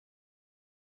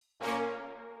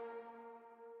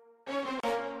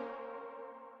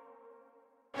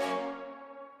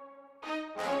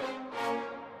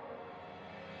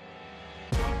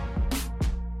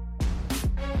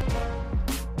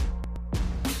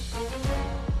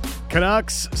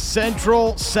Canucks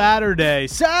Central Saturday.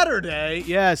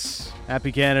 Yes.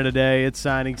 Happy Canada Day. It's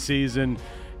signing season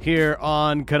here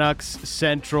on Canucks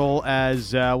Central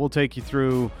as we'll take you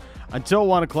through until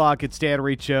 1 o'clock. It's Dan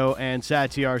Riccio and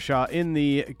Satyar Shah in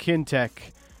the Kintec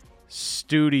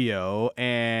studio.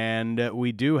 And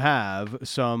we do have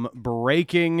some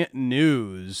breaking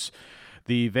news.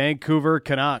 The Vancouver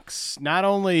Canucks, not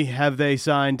only have they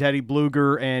signed Teddy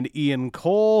Blueger and Ian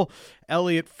Cole,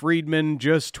 Elliot Friedman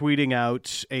just tweeting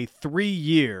out a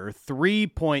 3-year,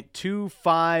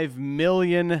 $3.25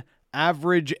 million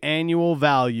average annual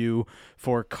value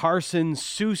for Carson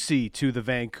Soucy to the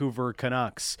Vancouver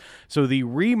Canucks. So the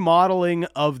remodeling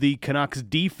of the Canucks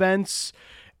defense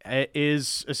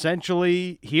is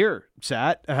essentially here,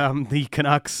 Sat. The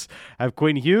Canucks have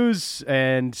Quinn Hughes,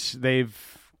 and they've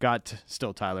got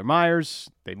still Tyler Myers.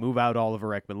 They move out Oliver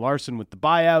Ekman-Larsson with the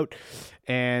buyout,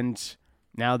 and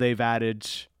now they've added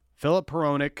Filip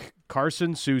Hronek,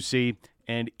 Carson Soucy,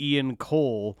 and Ian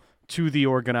Cole to the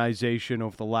organization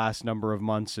over the last number of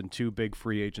months, and two big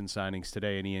free agent signings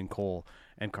today in Ian Cole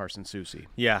and Carson Soucy.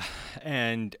 Yeah,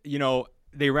 and,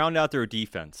 they round out their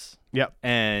defense. Yep.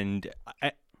 And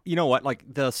you know what?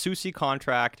 Like, the Soucy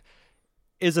contract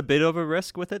is a bit of a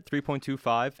risk with it,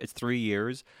 3.25. It's 3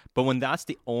 years. But when that's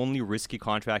the only risky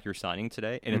contract you're signing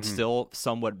today, and it's still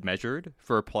somewhat measured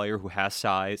for a player who has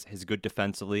size, is good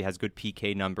defensively, has good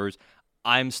PK numbers,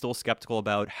 I'm still skeptical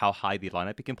about how high the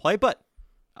lineup he can play. But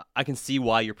I can see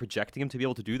why you're projecting him to be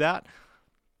able to do that.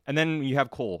 And then you have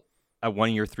Cole at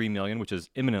 1 year, $3 million, which is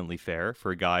eminently fair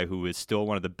for a guy who is still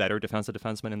one of the better defensive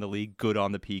defensemen in the league, good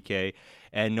on the PK,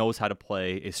 and knows how to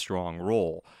play a strong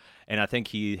role. And I think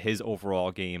his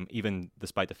overall game, even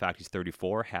despite the fact he's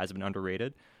 34, has been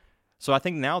underrated. So I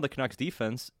think now the Canucks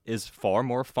defense is far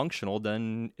more functional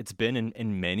than it's been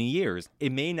in many years.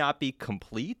 It may not be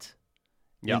complete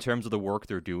in terms of the work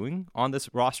they're doing on this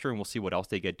roster, and we'll see what else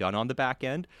they get done on the back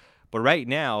end. But right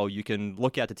now, you can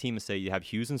look at the team and say you have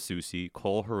Hughes and Soucy,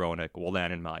 Cole, Hronek,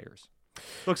 Wolanin, and Myers.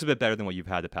 Looks a bit better than what you've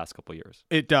had the past couple of years.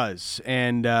 It does.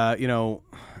 And,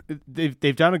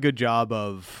 they've done a good job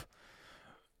of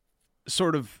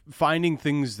sort of finding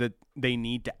things that they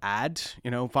need to add,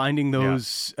 finding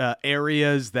those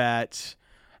areas that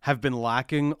have been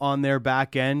lacking on their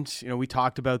back end. We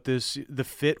talked about this. The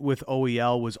fit with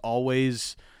OEL was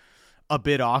always a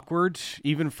bit awkward,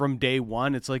 even from day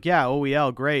one. It's like, yeah,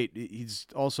 OEL, great. He's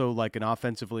also like an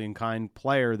offensively inclined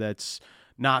player that's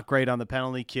not great on the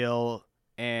penalty kill,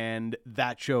 and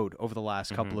that showed over the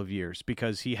last couple of years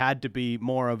because he had to be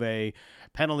more of a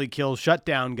penalty kill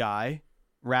shutdown guy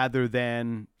rather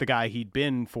than the guy he'd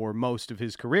been for most of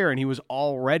his career, and he was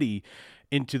already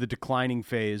into the declining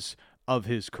phase of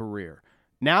his career.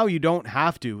 Now you don't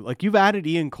have to. Like, you've added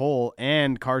Ian Cole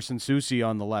and Carson Soucy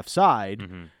on the left side.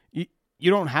 You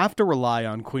don't have to rely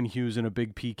on Quinn Hughes in a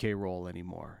big PK role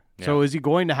anymore. Yeah. So is he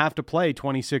going to have to play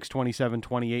 26, 27,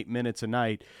 28 minutes a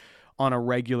night on a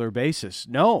regular basis?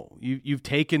 No. You've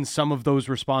taken some of those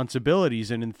responsibilities,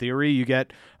 and in theory, you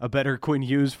get a better Quinn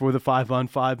Hughes for the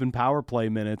 5-on-5 and power play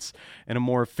minutes and a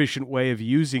more efficient way of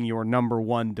using your number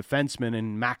one defenseman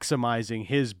and maximizing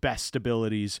his best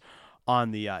abilities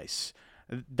on the ice.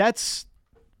 That's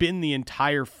been the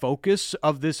entire focus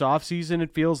of this offseason,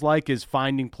 it feels like, is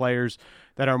finding players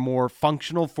that are more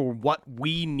functional for what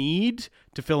we need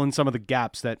to fill in some of the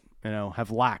gaps that have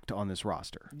lacked on this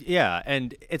roster. Yeah,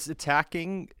 and it's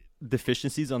attacking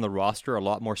deficiencies on the roster a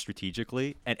lot more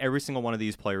strategically, and every single one of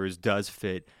these players does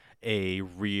fit a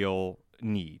real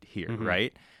need here,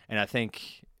 right? And I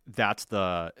think that's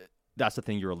the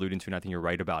thing you're alluding to, and I think you're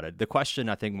right about it. The question,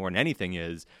 I think, more than anything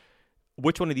is,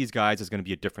 which one of these guys is going to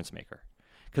be a difference maker?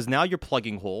 Because now you're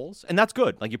plugging holes, and that's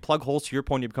good. Like, you plug holes, to your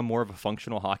point, you become more of a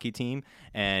functional hockey team,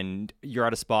 and you're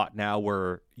at a spot now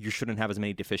where you shouldn't have as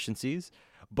many deficiencies.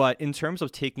 But in terms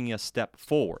of taking a step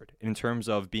forward, in terms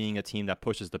of being a team that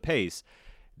pushes the pace,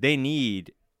 they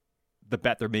need the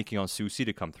bet they're making on Soucy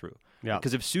to come through. Yeah.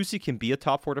 Because if Soucy can be a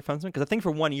top four defenseman, because I think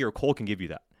for 1 year, Cole can give you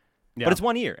that. Yeah. But it's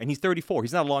 1 year, and he's 34.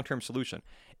 He's not a long-term solution.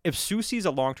 If Soucy's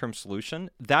a long-term solution,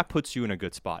 that puts you in a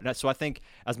good spot. So I think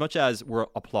as much as we're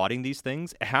applauding these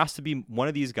things, it has to be one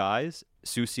of these guys,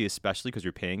 Soucy especially, because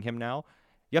you're paying him now.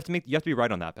 You have to be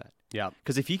right on that bet. Yeah.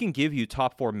 Because if he can give you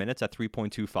top 4 minutes at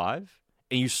 3.25,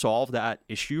 and you solve that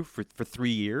issue for 3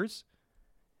 years,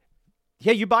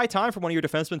 yeah, you buy time for one of your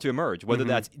defensemen to emerge, whether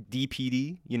that's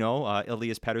DPD,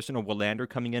 Elias Pettersson, or Willander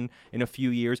coming in a few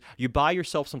years. You buy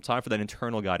yourself some time for that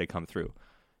internal guy to come through.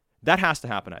 That has to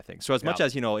happen, I think. So as much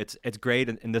as, it's great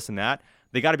and this and that,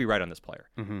 they got to be right on this player.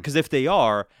 Because if they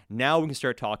are, now we can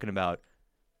start talking about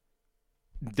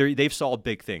they've solved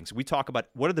big things. We talk about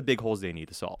what are the big holes they need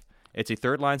to solve. It's a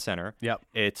third-line center. Yep.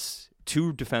 It's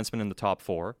 2 defensemen in the top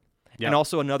 4. Yep. And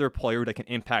also another player that can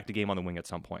impact the game on the wing at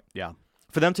some point. Yeah.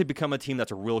 For them to become a team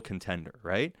that's a real contender,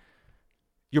 right?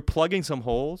 You're plugging some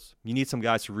holes. You need some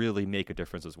guys to really make a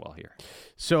difference as well here.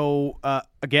 So,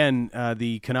 again,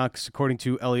 the Canucks, according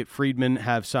to Elliot Friedman,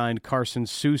 have signed Carson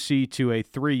Soucy to a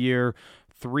 3-year,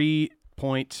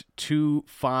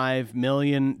 $3.25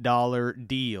 million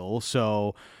deal.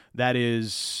 So that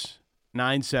is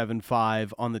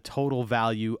 $975 on the total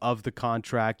value of the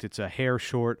contract. It's a hair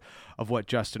short of what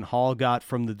Justin Hall got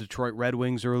from the Detroit Red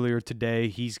Wings earlier today.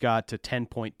 He's got to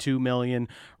 $10.2 million.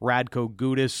 Radko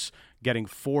Gudas getting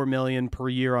 $4 million per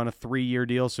year on a 3-year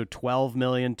deal, so $12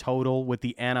 million total with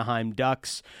the Anaheim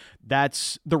Ducks.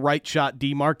 That's the right shot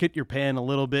D market. You're paying a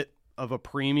little bit of a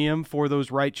premium for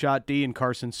those right shot D, and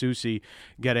Carson Soucy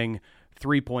getting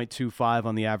 $3.25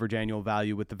 on the average annual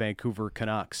value with the Vancouver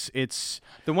Canucks. It's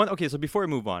the one. Okay, so before we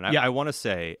move on, Yeah. I want to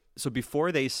say, so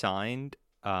before they signed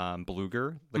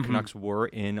Bluger, the Canucks were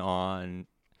in on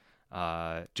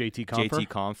JT Compher. JT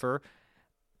Compher.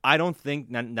 I don't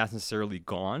think that's necessarily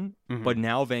gone, but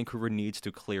now Vancouver needs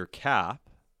to clear cap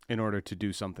in order to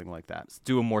do something like that.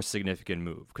 do a more significant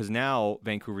move, because now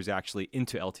Vancouver's actually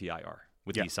into LTIR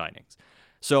with these signings.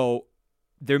 So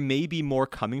there may be more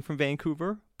coming from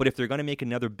Vancouver, but if they're going to make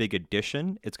another big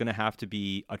addition, it's going to have to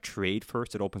be a trade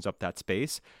first that opens up that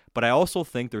space. But I also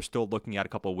think they're still looking at a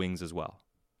couple of wings as well.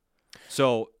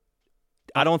 So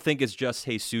I don't think it's just,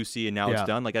 hey, Soucy, and now it's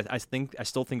done. Like I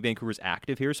still think Vancouver's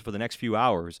active here. So for the next few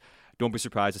hours, don't be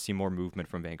surprised to see more movement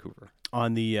from Vancouver.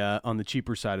 On the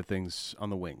cheaper side of things, on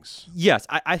the wings. Yes,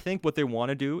 I think what they want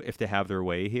to do, if they have their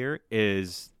way here,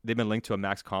 is they've been linked to a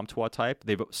Max Comtois type.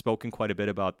 They've spoken quite a bit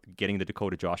about getting the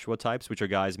Dakota Joshua types, which are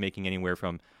guys making anywhere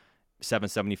from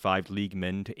 $775 league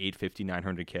min to $850,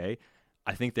 $900K.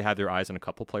 I think they have their eyes on a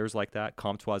couple players like that.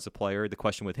 Comtois is a player. The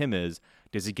question with him is,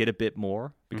 does he get a bit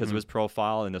more because of his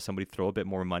profile, and does somebody throw a bit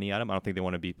more money at him? I don't think they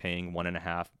want to be paying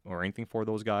 1.5 or anything for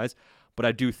those guys, but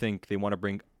I do think they want to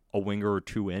bring a winger or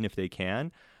 2 in if they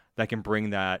can, that can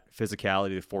bring that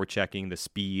physicality, the forechecking, the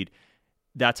speed,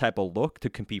 that type of look to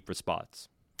compete for spots.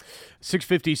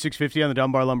 650 on the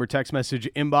Dunbar Lumber text message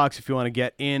inbox if you want to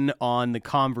get in on the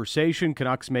conversation.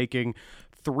 Canucks making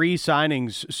 3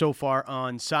 signings so far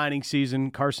on signing season: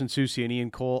 Carson Soucy and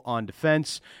Ian Cole on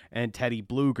defense, and Teddy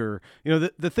Bluger. You know,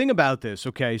 the thing about this,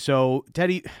 okay, so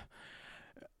Teddy,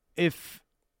 if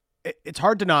it's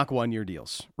hard to knock 1-year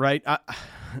deals, right?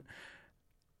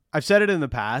 I've said it in the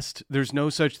past, there's no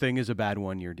such thing as a bad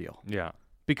 1-year deal. Yeah.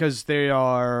 Because they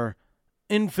are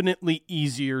infinitely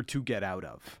easier to get out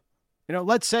of. You know,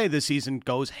 let's say the season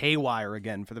goes haywire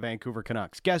again for the Vancouver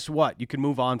Canucks. Guess what? You can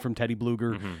move on from Teddy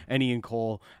Bluger and Ian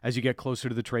Cole as you get closer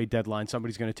to the trade deadline.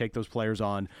 Somebody's going to take those players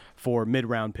on for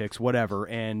mid-round picks, whatever,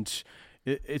 and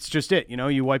it's just it. You know,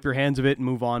 you wipe your hands of it and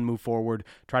move on, move forward,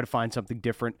 try to find something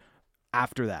different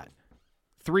after that.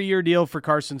 3-year deal for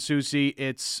Carson Soucy.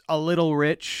 It's a little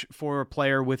rich for a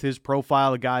player with his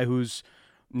profile, a guy who's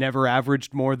never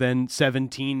averaged more than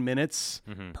 17 minutes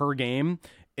per game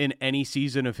in any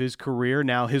season of his career.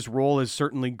 Now, his role has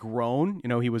certainly grown. You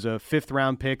know, he was a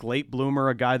 5th-round pick, late bloomer,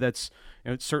 a guy that's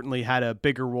certainly had a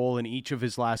bigger role in each of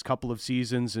his last couple of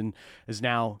seasons and is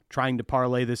now trying to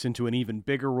parlay this into an even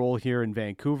bigger role here in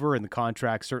Vancouver, and the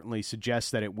contract certainly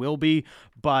suggests that it will be,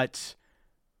 but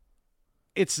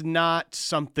it's not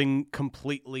something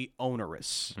completely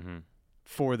onerous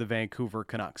for the Vancouver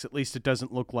Canucks. At least it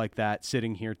doesn't look like that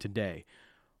sitting here today.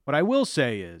 What I will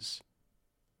say is,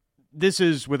 this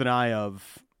is with an eye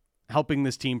of helping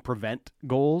this team prevent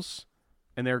goals,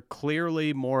 and they're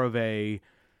clearly more of a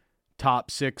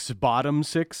top 6, bottom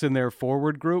 6 in their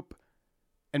forward group.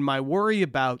 And my worry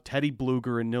about Teddy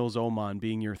Bluger and Nils Åman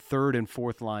being your 3rd and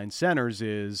 4th line centers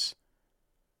is,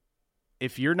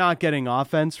 if you're not getting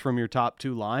offense from your top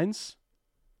 2 lines,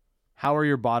 how are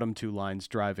your bottom 2 lines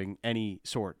driving any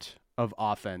sort of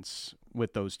offense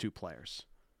with those 2 players,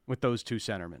 with those 2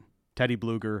 centermen, Teddy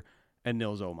Bluger and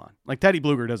Nils Åman? Like, Teddy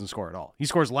Bluger doesn't score at all. He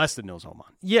scores less than Nils Åman.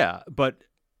 Yeah, but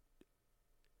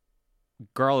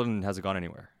Garland hasn't gone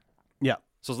anywhere. Yeah.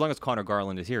 So as long as Connor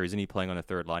Garland is here, isn't he playing on the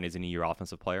 3rd line? Isn't he your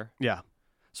offensive player? Yeah.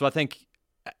 So I think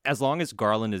as long as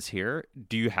Garland is here,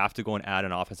 do you have to go and add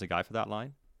an offensive guy for that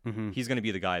line? He's going to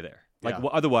be the guy there. Like,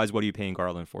 otherwise, what are you paying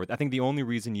Garland for? I think the only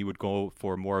reason you would go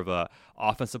for more of a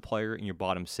offensive player in your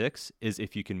bottom 6 is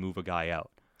if you can move a guy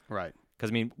out. Right. Because,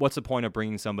 I mean, what's the point of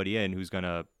bringing somebody in who's going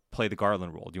to play the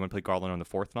Garland role? Do you want to play Garland on the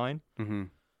 4th line?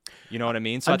 You know what I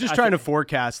mean? So I'm just trying to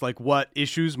forecast, like, what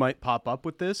issues might pop up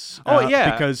with this. Oh, yeah.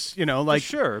 Because, you know, like...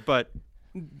 Sure, but...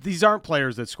 these aren't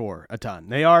players that score a ton.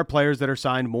 They are players that are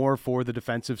signed more for the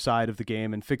defensive side of the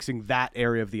game and fixing that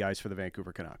area of the ice for the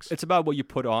Vancouver Canucks. It's about what you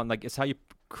put on. Like, it's how you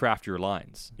craft your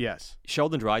lines. Yes.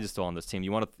 Sheldon Dries is still on this team.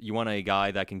 You want a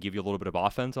guy that can give you a little bit of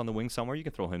offense on the wing somewhere. You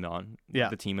can throw him on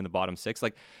the team in the bottom six.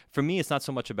 Like, for me, it's not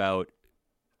so much about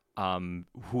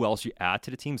who else you add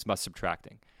to the team. It's about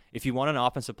subtracting. If you want an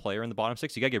offensive player in the bottom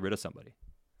six, you got to get rid of somebody.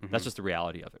 Mm-hmm. That's just the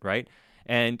reality of it, right?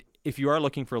 And if you are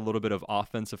looking for a little bit of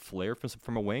offensive flair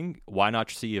from a wing, why not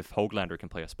see if Höglander can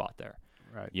play a spot there?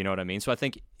 Right. You know what I mean? So I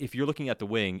think if you're looking at the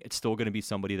wing, it's still going to be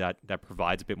somebody that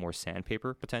provides a bit more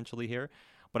sandpaper potentially here.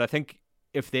 But I think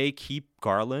if they keep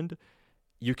Garland,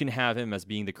 you can have him as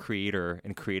being the creator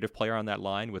and creative player on that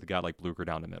line with a guy like Blucher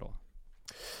down the middle.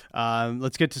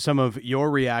 Let's get to some of your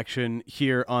reaction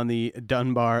here on the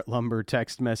Dunbar Lumber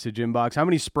text message inbox. How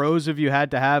many Spros have you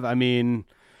had to have? I mean,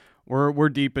 we're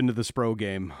deep into the Spro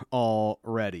game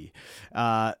already.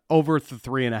 Over the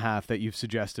 3.5 that you've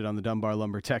suggested on the Dunbar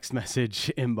Lumber text message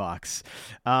inbox.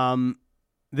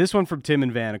 This one from Tim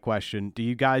and Van, a question. Do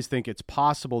you guys think it's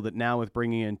possible that now with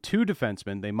bringing in 2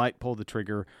 defensemen, they might pull the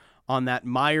trigger on that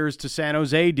Myers to San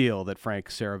Jose deal that Frank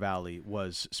Saravalli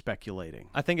was speculating?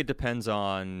 I think it depends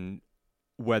on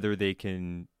whether they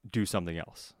can do something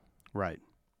else. Right.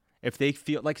 If they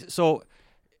feel like so.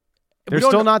 They're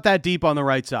still not that deep on the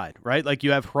right side, right? Like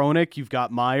you have Hronik, you've got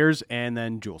Myers, and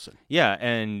then Juleson. Yeah,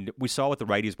 and we saw what the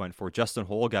righties went for. Justin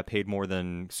Holl got paid more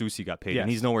than Soucy got paid, and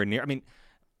he's nowhere near. I mean,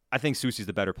 I think Soucy's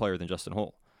the better player than Justin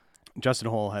Holl. Justin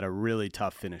Holl had a really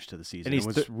tough finish to the season. And he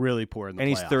was really poor in the playoffs.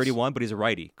 And he's 31, but he's a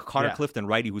righty. Connor Clifton,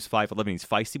 righty, who's 5'11". He's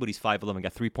feisty, but he's 5'11",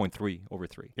 got 3.3 over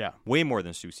 3. Yeah. Way more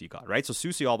than Soucy got, right? So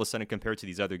Soucy, all of a sudden, compared to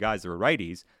these other guys that were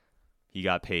righties, he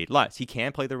got paid less. He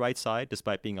can play the right side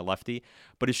despite being a lefty,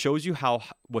 but it shows you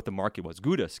what the market was.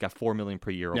 Gudas got $4 million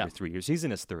per year over 3 years. He's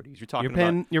in his 30s.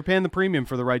 You're paying the premium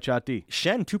for the right shot D.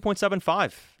 Shen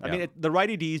 2.75. I mean, the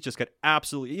righty Ds just got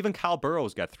absolutely. Even Kyle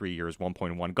Burrows got 3 years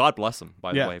 1.1. God bless him,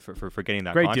 by the way, for getting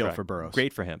that great contract. deal for Burrows.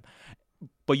 Great for him.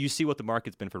 But you see what the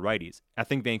market's been for righties. I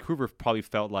think Vancouver probably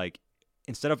felt like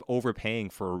instead of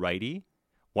overpaying for a righty,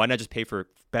 why not just pay for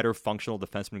better functional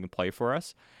defensemen who can play for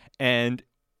us? And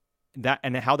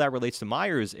how that relates to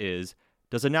Myers is,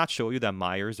 does it not show you that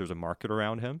Myers, there's a market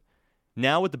around him?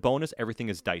 Now with the bonus, everything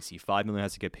is dicey. $5 million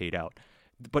has to get paid out.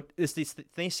 But it's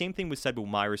the same thing we said with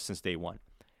Myers since day one.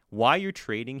 Why you're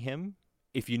trading him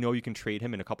if you know you can trade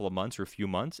him in a couple of months or a few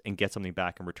months and get something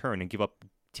back in return and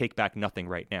take back nothing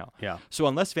right now. Yeah. So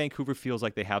unless Vancouver feels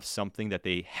like they have something that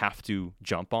they have to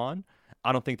jump on,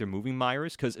 I don't think they're moving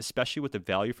Myers, because especially with the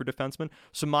value for defensemen.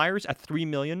 So Myers at $3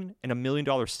 million and $1 million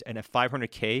and at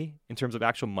 $500K in terms of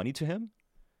actual money to him,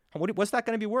 what's that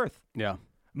going to be worth? Yeah.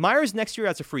 Myers next year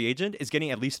as a free agent is getting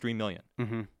at least $3 million.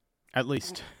 Mm-hmm. At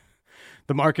least.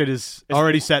 The market is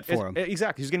already set for him.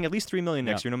 Exactly. He's getting at least $3 million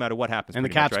next year, no matter what happens. And the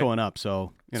cap's going up,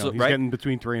 so he's getting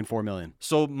between $3 and $4 million.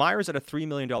 So Myers at a $3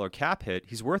 million cap hit,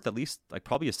 he's worth at least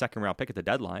probably a second round pick at the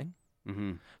deadline.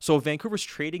 Mm-hmm. So if Vancouver's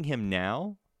trading him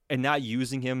now and not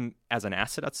using him as an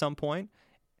asset at some point,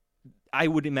 I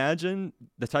would imagine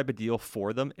the type of deal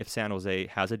for them, if San Jose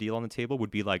has a deal on the table,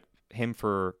 would be like him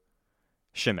for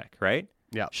Šimek, right?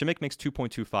 Yeah. Šimek makes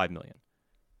 $2.25 million.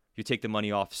 You take the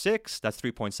money off 6, that's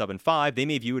 3.75. They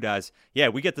may view it as,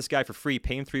 we get this guy for free,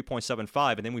 pay him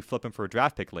 3.75, and then we flip him for a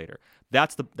draft pick later.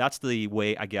 That's the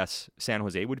way I guess San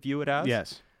Jose would view it as.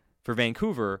 Yes. For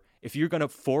Vancouver, if you're going to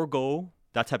forego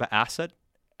that type of asset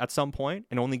at some point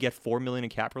and only get $4 million in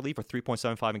cap relief or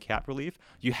 3.75 in cap relief,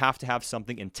 you have to have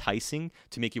something enticing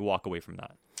to make you walk away from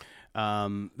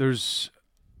that. There's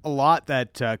a lot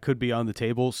that could be on the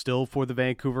table still for the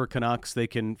Vancouver Canucks. They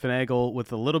can finagle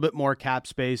with a little bit more cap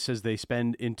space as they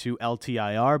spend into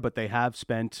LTIR, but they have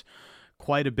spent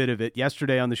quite a bit of it.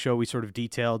 Yesterday on the show, we sort of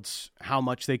detailed how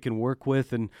much they can work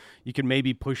with, and you can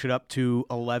maybe push it up to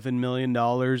 $11 million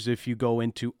if you go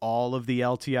into all of the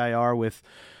LTIR with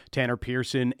Tanner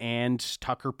Pearson and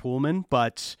Tucker Poolman.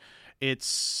 But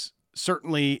it's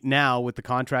certainly now with the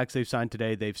contracts they've signed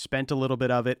today, they've spent a little bit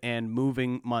of it, and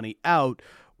moving money out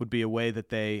would be a way that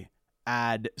they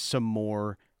add some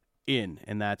more in.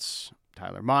 And that's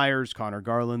Tyler Myers, Connor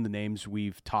Garland, the names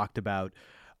we've talked about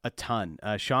a ton.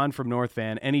 Sean from North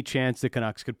Van, any chance the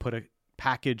Canucks could put a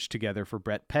package together for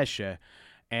Brett Pesce?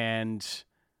 And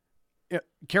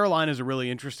Carolina is a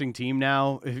really interesting team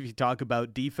now if you talk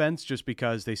about defense, just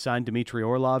because they signed Dmitry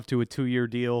Orlov to a 2-year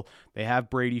deal. They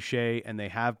have Brady Shea and they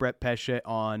have Brett Pesce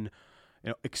on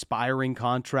expiring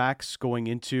contracts going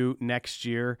into next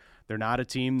year. They're not a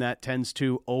team that tends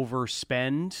to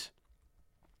overspend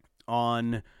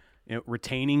on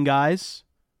retaining guys.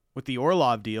 With the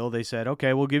Orlov deal, they said,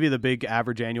 okay, we'll give you the big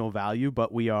average annual value,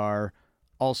 but we are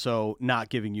also not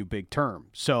giving you big term.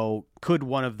 So could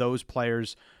one of those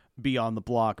players be on the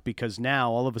block? Because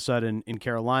now all of a sudden in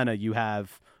Carolina you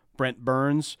have Brent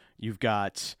Burns, you've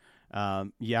got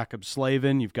Jakub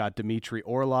Slavin, you've got Dmitry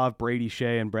Orlov, Brady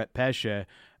Shea, and Brett Pesce.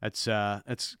 It's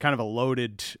kind of a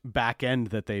loaded back end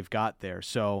that they've got there.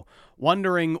 So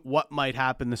wondering what might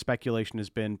happen. The speculation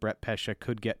has been Brett Pesce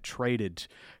could get traded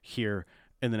here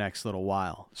in the next little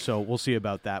while. So we'll see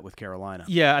about that with Carolina.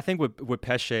 Yeah, I think with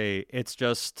Pesce, it's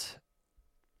just,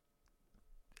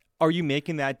 are you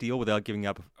making that deal without giving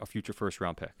up a future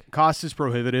first-round pick? Cost is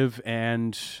prohibitive,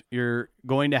 and you're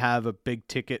going to have a big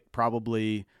ticket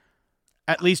probably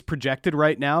at least projected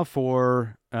right now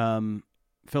for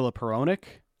Philip Hronek.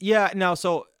 Yeah, no,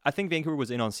 so I think Vancouver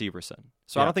was in on Severson.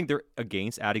 So Yeah. I don't think they're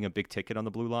against adding a big ticket on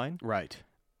the blue line. Right.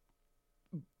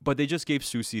 But they just gave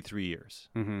Soucy 3 years.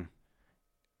 Mm-hmm.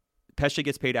 Pesce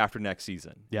gets paid after next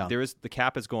season. Yeah. The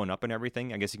cap is going up and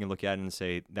everything. I guess you can look at it and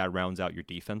say that rounds out your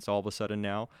defense all of a sudden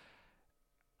now.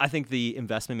 I think the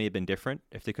investment may have been different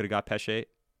if they could have got Pesce.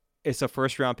 It's a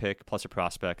first-round pick plus a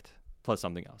prospect plus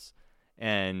something else.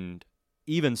 And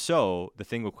even so,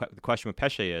 the question with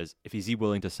Pesce is, is he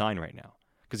willing to sign right now?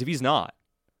 Because if he's not,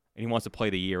 and he wants to play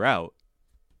the year out.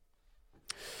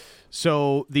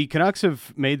 So the Canucks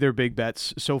have made their big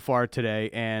bets so far today,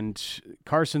 and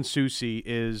Carson Soucy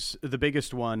is the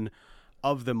biggest one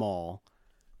of them all.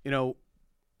 You know,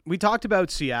 we talked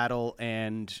about Seattle,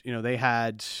 and, you know, they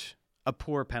had a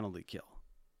poor penalty kill.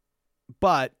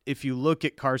 But if you look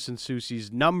at Carson Soucy's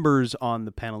numbers on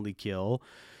the penalty kill,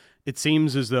 it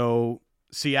seems as though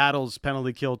Seattle's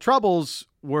penalty kill troubles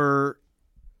were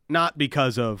not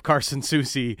because of Carson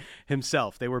Soucy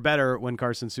himself. They were better when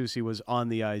Carson Soucy was on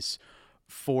the ice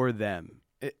for them.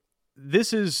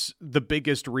 This is the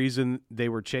biggest reason they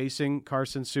were chasing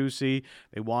Carson Soucy.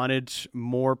 They wanted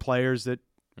more players that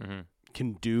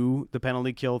can do the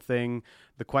penalty kill thing.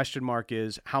 The question mark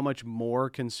is, how much more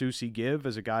can Soucy give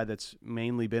as a guy that's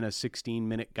mainly been a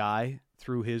 16-minute guy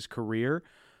through his career?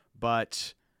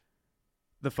 But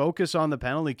the focus on the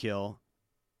penalty kill,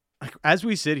 as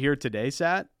we sit here today,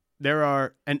 Sat, there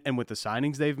are, and with the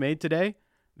signings they've made today,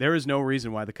 there is no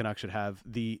reason why the Canucks should have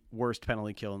the worst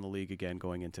penalty kill in the league again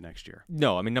going into next year.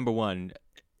 No, I mean, number one,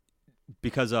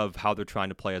 because of how they're trying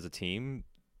to play as a team,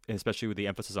 and especially with the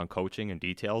emphasis on coaching and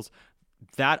details,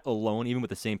 that alone, even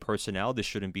with the same personnel, this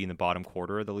shouldn't be in the bottom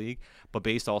quarter of the league. But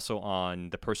based also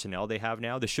on the personnel they have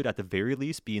now, this should at the very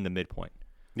least be in the midpoint.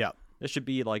 Yeah. This should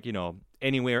be like,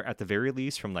 anywhere at the very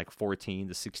least from like 14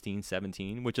 to 16,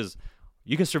 17, which is,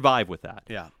 you can survive with that.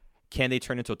 Yeah. Can they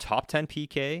turn into a top 10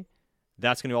 PK?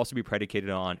 That's going to also be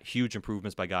predicated on huge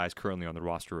improvements by guys currently on the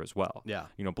roster as well. Yeah.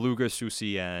 Blueger,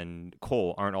 Soucy, and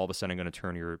Cole aren't all of a sudden going to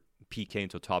turn your PK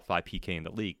into a top 5 PK in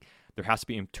the league. There has to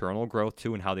be internal growth,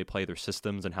 too, in how they play their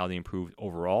systems and how they improve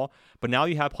overall. But now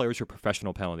you have players who are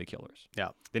professional penalty killers. Yeah.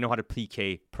 They know how to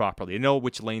PK properly. They know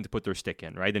which lane to put their stick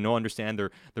in, right? They understand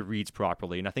their reads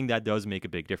properly. And I think that does make a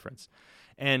big difference.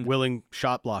 And willing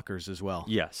shot blockers as well.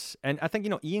 Yes. And I think,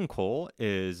 Ian Cole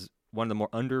is one of the more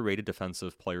underrated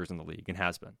defensive players in the league and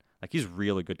has been. Like, he's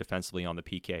really good defensively on the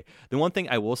PK. The one thing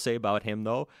I will say about him,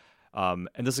 though, and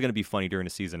this is going to be funny during the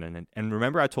season, and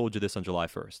remember I told you this on July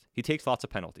 1st, he takes lots of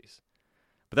penalties.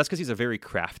 But that's because he's a very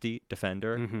crafty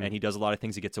defender, and he does a lot of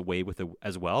things he gets away with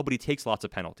as well, but he takes lots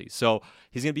of penalties. So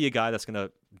he's going to be a guy that's going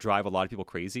to drive a lot of people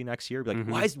crazy next year. Be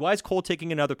like, why is Cole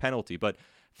taking another penalty? But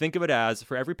think of it as,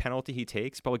 for every penalty he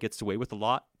takes, he probably gets away with a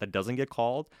lot that doesn't get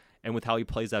called. And with how he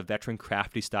plays that veteran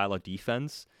crafty style of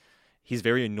defense, he's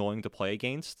very annoying to play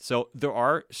against. So there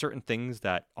are certain things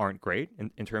that aren't great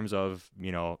in terms of,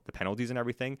 the penalties and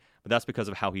everything, but that's because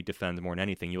of how he defends more than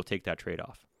anything. You'll take that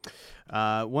trade-off.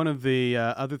 One of the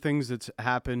other things that's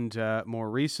happened more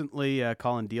recently,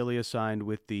 Colin Delia signed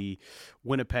with the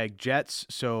Winnipeg Jets.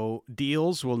 So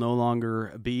Deals will no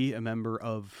longer be a member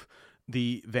of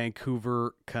the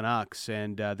Vancouver Canucks.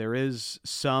 And there is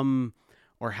some,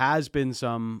 or has been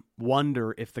some,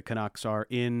 wonder if the Canucks are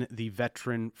in the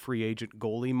veteran free agent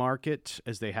goalie market,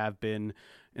 as they have been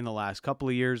in the last couple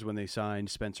of years when they signed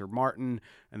Spencer Martin,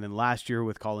 and then last year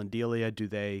with Colin Delia. Do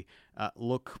they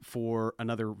look for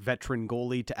another veteran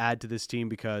goalie to add to this team?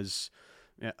 Because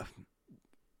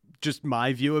just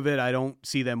my view of it, I don't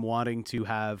see them wanting to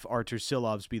have Artur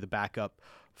Silovs be the backup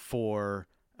for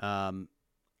Thatcher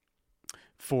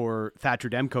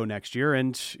Demko next year.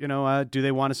 And, do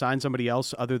they want to sign somebody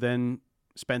else other than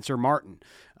Spencer Martin?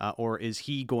 Or is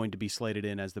he going to be slated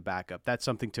in as the backup? That's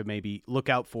something to maybe look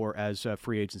out for as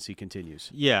free agency continues.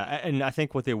 Yeah, and I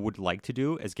think what they would like to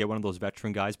do is get one of those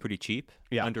veteran guys pretty cheap,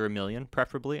 under $1 million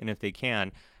preferably, and if they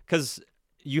can, because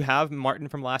you have Martin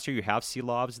from last year, you have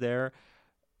Silovs there,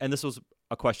 and this was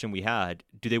a question we had.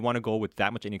 Do they want to go with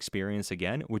that much inexperience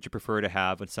again? Would you prefer to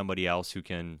have somebody else who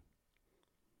can,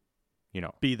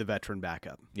 be the veteran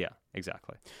backup? Yeah,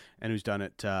 exactly. And who's done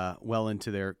it well into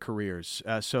their careers.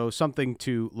 So something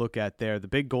to look at there. The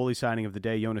big goalie signing of the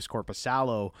day, Jonas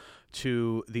Korpisalo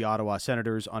to the Ottawa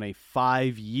Senators on a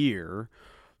 5-year,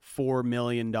 $4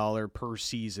 million per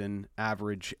season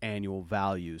average annual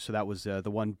value. So that was the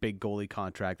one big goalie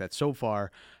contract that so far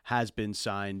has been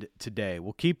signed today.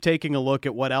 We'll keep taking a look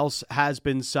at what else has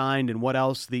been signed and what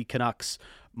else the Canucks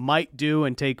might do,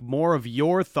 and take more of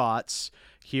your thoughts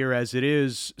here as it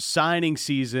is signing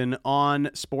season on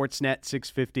Sportsnet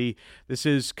 650. This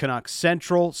is Canucks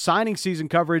Central. Signing season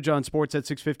coverage on Sportsnet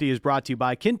 650 is brought to you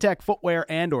by Kintec Footwear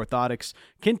and Orthotics.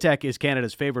 Kintec is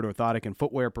Canada's favorite orthotic and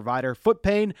footwear provider. Foot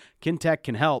pain, Kintec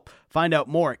can help. Find out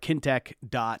more at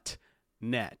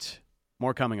kintec.net.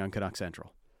 More coming on Canucks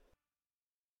Central.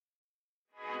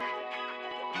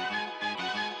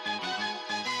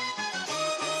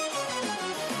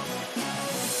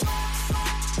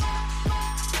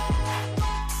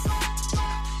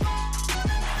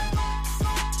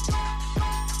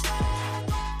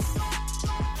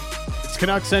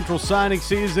 Canucks Central signing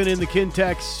season in the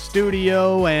Kintec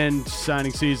studio, and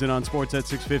signing season on Sportsnet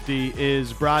 650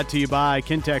 is brought to you by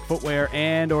Kintec Footwear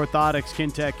and Orthotics.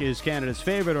 Kintec is Canada's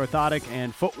favorite orthotic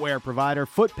and footwear provider.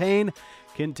 Foot pain,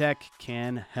 Kintec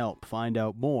can help. Find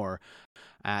out more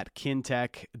at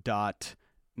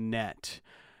kintec.net.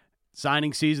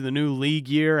 Signing season, the new league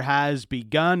year has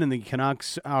begun, and the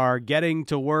Canucks are getting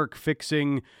to work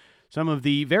fixing some of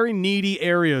the very needy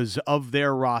areas of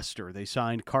their roster. They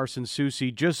signed Carson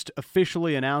Soucy, just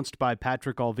officially announced by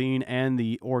Patrick Allvin and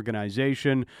the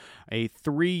organization, a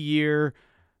 3-year,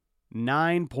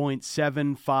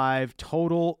 $9.75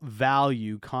 total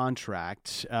value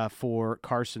contract for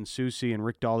Carson Soucy. And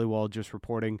Rick Dollywall just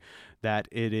reporting that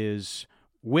it is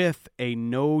with a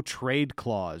no-trade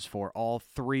clause for all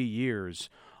 3 years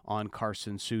on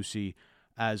Carson Soucy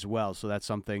as well. So that's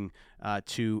something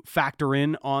to factor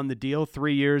in on the deal.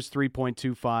 3 years,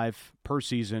 $3.25 per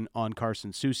season on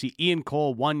Carson Soucy. Ian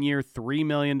Cole, 1 year, $3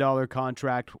 million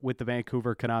contract with the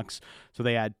Vancouver Canucks. So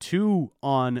they add 2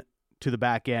 on to the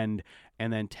back end.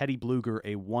 And then Teddy Bluger,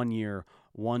 a 1 year,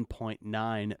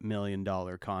 $1.9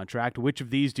 million contract. Which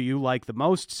of these do you like the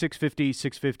most?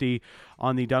 650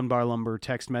 on the Dunbar Lumber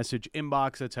text message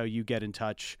inbox. That's how you get in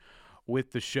touch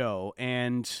with the show.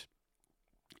 And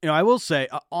I will say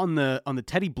on the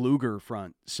Teddy Bluger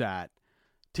front, Sat,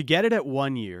 to get it at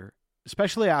 1 year,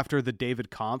 especially after the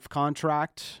David Kampf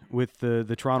contract with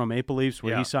the Toronto Maple Leafs,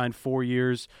 where he signed 4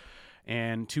 years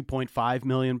and $2.5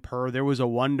 million per. There was a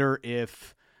wonder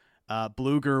if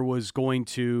Bluger was going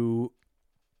to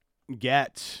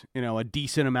get a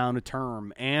decent amount of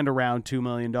term and around $2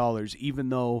 million, even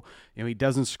though he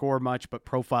doesn't score much but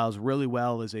profiles really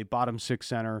well as a bottom 6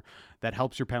 center that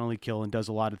helps your penalty kill and does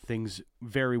a lot of things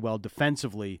very well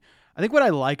defensively. I think what I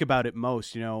like about it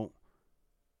most,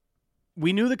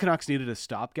 we knew the Canucks needed a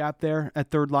stopgap there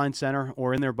at third line center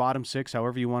or in their bottom 6,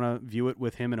 however you want to view it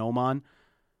with him and Oman.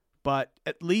 But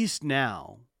at least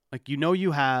now,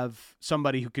 you have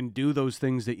somebody who can do those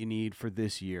things that you need for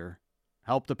this year.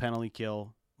 Help the penalty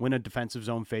kill, win a defensive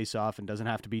zone faceoff, and doesn't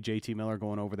have to be JT Miller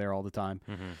going over there all the time.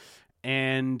 Mm-hmm.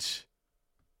 And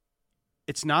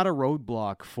it's not a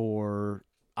roadblock for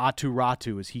Aatu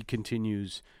Räty as he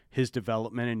continues his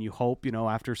development. And you hope,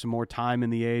 after some more time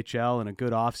in the AHL and a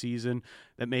good offseason,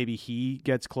 that maybe he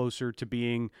gets closer to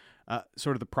being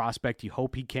sort of the prospect you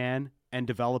hope he can and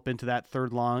develop into that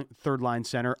third line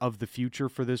center of the future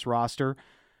for this roster.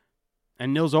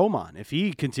 And Nils Oman, if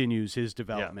he continues his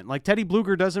development. Like Teddy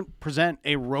Bluger doesn't present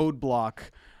a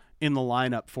roadblock in the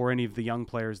lineup for any of the young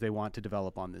players they want to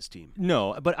develop on this team.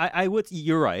 No, but I would.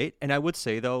 You're right. And I would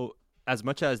say, though, as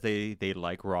much as they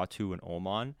like Räty and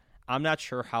Oman, I'm not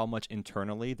sure how much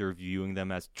internally they're viewing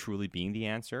them as truly being the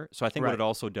answer. So I think what it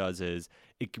also does is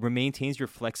it maintains your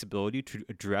flexibility to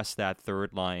address that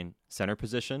third line center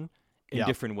position in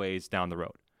different ways down the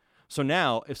road. So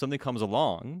now, if something comes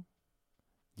along,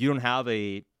 you don't have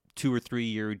a 2 or 3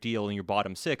 year deal in your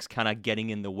bottom 6 kind of getting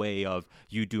in the way of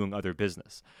you doing other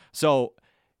business. So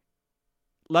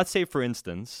let's say, for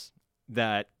instance,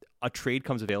 that a trade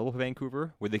comes available for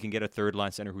Vancouver where they can get a third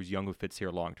line center who's young, who fits here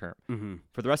long term. Mm-hmm.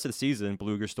 For the rest of the season,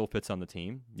 Bluger still fits on the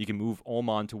team. You can move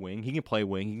Oman to wing. He can play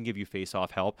wing. He can give you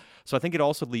face-off help. So I think it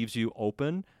also leaves you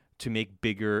open to make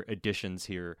bigger additions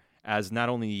here as not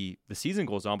only the season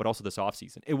goes on, but also this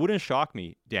offseason. It wouldn't shock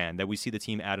me, Dan, that we see the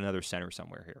team add another center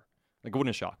somewhere here. It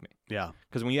wouldn't shock me. Yeah.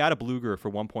 Because when you add a Bluger for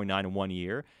 1.9 in 1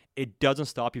 year, it doesn't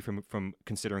stop you from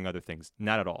considering other things.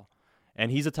 Not at all.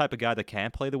 And he's the type of guy that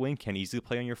can play the wing, can easily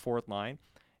play on your fourth line,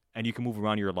 and you can move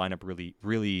around your lineup really,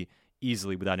 really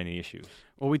easily without any issues.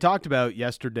 Well, we talked about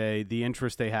yesterday the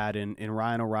interest they had in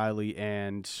Ryan O'Reilly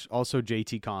and also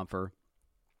JT Compher.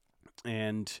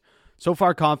 And so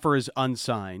far, Compher is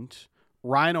unsigned.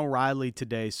 Ryan O'Reilly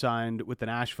today signed with the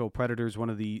Nashville Predators,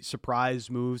 one of the surprise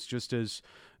moves just as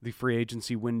the free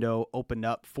agency window opened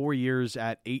up. 4 years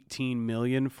at $18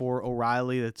 million for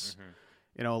O'Reilly. That's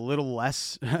a little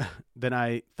less than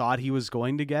I thought he was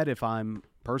going to get, if I'm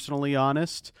personally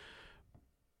honest.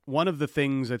 One of the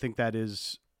things I think that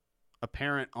is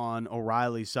apparent on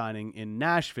O'Reilly signing in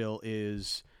Nashville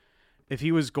is if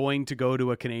he was going to go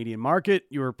to a Canadian market,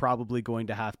 you were probably going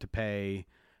to have to pay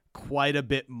quite a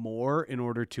bit more in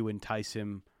order to entice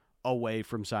him away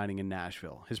from signing in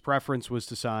Nashville. His preference was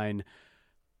to sign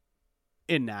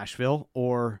in Nashville,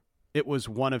 or it was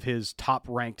one of his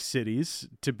top-ranked cities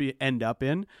to end up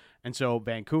in. And so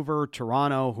Vancouver,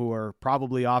 Toronto, who are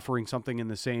probably offering something in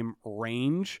the same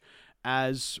range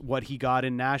as what he got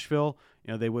in Nashville,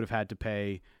 they would have had to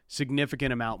pay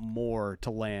significant amount more to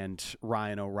land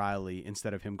Ryan O'Reilly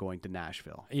instead of him going to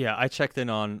Nashville. Yeah, I checked in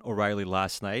on O'Reilly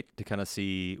last night to kind of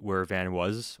see where Van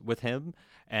was with him.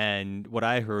 And what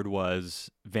I heard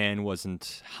was Van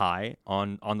wasn't high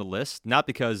on the list, not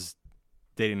because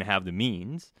they didn't have the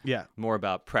means. Yeah. More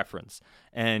about preference.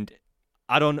 And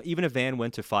even if Van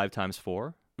went to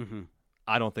 5x4,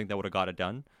 I don't think that would have got it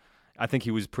done. I think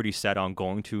he was pretty set on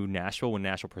going to Nashville when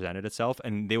Nashville presented itself,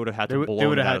 and they would have had to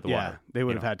blow it out of the water. They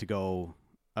would have had to go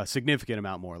a significant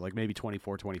amount more, like maybe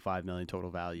 24, 25 million total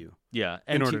value. Yeah,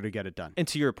 in order to get it done. And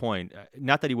to your point,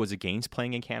 not that he was against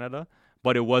playing in Canada,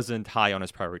 but it wasn't high on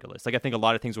his priority list. Like I think a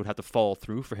lot of things would have to fall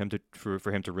through for him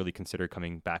to really consider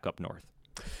coming back up north.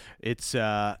 It's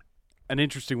an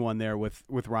interesting one there with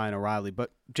Ryan O'Reilly,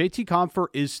 but JT Compher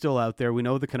is still out there. We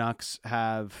know the Canucks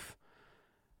have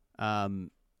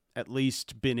at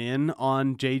least been in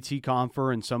on JT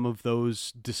Compher and some of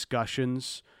those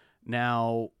discussions.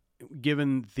 Now,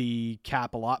 given the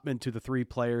cap allotment to the three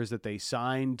players that they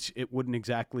signed, it wouldn't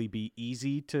exactly be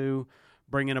easy to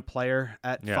bring in a player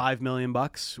at $5 million,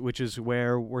 which is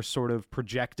where we're sort of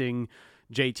projecting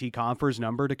JT Compher's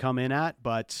number to come in at.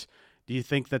 But do you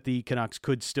think that the Canucks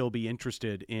could still be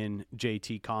interested in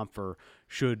JT Compher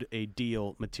should a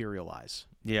deal materialize?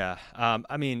 Yeah.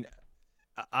 I mean,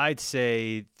 I'd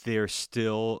say they'd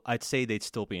still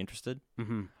be interested.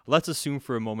 Mm-hmm. Let's assume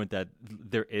for a moment that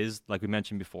there is, like we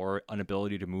mentioned before, an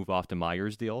ability to move off the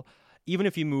Myers deal. Even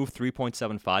if you move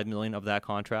 $3.75 million of that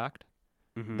contract,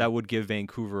 that would give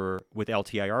Vancouver, with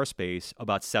LTIR space,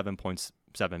 about $7.7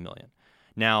 million.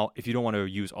 Now, if you don't want to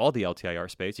use all the LTIR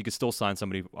space, you could still sign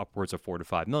somebody upwards of $4 to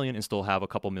 $5 million and still have a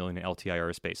couple million in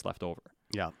LTIR space left over.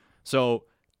 Yeah. So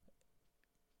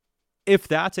if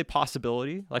that's a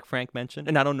possibility, like Frank mentioned,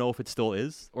 and I don't know if it still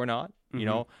is or not,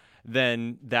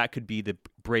 then that could be the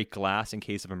break glass in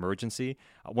case of emergency.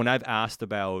 When I've asked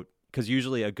about, because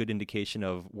usually a good indication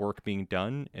of work being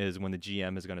done is when the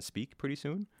GM is going to speak pretty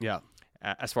soon. Yeah.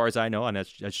 As far as I know, and I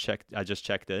just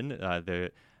checked in,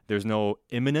 there's no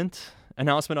imminent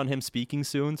announcement on him speaking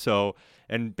soon. So,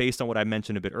 and based on what I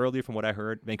mentioned a bit earlier, from what I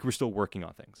heard, Vancouver's still working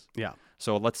on things. Yeah.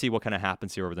 So let's see what kind of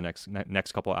happens here over the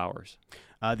next couple of hours.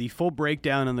 The full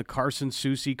breakdown on the Carson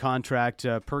Soucy contract,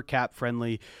 per cap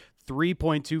friendly,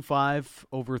 3.25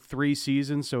 over 3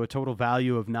 seasons, so a total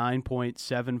value of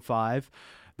 9.75.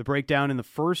 The breakdown in the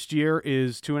first year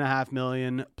is $2.5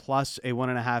 million plus a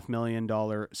 $1.5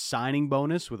 million signing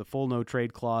bonus with a full no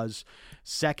trade clause.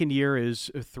 Second year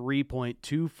is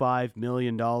 $3.25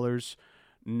 million,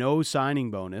 no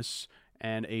signing bonus,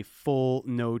 and a full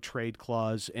no trade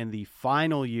clause. And the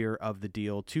final year of the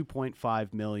deal,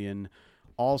 $2.5 million,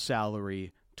 all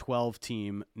salary,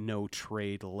 12-team no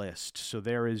trade list. So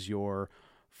there is your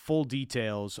full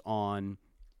details on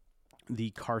the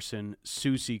Carson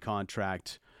Soucy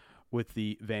contract with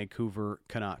the Vancouver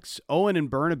Canucks. Owen and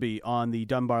Burnaby on the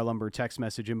Dunbar Lumber text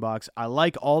message inbox. I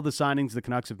like all the signings the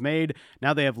Canucks have made.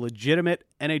 Now they have legitimate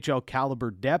NHL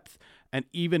caliber depth, and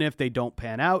even if they don't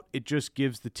pan out, it just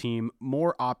gives the team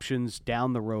more options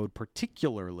down the road,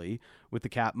 particularly with the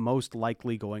cap most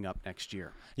likely going up next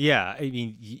year. Yeah, I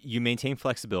mean, you maintain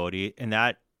flexibility, and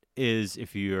that is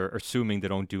if you're assuming they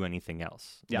don't do anything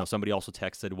else. You know, somebody also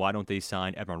texted, why don't they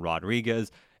sign Evan Rodriguez?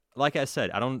 Like I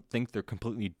said, I don't think they're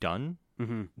completely done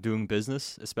doing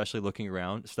business, especially looking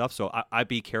around stuff. So I'd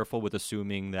be careful with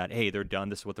assuming that, hey, they're done.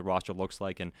 This is what the roster looks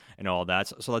like and all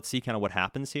that. So let's see kind of what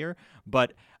happens here.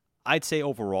 But I'd say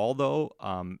overall, though,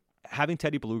 having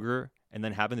Teddy Bluger and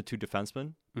then having the two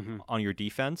defensemen on your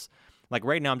defense, like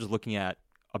right now I'm just looking at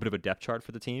a bit of a depth chart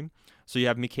for the team. So you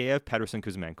have Mikheyev, Pettersson,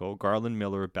 Kuzmenko, Garland,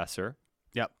 Miller, Besser,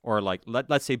 Yep. Or like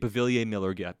let's say Bavillier,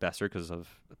 Miller get Besser because of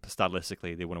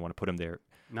stylistically they wouldn't want to put him there.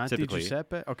 Not Di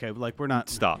Giuseppe? Okay, like we're not...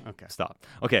 Stop. Okay. Stop.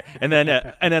 Okay, and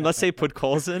then let's say put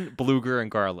Coulson, Bluger, and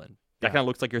Garland. That kind of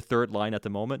looks like your third line at the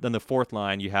moment. Then the fourth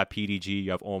line, you have PDG,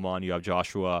 you have Oman, you have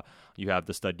Joshua, you have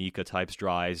the Studnicka types,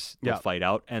 Dries, they'll fight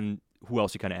out, and who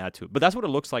else you kind of add to it. But that's what it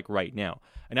looks like right now.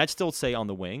 And I'd still say on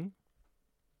the wing,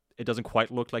 it doesn't quite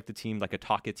look like the team, like a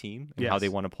Taka team, and how they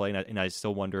want to play. And I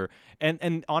still wonder.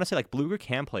 And honestly, like Bluger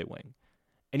can play wing.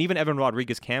 And even Evan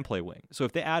Rodriguez can play wing. So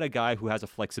if they add a guy who has a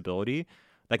flexibility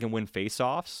that can win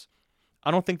faceoffs, I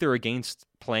don't think they're against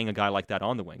playing a guy like that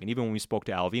on the wing. And even when we spoke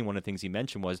to Alvin, one of the things he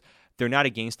mentioned was they're not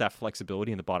against that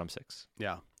flexibility in the bottom six.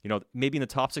 Yeah. You know, maybe in the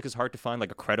top six it's hard to find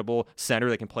like a credible center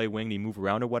that can play wing and you move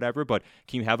around or whatever, but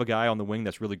can you have a guy on the wing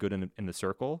that's really good in the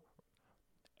circle?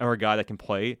 Or a guy that can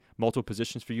play multiple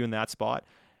positions for you in that spot?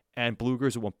 And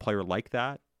Bluger's one player like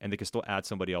that, and they can still add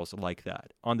somebody else like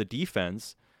that. On the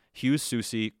defense, Hughes,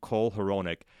 Soucy, Cole,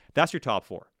 Hronek, that's your top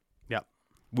four. Yep.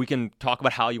 We can talk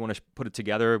about how you want to put it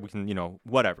together. We can,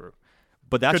 whatever.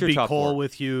 But that's Could your be top Cole four.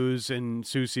 with Hughes and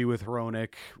Soucy with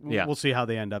Hronek. Yeah. We'll see how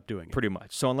they end up doing it. Pretty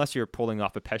much. So unless you're pulling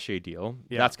off a Pesce deal,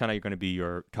 that's kind of going to be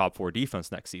your top four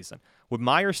defense next season. With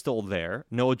Meyer still there,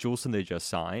 Noah Juleson they just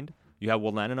signed. You have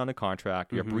Will Lennon on a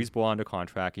contract. You have Breeze Bois under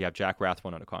contract. You have Jack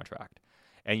Rathbone on a contract.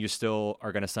 And you still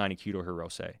are going to sign Akito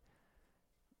Hirose.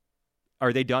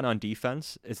 Are they done on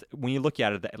defense? When you look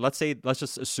at it, let's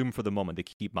just assume for the moment they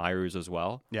keep Myers as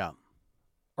well. Yeah.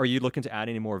 Are you looking to add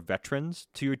any more veterans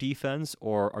to your defense,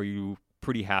 or are you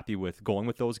pretty happy with going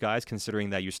with those guys, considering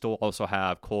that you still also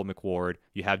have Cole McWard,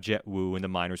 you have Jet Wu in the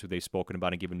minors who they've spoken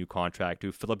about and given a new contract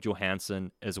to, Philip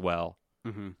Johansson as well?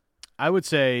 Mm-hmm. I would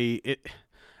say,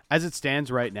 as it stands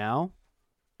right now,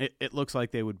 it looks like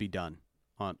they would be done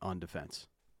on defense.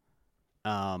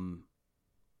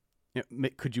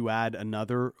 Could you add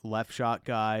another left shot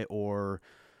guy, or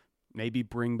maybe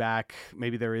bring back,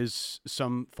 maybe there is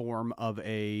some form of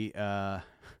a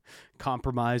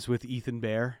compromise with Ethan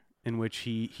Bear in which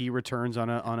he returns on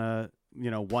a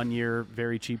 1 year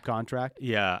very cheap contract?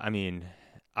 Yeah, I mean,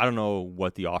 I don't know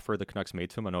what the offer the Canucks made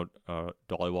to him. I know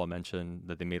Dollywall mentioned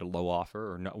that they made a low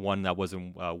offer, or one that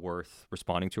wasn't worth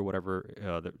responding to, or whatever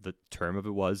the term of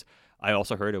it was. I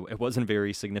also heard it wasn't a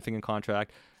very significant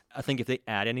contract. I think if they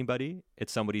add anybody,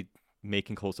 it's somebody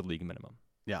making close to league minimum.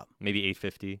 Yeah. Maybe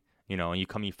 $850,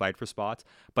 and you fight for spots.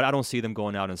 But I don't see them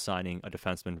going out and signing a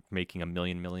defenseman making $1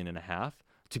 million and a half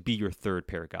to be your third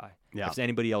pair guy. Yeah. If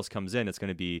anybody else comes in, it's going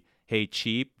to be, hey,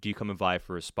 cheap, do you come and vie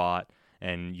for a spot?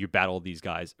 And you battle these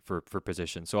guys for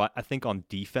position. So I think on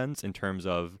defense, in terms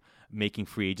of making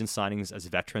free agent signings as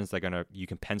veterans that you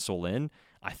can pencil in,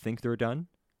 I think they're done.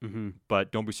 Mm-hmm.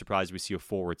 But don't be surprised if we see a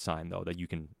forward sign, though, that you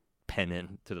can pen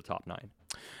in to the top 9.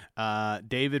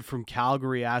 David from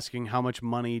Calgary asking how much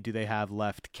money do they have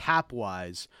left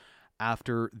cap-wise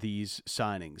after these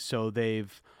signings. So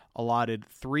they've allotted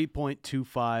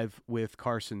 $3.25 with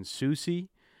Carson Soucy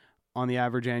on the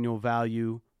average annual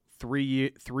value,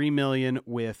 $3 million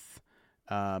with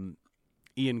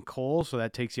Ian Cole, so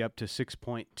that takes you up to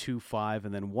 6.25,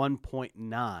 and then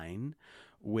 1.9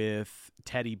 with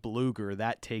Teddy Bluger.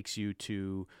 That takes you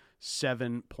to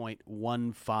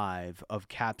 7.15 of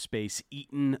cap space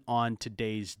eaten on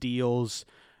today's deals.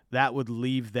 That would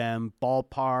leave them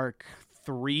ballpark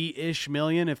 $3-ish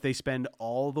million if they spend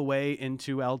all the way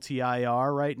into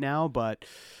LTIR right now. But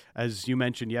as you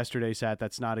mentioned yesterday, Sat,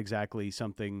 that's not exactly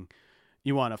something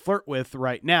you want to flirt with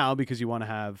right now, because you want to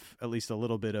have at least a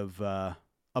little bit of a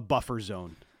buffer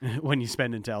zone when you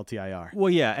spend into LTIR. Well,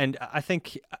 yeah, and I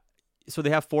think so. They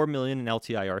have $4 million in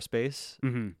LTIR space.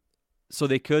 Mm-hmm. So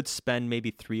they could spend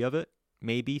maybe three of it.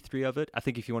 I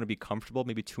think if you want to be comfortable,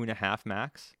 maybe 2.5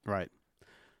 max. Right.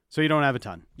 So you don't have a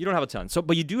ton. You don't have a ton. So,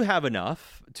 but you do have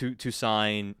enough to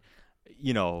sign,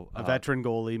 a veteran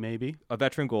goalie, maybe a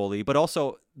veteran goalie, but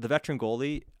also the veteran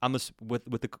goalie.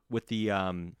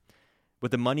 With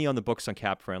the money on the books on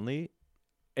Cap Friendly,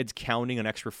 it's counting an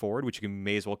extra forward, which you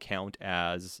may as well count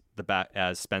as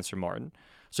as Spencer Martin.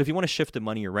 So if you want to shift the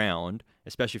money around,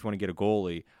 especially if you want to get a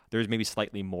goalie, there's maybe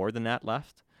slightly more than that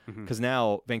left. Because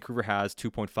now Vancouver has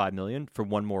 $2.5 million for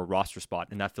one more roster spot,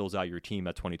 and that fills out your team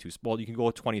at 22. Well, you can go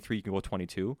with 23, you can go with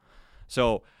 22.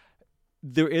 So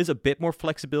there is a bit more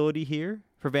flexibility here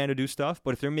for Van to do stuff,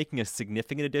 but if they're making a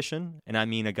significant addition, and I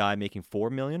mean a guy making $4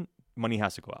 million, money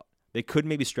has to go out. They could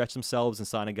maybe stretch themselves and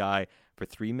sign a guy for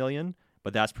 $3 million,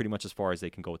 but that's pretty much as far as they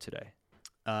can go today.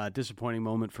 Disappointing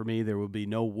moment for me. There will be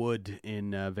no Wood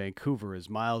in Vancouver, as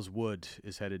Miles Wood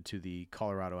is headed to the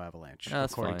Colorado Avalanche,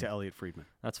 according to Elliot Friedman.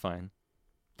 That's fine.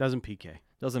 Doesn't PK.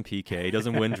 Doesn't PK,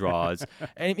 doesn't win draws.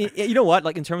 And you know what?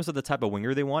 Like, in terms of the type of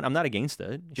winger they want, I'm not against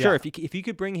it. Sure, if you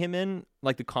could bring him in,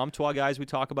 like the Comtois guys we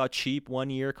talk about, cheap, 1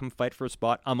 year, come fight for a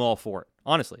spot, I'm all for it.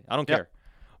 Honestly, I don't care.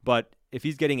 But if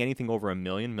he's getting anything over $1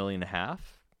 million, $1.5 million,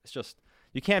 it's just,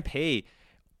 you can't pay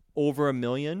over $1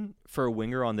 million for a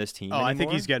winger on this team anymore. I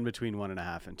think he's getting between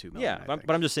 1.5 and 2 million. Yeah,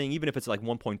 but I'm just saying, even if it's like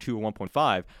 1.2 or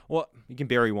 1.5, well, you can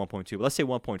bury 1.2, but let's say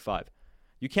 1.5.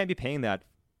 You can't be paying that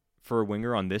for a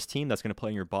winger on this team that's going to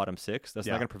play in your bottom six. That's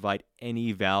not going to provide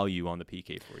any value on the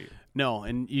PK for you. No,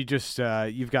 and you just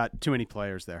you've got too many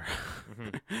players there.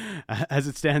 As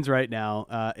it stands right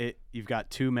now, you've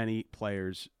got too many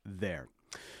players there.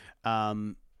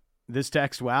 This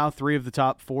text, wow, 3 of the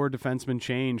top 4 defensemen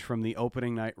change from the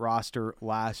opening night roster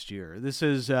last year. This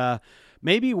is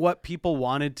maybe what people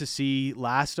wanted to see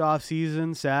last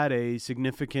offseason, Sad, a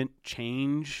significant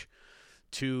change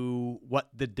to what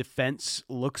the defense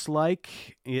looks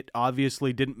like. It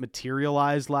obviously didn't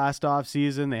materialize last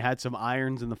offseason. They had some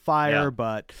irons in the fire,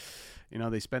 but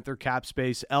they spent their cap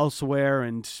space elsewhere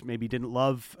and maybe didn't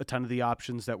love a ton of the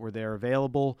options that were there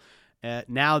available.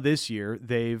 Now this year,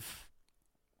 they've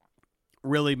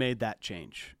really made that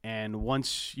change. And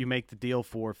once you make the deal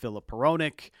for Filip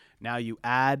Hronek, now you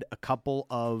add a couple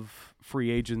of free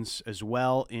agents as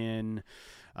well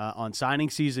on signing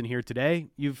season here today.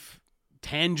 You've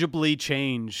tangibly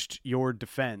changed your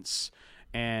defense,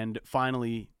 and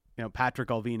finally, Patrick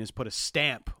Allvin has put a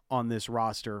stamp on this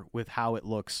roster with how it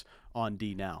looks on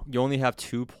D now. You only have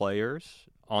 2 players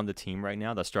on the team right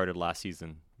now that started last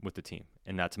season with the team,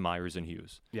 and that's Myers and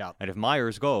Hughes. Yeah. And if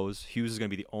Myers goes, Hughes is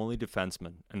going to be the only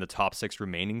defenseman in the top 6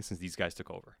 remaining since these guys took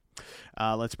over.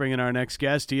 Let's bring in our next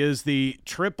guest. He is the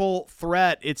triple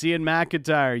threat. It's Ian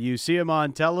McIntyre. You see him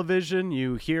on television,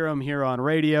 you hear him here on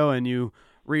radio, and you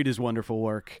read his wonderful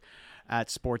work at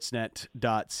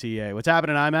sportsnet.ca. What's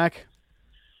happening, IMAC?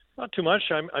 Not too much.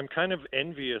 I'm kind of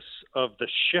envious of the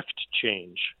shift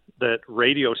change that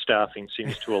radio staffing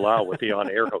seems to allow with the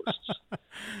on-air hosts.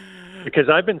 Because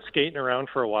I've been skating around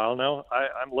for a while now.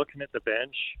 I'm looking at the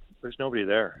bench. There's nobody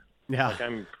there. Yeah. Like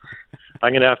I'm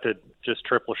going to have to just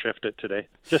triple shift it today.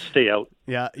 Just stay out.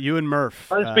 Yeah, you and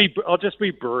Murph. I'll just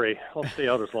be Bury. I'll stay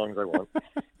out as long as I want.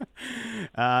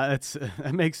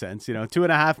 That makes sense.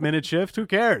 2.5 minute shift. Who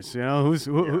cares? Who's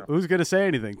going to say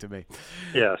anything to me?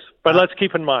 Yes, but let's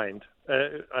keep in mind,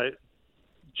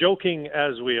 joking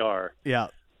as we are,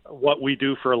 what we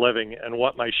do for a living and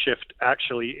what my shift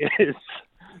actually is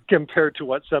compared to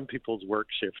what some people's work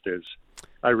shift is.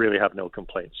 I really have no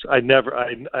complaints. I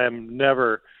am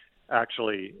never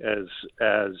actually as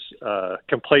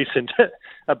complacent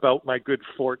about my good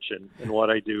fortune and what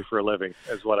I do for a living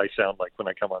as what I sound like when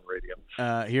I come on radio.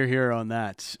 Hear on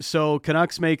that. So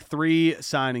Canucks make 3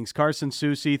 signings. Carson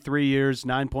Soucy, 3 years,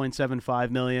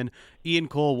 $9.75 million. Ian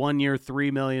Cole, 1 year,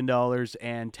 $3 million.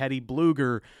 And Teddy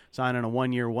Bluger signing a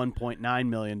 1 year, $1.9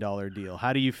 million deal.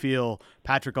 How do you feel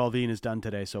Patrick Allvin has done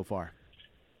today so far?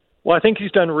 Well, I think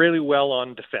he's done really well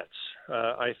on defense.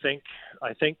 I think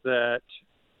that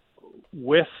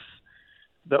with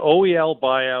the OEL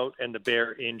buyout and the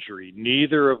Bear injury,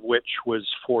 neither of which was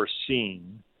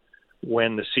foreseen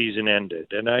when the season ended.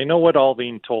 And I know what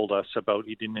Allvin told us about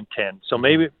he didn't intend. So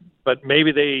maybe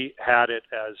they had it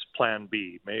as plan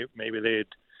B. Maybe they had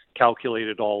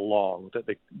calculated all along that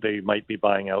they might be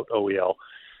buying out OEL.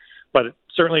 But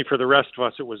certainly for the rest of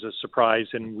us, it was a surprise,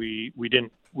 and we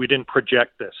didn't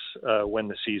project this when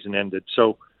the season ended.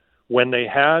 So when they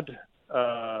had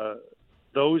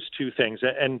those 2 things,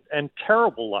 and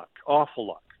terrible luck, awful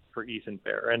luck for Ethan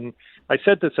Bear. And I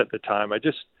said this at the time.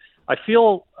 I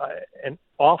feel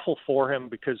awful for him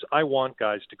because I want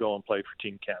guys to go and play for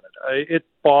Team Canada. It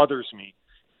bothers me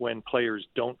when players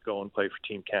don't go and play for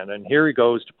Team Canada. And here he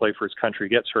goes to play for his country,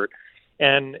 gets hurt.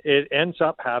 And it ends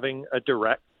up having a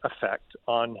direct effect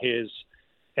on his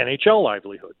NHL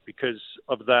livelihood because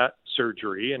of that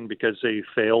surgery and because they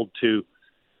failed to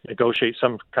negotiate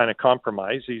some kind of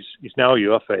compromise. He's now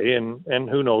UFA, and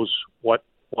who knows what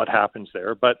happens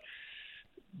there. But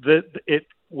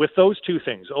with those 2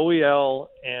 things, OEL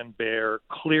and Bear,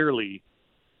 clearly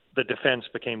the defense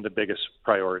became the biggest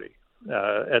priority.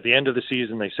 At the end of the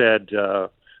season, they said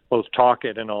both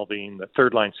Tocchet and Allvin, the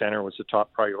third-line center was the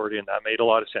top priority, and that made a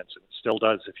lot of sense. And it still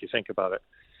does if you think about it.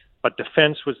 But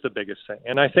defense was the biggest thing.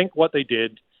 And I think what they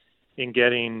did in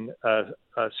getting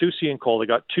Soucy and Cole, they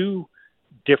got 2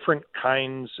 different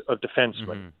kinds of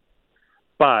defensemen,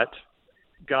 but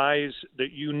guys that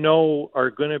are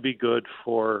going to be good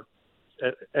for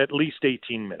at least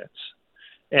 18 minutes.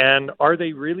 And are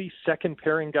they really second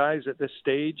pairing guys at this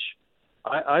stage?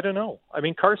 I don't know. I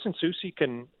mean, Carson Soucy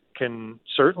can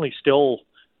certainly still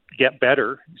get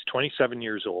better. He's 27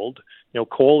 years old.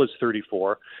 Cole is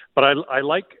 34. But I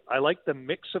like the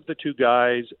mix of the two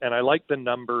guys, and I like the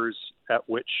numbers at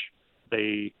which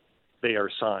they are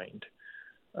signed.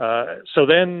 So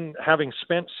then, having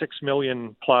spent $6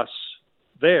 million plus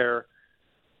there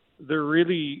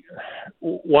really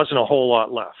wasn't a whole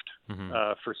lot left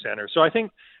for center. So I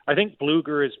think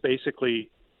Bluger is basically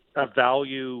a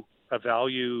value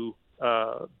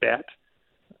bet.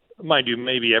 Mind you,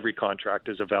 maybe every contract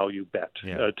is a value bet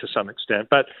to some extent,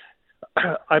 but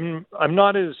I'm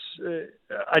not as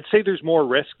I'd say there's more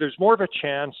risk. There's more of a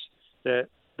chance that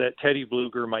Teddy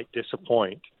Bluger might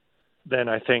disappoint than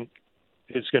I think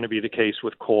is going to be the case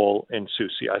with Cole and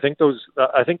Soucy. I think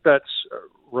that's a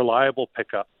reliable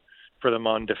pickup for them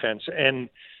on defense. And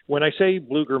when I say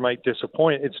Bluger might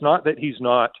disappoint, it's not that he's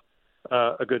not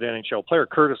a good NHL player.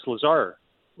 Curtis Lazar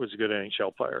was a good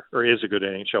NHL player, or is a good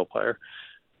NHL player.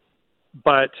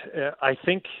 But I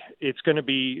think it's going to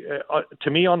be,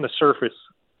 to me on the surface,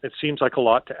 it seems like a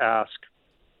lot to ask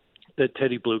that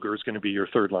Teddy Bluger is going to be your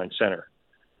third line center.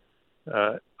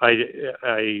 I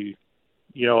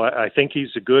think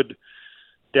he's a good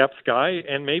depth guy,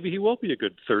 and maybe he will be a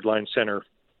good third line center.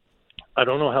 I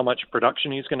don't know how much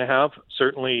production he's going to have.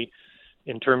 Certainly,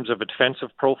 in terms of a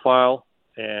defensive profile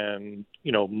and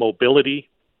mobility,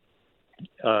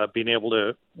 being able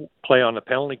to play on the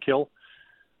penalty kill,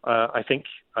 I think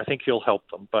he'll help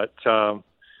them. But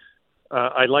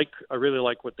I really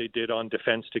like what they did on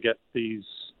defense to get these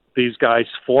guys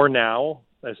for now,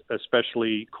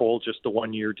 especially Cole, just the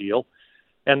 1-year deal.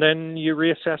 And then you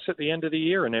reassess at the end of the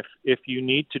year. And if you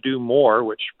need to do more,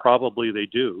 which probably they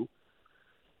do,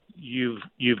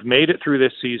 you've made it through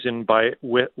this season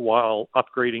while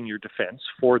upgrading your defense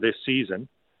for this season.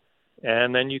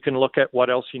 And then you can look at what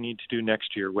else you need to do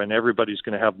next year when everybody's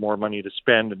going to have more money to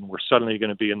spend, and we're suddenly going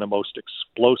to be in the most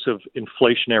explosive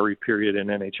inflationary period in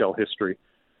NHL history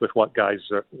with what guys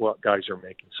are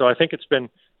making. So I think it's been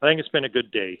a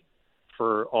good day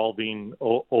for Albin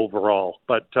overall.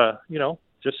 But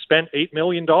just spent $8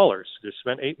 million. Just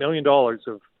spent $8 million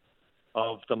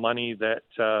of the money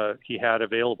that he had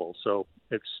available. So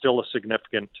it's still a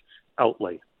significant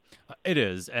outlay. It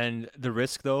is, and the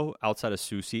risk, though, outside of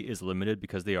Soucy is limited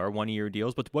because they are 1-year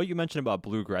deals. But what you mentioned about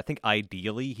Bluger, I think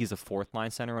ideally he's a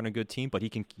fourth-line center on a good team, but he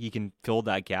can fill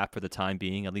that gap for the time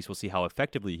being. At least we'll see how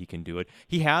effectively he can do it.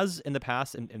 He has in the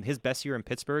past, in his best year in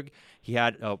Pittsburgh, he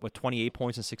had 28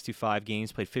 points in 65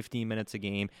 games, played 15 minutes a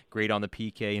game, great on the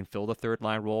PK, and filled a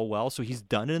third-line role well. So he's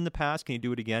done it in the past. Can he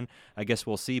do it again? I guess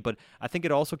we'll see. But I think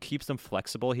it also keeps them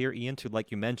flexible here, Ian, to,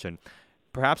 like you mentioned,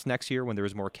 perhaps next year when there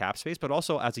is more cap space, but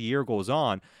also as the year goes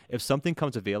on, if something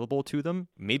comes available to them,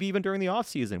 maybe even during the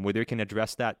offseason where they can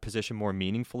address that position more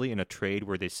meaningfully in a trade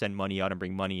where they send money out and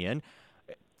bring money in,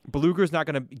 Bluger's not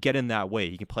going to get in that way.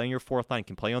 He can play on your fourth line, he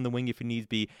can play on the wing if he needs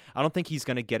be. I don't think he's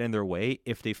going to get in their way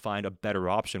if they find a better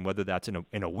option, whether that's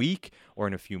in a week or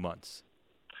in a few months.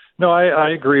 No, I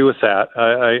agree with that.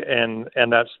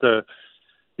 And that's the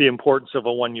importance of a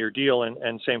 1-year deal,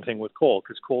 and same thing with Cole,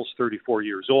 because Cole's 34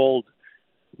 years old.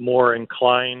 More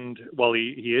inclined, well,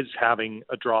 he is having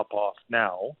a drop off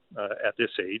now at this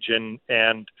age,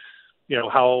 and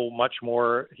how much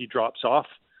more he drops off,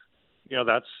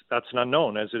 that's an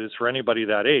unknown, as it is for anybody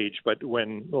that age. But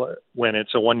when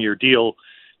it's a 1-year deal,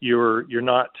 you're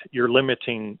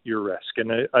limiting your risk.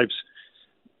 And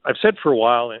I've said for a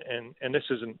while, and this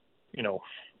isn't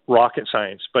rocket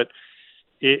science, but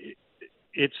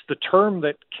it's the term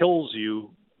that kills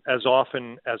you as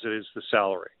often as it is the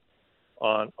salary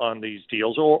on these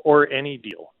deals or any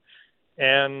deal.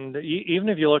 And even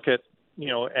if you look at,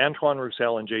 Antoine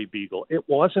Roussel and Jay Beagle, it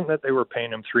wasn't that they were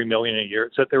paying him $3 million a year.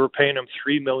 It's that they were paying him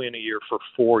 $3 million a year for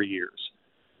 4 years.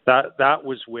 That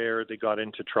was where they got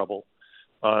into trouble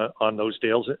on those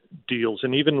deals.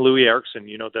 And even Louis Eriksson,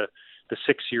 the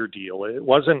 6-year deal, it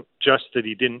wasn't just that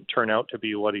he didn't turn out to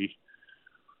be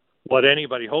what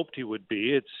anybody hoped he would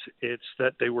be. It's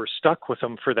that they were stuck with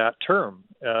him for that term,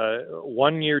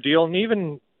 1-year deal. And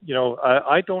even,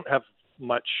 I don't have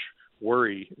much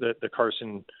worry that the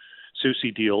Carson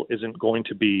Soucy deal isn't going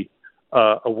to be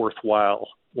a worthwhile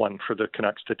one for the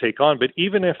Canucks to take on. But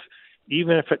even if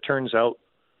it turns out,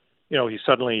 he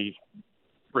suddenly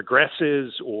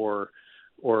regresses or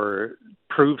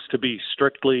proves to be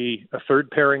strictly a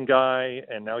third pairing guy,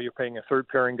 and now you're paying a third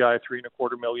pairing guy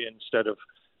 $3.25 million instead of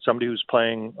somebody who's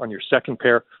playing on your second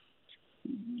pair,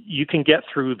 you can get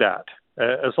through that.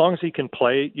 As long as he can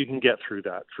play, you can get through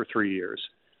that for 3 years.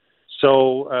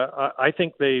 So I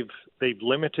think they've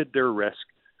limited their risk.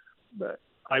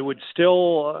 I would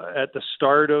still, at the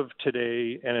start of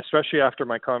today, and especially after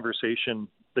my conversation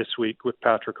this week with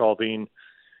Patrick Allvin,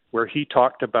 where he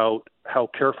talked about how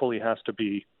careful he has to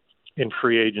be in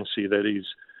free agency, that he's,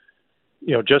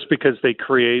 just because they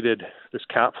created this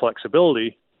cap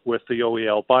flexibility with the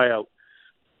OEL buyout,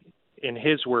 in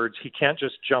his words, he can't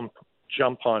just jump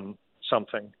on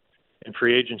something in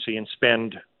free agency and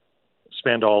spend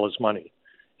all his money.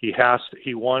 He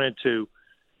wanted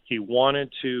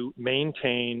to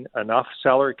maintain enough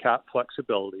salary cap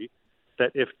flexibility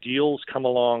that if deals come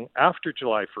along after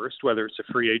July 1st, whether it's a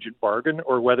free agent bargain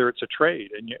or whether it's a trade,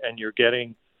 and you're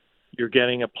getting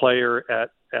a player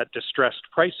at distressed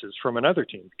prices from another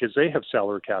team because they have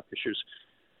salary cap issues,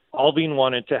 Alvin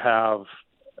wanted to have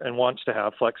and wants to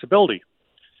have flexibility.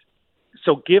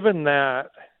 So given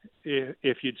that,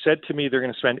 if you'd said to me they're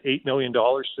going to spend $8 million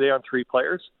today on 3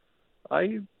 players,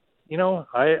 I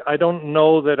don't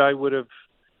know that I would have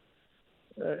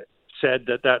said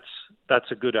that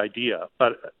that's a good idea.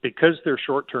 But because they're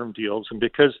short-term deals and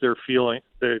because they've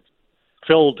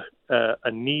filled a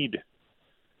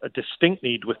distinct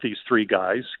need with these 3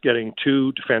 guys, getting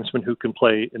 2 defensemen who can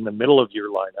play in the middle of your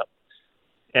lineup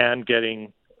and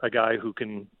getting a guy who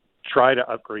can try to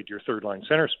upgrade your third line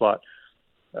center spot,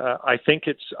 I think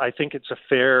it's a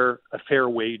fair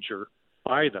wager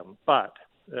by them. But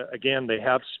again, they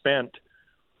have spent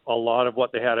a lot of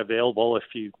what they had available. If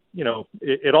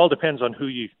it all depends on who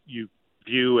you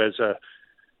view as an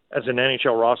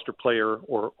NHL roster player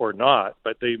or not.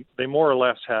 But they more or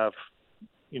less have,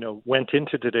 went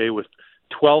into today with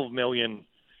 12 million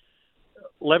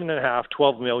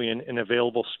in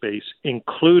available space,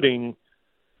 including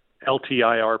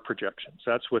LTIR projections.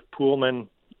 That's with Poolman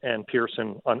and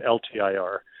Pearson on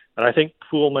LTIR. And I think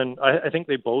I think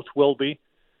they both will be,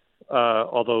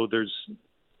 although there's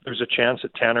a chance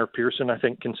that Tanner Pearson, I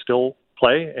think, can still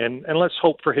play. And let's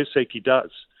hope for his sake he does.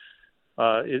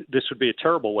 This would be a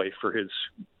terrible way for his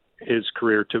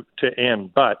career to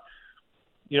end. But,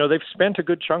 they've spent a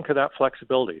good chunk of that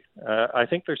flexibility. I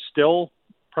think there's still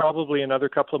probably another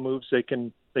couple of moves they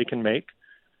can make.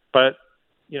 But,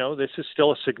 this is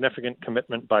still a significant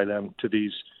commitment by them to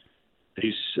these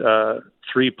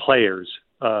 3 players.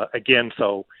 Again,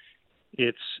 though,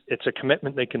 it's a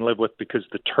commitment they can live with because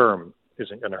the term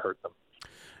isn't going to hurt them.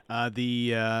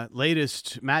 The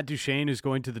latest, Matt Duchene is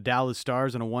going to the Dallas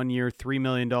Stars on a 1-year, $3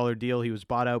 million deal. He was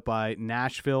bought out by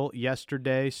Nashville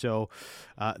yesterday, so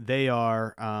they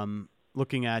are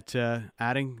looking at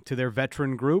adding to their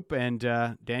veteran group, and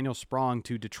Daniel Sprong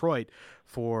to Detroit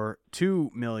for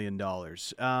 $2 million.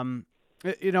 I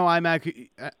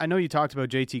know you talked about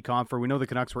JT Compher. We know the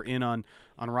Canucks were in on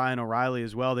Ryan O'Reilly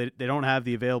as well. They don't have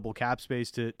the available cap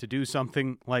space to do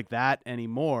something like that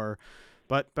anymore.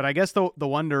 But I guess the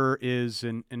wonder is,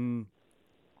 that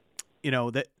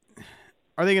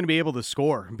are they going to be able to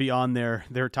score beyond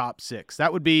their top 6?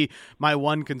 That would be my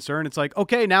one concern. It's like,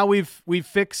 okay, now we've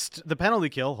fixed the penalty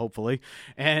kill, hopefully,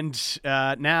 and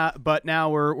now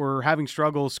we're having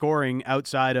struggles scoring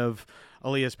outside of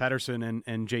Elias Pettersson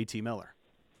and JT Miller.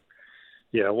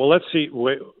 Yeah, well, let's see.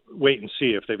 Wait and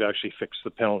see if they've actually fixed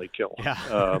the penalty kill.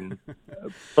 Yeah.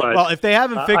 But well, if they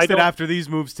haven't fixed it after these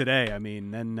moves today, I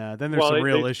mean, then there's some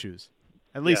real issues.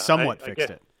 At least somewhat fixed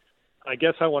it. I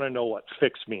guess I want to know what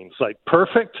fix means. Like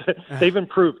perfect? They've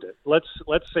improved it. Let's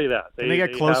say that. They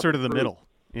get closer to the middle.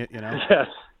 Yes,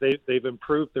 they've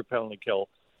improved their penalty kill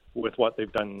with what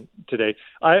they've done today.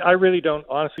 I really don't,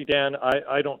 honestly, Dan.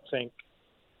 I don't think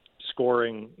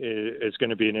scoring is going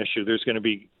to be an issue. There's going to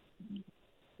be,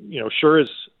 sure as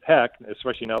heck,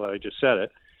 especially now that I just said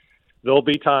it, there'll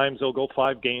be times they'll go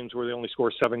 5 games where they only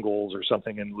score 7 goals or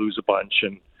something and lose a bunch,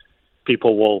 and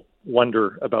people will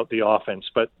wonder about the offense.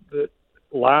 But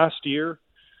last year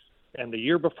and the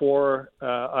year before,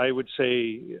 I would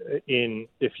say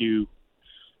if you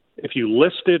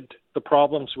listed the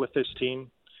problems with this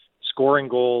team, scoring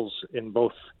goals in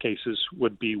both cases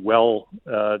would be well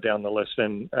down the list.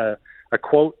 And a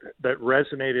quote that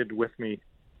resonated with me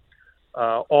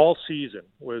all season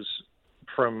was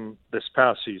from this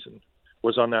past season,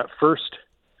 was on that first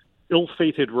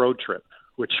ill-fated road trip,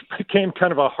 which became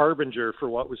kind of a harbinger for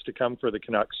what was to come for the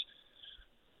Canucks.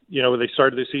 They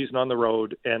started the season on the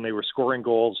road and they were scoring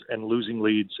goals and losing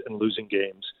leads and losing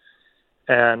games.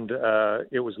 And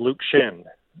it was Luke Schenn,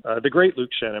 the great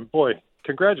Luke Schenn. And boy,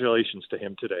 congratulations to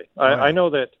him today. I know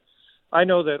that a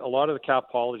lot of the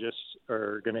capologists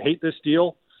are going to hate this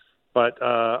deal, but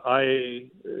I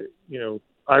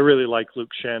really like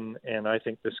Luke Schenn, and I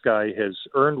think this guy has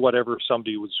earned whatever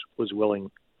somebody was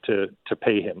willing to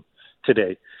pay him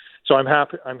today. So I'm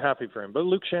happy for him. But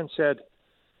Luke Schenn said,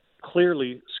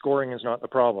 clearly scoring is not the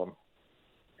problem,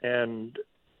 and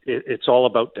it's all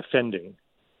about defending.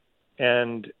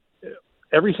 And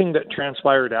everything that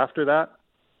transpired after that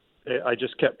I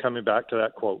just kept coming back to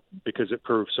that quote because it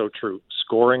proved so true.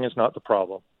 Scoring is not the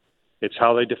problem. It's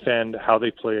how they defend, how they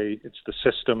play. It's the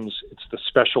systems. It's the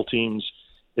special teams.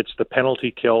 It's the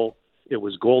penalty kill. It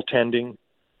was goaltending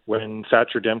when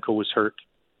Thatcher Demko was hurt.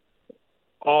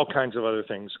 All kinds of other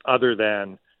things other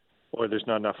than, or there's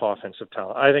not enough offensive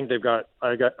talent. I think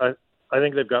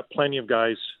they've got plenty of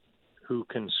guys who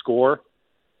can score,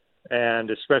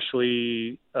 and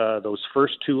especially those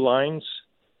first two lines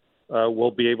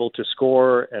will be able to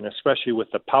score, and especially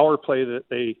with the power play that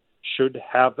they should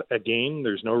have a game.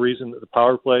 There's no reason that the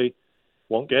power play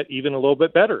won't get even a little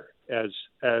bit better as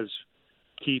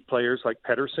key players like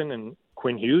Pettersson and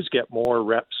Quinn Hughes get more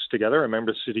reps together. I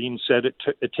remember Sedin said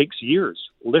it takes years,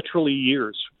 literally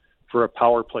years, for a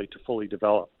power play to fully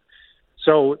develop.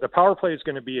 So the power play is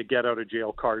going to be a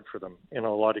get-out-of-jail card for them in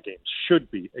a lot of games. Should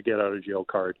be a get-out-of-jail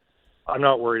card. I'm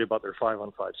not worried about their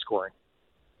 5-on-5 scoring.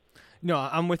 No,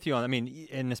 I'm with you on. I mean,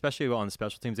 and especially on the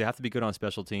special teams, they have to be good on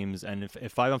special teams. And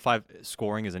if 5-on-5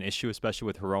 scoring is an issue, especially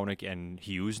with Hronek and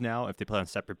Hughes now, if they play on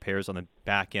separate pairs on the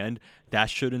back end,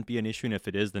 that shouldn't be an issue. And if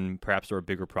it is, then perhaps there are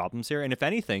bigger problems here. And if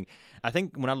anything, I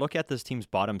think when I look at this team's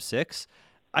bottom six,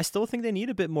 I still think they need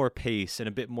a bit more pace and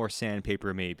a bit more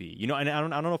sandpaper, maybe. And I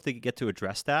don't know if they get to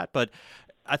address that, but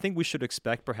I think we should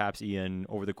expect perhaps, Ian,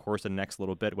 over the course of the next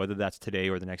little bit, whether that's today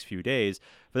or the next few days,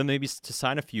 for them maybe to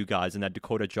sign a few guys in that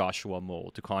Dakota Joshua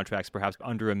mold to contracts perhaps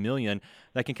under $1 million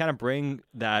that can kind of bring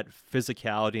that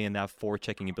physicality and that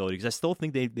forechecking ability. Because I still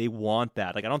think they want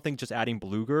that. Like, I don't think just adding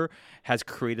Bluger has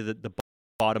created the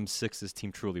bottom six this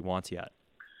team truly wants yet.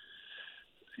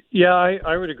 Yeah,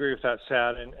 I would agree with that,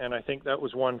 Sad, and I think that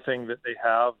was one thing that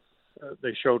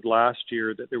they showed last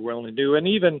year that they're willing to do, and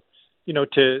even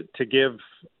to give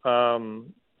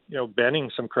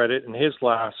Benning some credit in his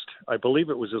last, I believe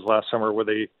it was his last summer,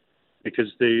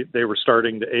 because they were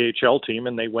starting the AHL team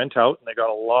and they went out and they got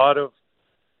a lot of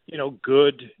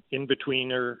good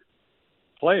in-betweener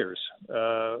players.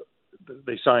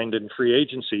 They signed in free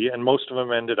agency, and most of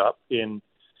them ended up in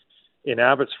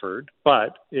Abbotsford,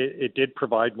 but it did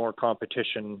provide more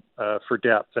competition for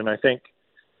depth. And I think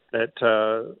that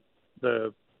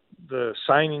the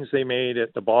signings they made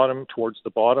at the bottom, towards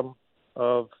the bottom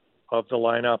of the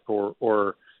lineup,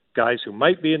 or guys who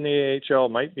might be in the AHL,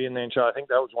 might be in the NHL, I think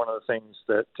that was one of the things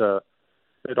that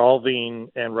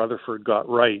Alvin and Rutherford got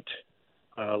right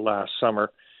last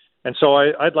summer. And so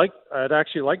I'd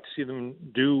actually like to see them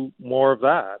do more of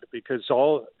that, because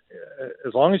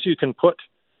as long as you can put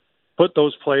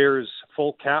those players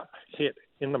full cap hit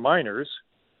in the minors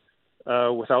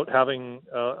without having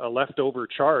a leftover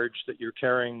charge that you're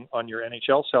carrying on your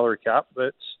NHL salary cap,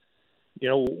 that's,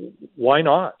 why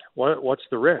not? What's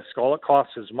the risk? All it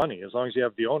costs is money. As long as you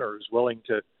have the owner who's willing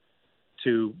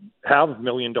to have $1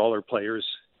 million players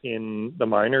in the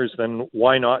minors, then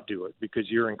why not do it? Because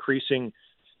you're increasing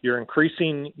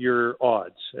your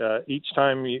odds. Each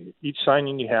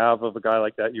signing you have of a guy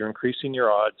like that, you're increasing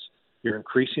your odds. You're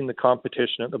increasing the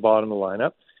competition at the bottom of the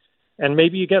lineup, and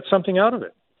maybe you get something out of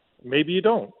it. Maybe you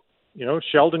don't.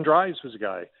 Sheldon Dries was a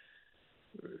guy.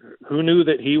 Who knew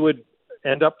that he would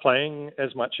end up playing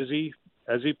as much as he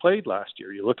played last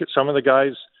year? You look at some of the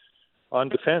guys on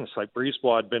defense, like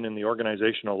Brisebois had been in the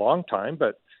organization a long time,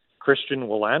 but Christian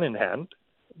Wolanin hadn't.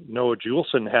 Noah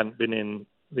Juleson hadn't been in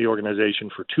the organization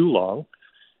for too long.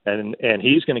 And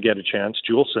he's going to get a chance,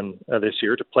 Juleson, this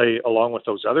year, to play along with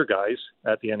those other guys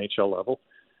at the NHL level.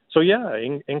 So, yeah,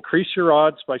 increase your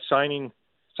odds by signing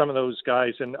some of those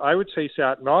guys. And I would say,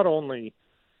 Sat, not only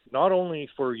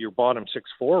for your bottom six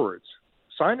forwards,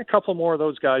 sign a couple more of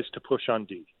those guys to push on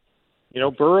D.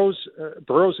 Burrows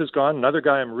has gone, another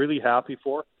guy I'm really happy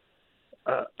for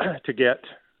to get,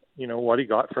 what he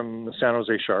got from the San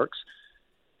Jose Sharks.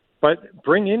 But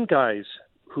bring in guys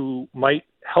who might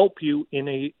help you in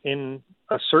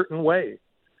a certain way.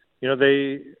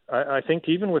 I think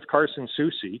even with Carson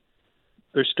Soucy,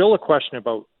 there's still a question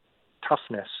about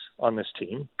toughness on this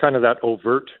team, kind of that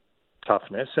overt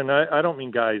toughness. And I don't mean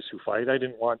guys who fight. I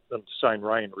didn't want them to sign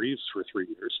Ryan Reeves for 3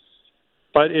 years.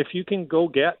 But if you can go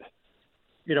get,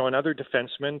 another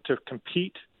defenseman to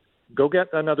compete, go get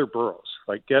another Burrows,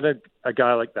 like get a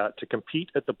guy like that to compete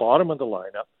at the bottom of the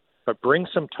lineup, but bring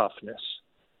some toughness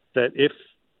that if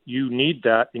you need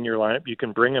that in your lineup, you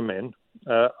can bring them in.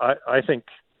 I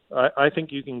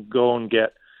think you can go and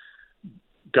get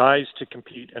guys to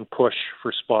compete and push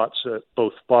for spots at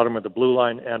both bottom of the blue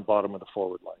line and bottom of the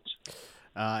forward lines.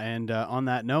 And on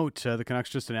that note, the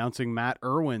Canucks just announcing Matt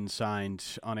Irwin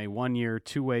signed on a 1-year,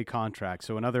 2-way contract.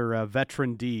 So another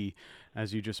veteran D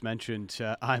as you just mentioned,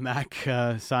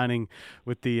 IMAC signing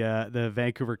with the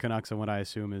Vancouver Canucks on what I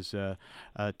assume is a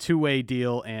two-way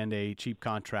deal and a cheap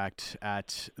contract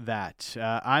at that.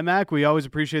 IMAC, we always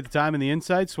appreciate the time and the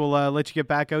insights. We'll let you get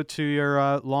back out to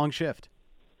your long shift.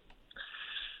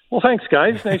 Well, thanks,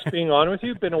 guys. Nice being on with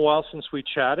you. Been a while since we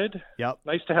chatted. Yep.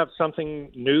 Nice to have something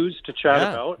news to chat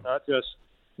about,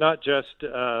 not just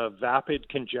vapid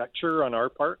conjecture on our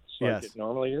parts like it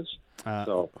normally is.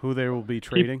 Who they will be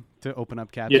trading to open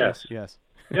up cap space. Yes.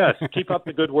 Yes. Keep up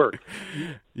the good work.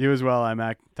 You as well,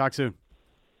 IMAC. Talk soon.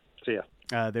 See ya.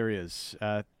 There he is,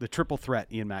 the triple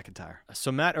threat, Ian McIntyre.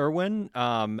 So Matt Irwin,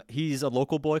 he's a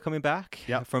local boy coming back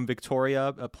from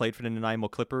Victoria, played for the Nanaimo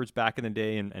Clippers back in the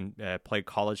day and played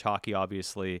college hockey,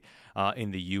 obviously,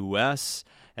 in the U.S.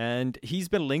 And he's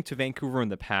been linked to Vancouver in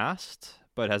the past,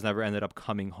 but has never ended up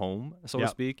coming home, so to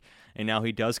speak. And now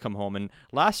he does come home. And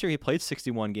last year he played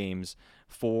 61 games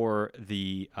for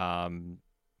the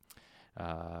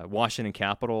Washington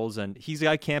Capitals. And he's a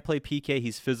guy who can't play PK.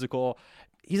 He's physical.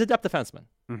 He's a depth defenseman.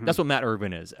 Mm-hmm. That's what Matt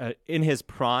Irwin is. In his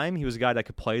prime, he was a guy that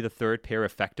could play the third pair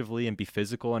effectively and be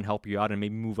physical and help you out and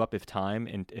maybe move up if time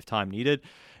needed,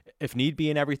 if need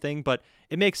be and everything. But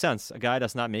it makes sense. A guy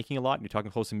that's not making a lot, and you're talking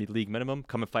close to mid-league minimum,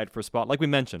 come and fight for a spot. Like we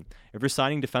mentioned, if you're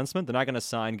signing defensemen, they're not going to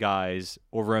sign guys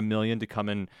over $1 million to come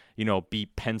and, be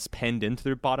penned into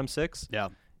their bottom six. Yeah.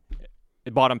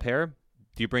 Bottom pair,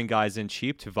 do you bring guys in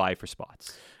cheap to vie for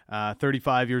spots?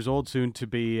 35 years old, soon to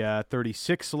be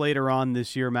 36 later on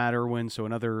this year, Matt Irwin. So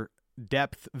another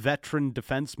depth veteran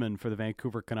defenseman for the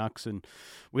Vancouver Canucks. And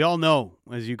we all know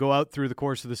as you go out through the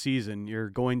course of the season, you're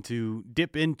going to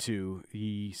dip into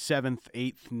the 7th,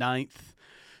 8th, 9th,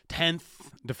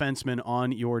 10th defenseman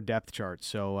on your depth chart.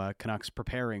 So Canucks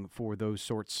preparing for those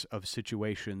sorts of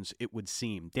situations, it would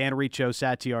seem. Dan Riccio,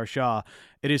 Satyar Shah.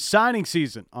 It is signing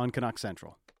season on Canucks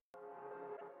Central.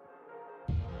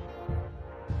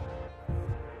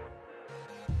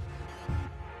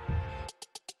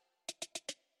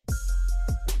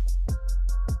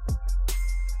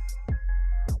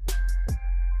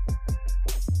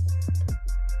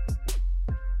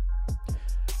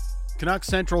 Canucks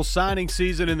Central signing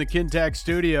season in the Kintec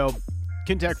studio.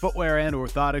 Kintec Footwear and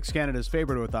Orthotics, Canada's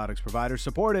favorite orthotics provider,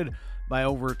 supported by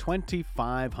over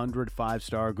 2,500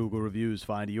 five-star Google reviews.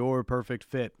 Find your perfect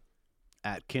fit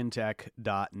at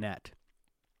kintec.net.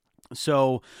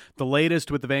 So the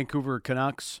latest with the Vancouver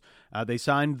Canucks, they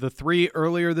signed the three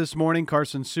earlier this morning.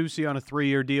 Carson Soucy on a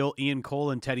 3-year deal. Ian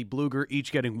Cole and Teddy Bluger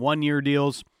each getting 1-year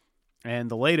deals. And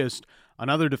the latest,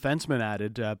 another defenseman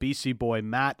added, BC boy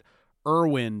Matt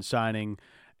Irwin signing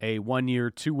a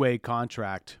 1-year, 2-way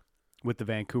contract with the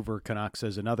Vancouver Canucks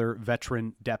as another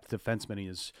veteran depth defenseman. He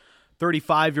is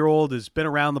 35-year-old, has been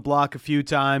around the block a few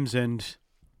times, and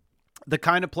the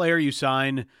kind of player you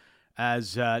sign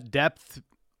as depth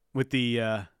with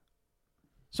the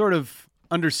sort of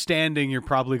understanding you're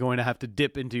probably going to have to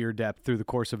dip into your depth through the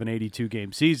course of an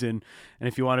 82-game season. And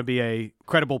if you want to be a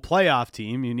credible playoff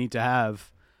team, you need to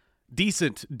have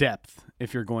decent depth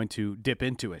if you're going to dip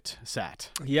into it, Sat.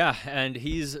 Yeah, and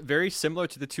he's very similar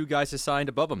to the two guys assigned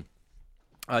above him.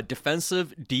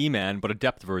 Defensive D-man, but a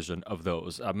depth version of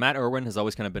those. Matt Irwin has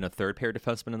always kind of been a third-pair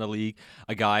defenseman in the league,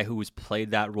 a guy who has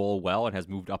played that role well and has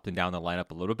moved up and down the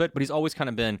lineup a little bit, but he's always kind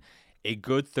of been a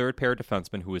good third-pair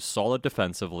defenseman who is solid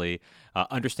defensively,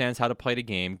 understands how to play the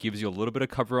game, gives you a little bit of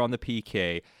cover on the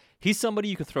PK. He's somebody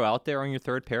you can throw out there on your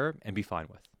third pair and be fine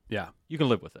with. Yeah. You can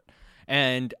live with it.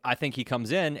 And I think he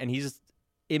comes in and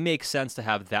it makes sense to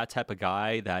have that type of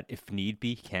guy that if need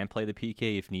be can play the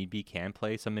PK, if need be can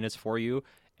play some minutes for you.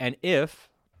 And if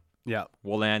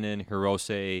Wolanin,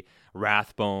 Hirose,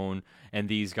 Rathbone, and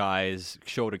these guys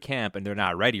show to camp and they're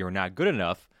not ready or not good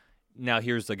enough, now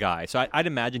here's the guy. So I'd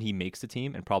imagine he makes the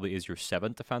team and probably is your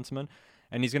 7th defenseman.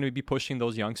 And he's going to be pushing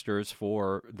those youngsters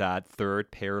for that third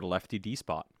pair lefty D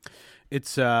spot.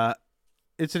 It's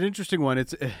an interesting one.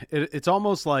 It's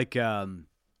almost like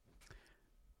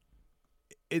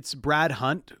it's Brad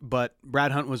Hunt, but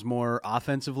Brad Hunt was more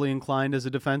offensively inclined as a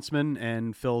defenseman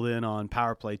and filled in on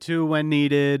power play 2 when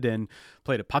needed and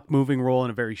played a puck moving role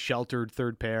in a very sheltered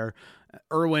third pair.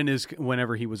 Irwin is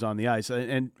whenever he was on the ice,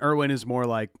 and Irwin is more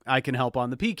like I can help on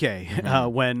the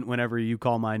PK whenever you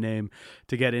call my name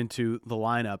to get into the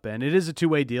lineup. And it is a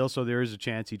 2-way deal, so there is a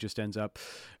chance he just ends up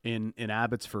in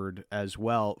Abbotsford as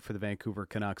well for the Vancouver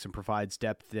Canucks and provides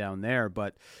depth down there.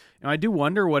 But I do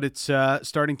wonder what it's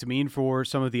starting to mean for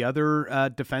some of the other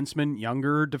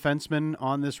younger defensemen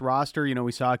on this roster.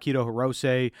 We saw Akito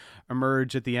Hirose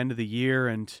emerge at the end of the year,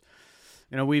 and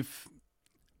we've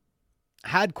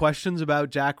had questions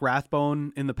about Jack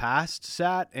Rathbone in the past,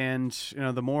 Sat, and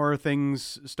the more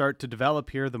things start to develop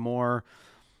here, the more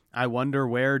I wonder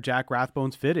where Jack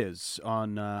Rathbone's fit is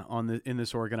in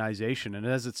this organization. And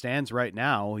as it stands right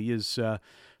now, he is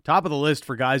top of the list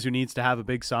for guys who needs to have a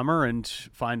big summer and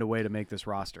find a way to make this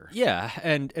roster. Yeah,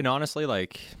 and honestly,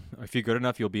 like, if you're good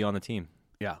enough, you'll be on the team.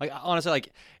 Yeah, like honestly,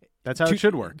 like that's how it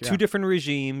should work. Two different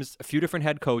regimes, a few different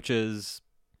head coaches.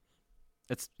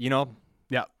 It's yeah.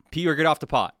 Pee or get off the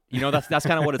pot. That's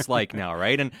kind of what it's like now,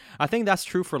 right? And I think that's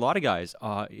true for a lot of guys,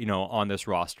 on this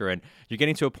roster. And you're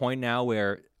getting to a point now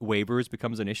where waivers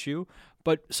becomes an issue,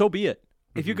 but so be it.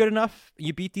 If you're good enough,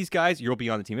 you beat these guys, you'll be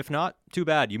on the team. If not, too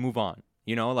bad. You move on.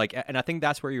 And I think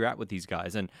that's where you're at with these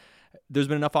guys. And there's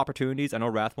been enough opportunities. I know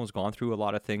Rathbone's gone through a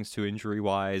lot of things too,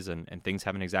 injury-wise, and things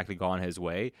haven't exactly gone his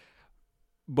way.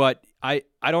 But I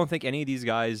don't think any of these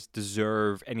guys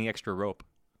deserve any extra rope.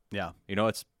 Yeah.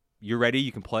 You're ready,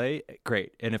 you can play,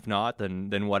 great. And if not,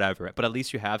 then whatever. But at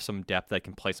least you have some depth that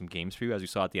can play some games for you, as you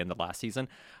saw at the end of last season.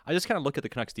 I just kind of look at the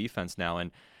Canucks defense now, and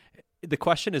the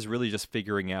question is really just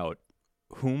figuring out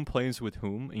whom plays with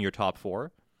whom in your top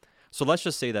four. So let's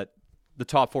just say that the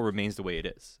top four remains the way it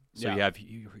is. So you have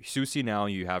Soucy now,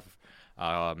 you have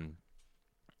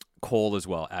Cole as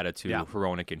well, added to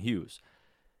Hronek and Hughes.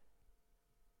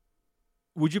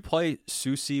 Would you play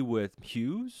Soucy with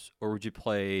Hughes, or would you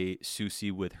play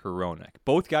Soucy with Hronek?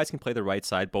 Both guys can play the right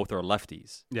side. Both are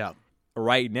lefties. Yeah.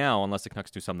 Right now, unless the Canucks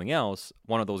do something else,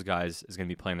 one of those guys is going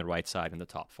to be playing the right side in the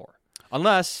top four.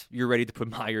 Unless you're ready to put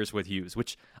Myers with Hughes,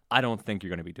 which I don't think you're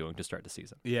going to be doing to start the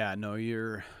season. Yeah, no,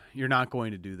 you're not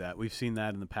going to do that. We've seen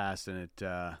that in the past, and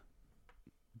it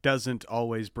doesn't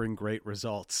always bring great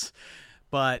results.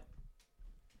 But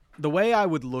the way I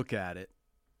would look at it,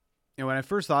 when I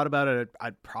first thought about it, I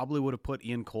probably would have put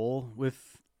Ian Cole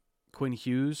with Quinn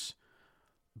Hughes,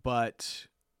 but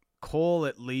Cole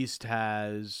at least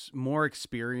has more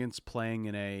experience playing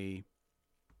in a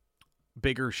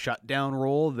bigger shutdown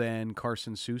role than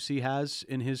Carson Soucy has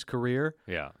in his career.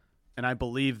 Yeah. And I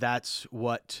believe that's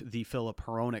what the Philip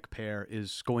Hronek pair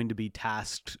is going to be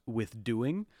tasked with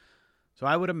doing. So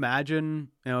I would imagine,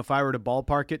 if I were to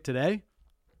ballpark it today,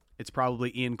 it's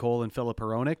probably Ian Cole and Philip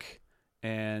Hronek,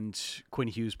 and Quinn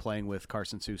Hughes playing with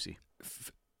Carson Soucy.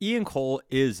 Ian Cole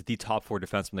is the top four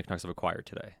defenseman the Canucks have acquired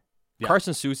today. Yeah.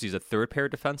 Carson Soucy is a third-pair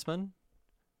defenseman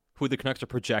who the Canucks are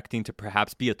projecting to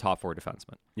perhaps be a top four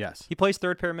defenseman. Yes. He plays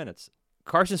third-pair minutes.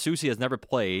 Carson Soucy has never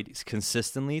played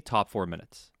consistently top 4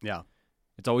 minutes. Yeah.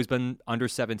 It's always been under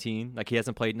 17. Like, he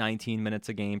hasn't played 19 minutes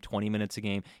a game, 20 minutes a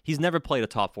game. He's never played a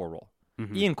top 4 role.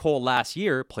 Mm-hmm. Ian Cole last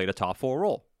year played a top 4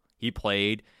 role. He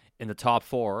played in the top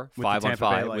 4,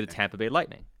 5-on-5 with the Tampa Bay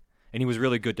Lightning. And he was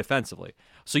really good defensively.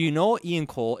 So Ian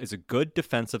Cole is a good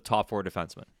defensive top 4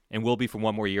 defenseman and will be for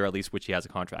one more year at least, which he has a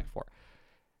contract for.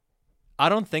 I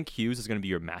don't think Hughes is going to be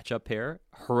your matchup pair.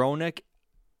 Hronek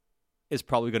is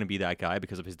probably going to be that guy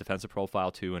because of his defensive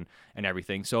profile too and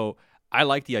everything. So I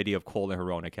like the idea of Cole and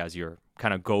Hronek as your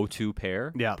kind of go-to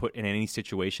pair. Yeah. Put in any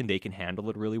situation, they can handle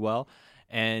it really well.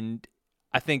 And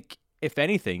I think, if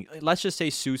anything, let's just say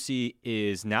Soucy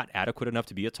is not adequate enough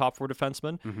to be a top 4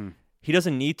 defenseman. Mm-hmm. He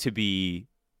doesn't need to be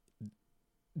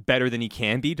better than he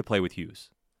can be to play with Hughes.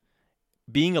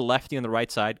 Being a lefty on the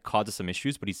right side causes some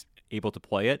issues, but he's able to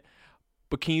play it.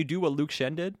 But can you do what Luke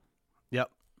Shen did?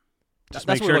 Yep. Just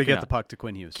That's make sure to get the puck to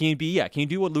Quinn Hughes. Can you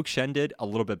do what Luke Shen did a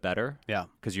little bit better? Yeah.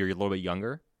 Because you're a little bit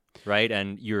younger, right?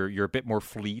 And you're a bit more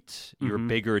fleet. You're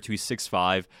bigger too. He's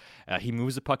 6'5". He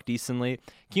moves the puck decently.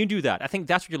 Can you do that? I think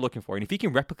that's what you're looking for. And if you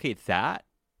can replicate that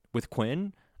with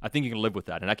Quinn, I think you can live with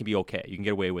that, and that can be okay. You can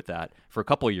get away with that for a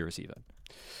couple of years even.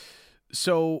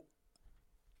 So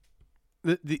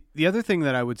the other thing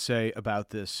that I would say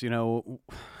about this,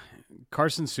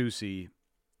 Carson Soucy,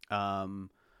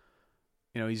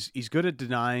 he's good at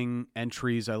denying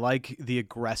entries. I like the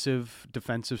aggressive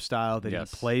defensive style that he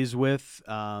plays with.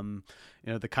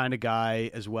 The kind of guy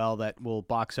as well that will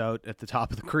box out at the top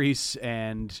of the crease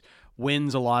and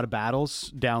wins a lot of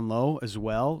battles down low as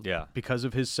well. Yeah. Because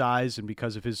of his size and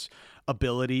because of his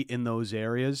ability in those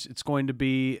areas. It's going to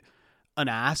be an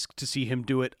ask to see him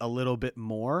do it a little bit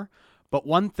more. But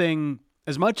one thing,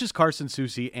 as much as Carson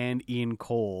Soucy and Ian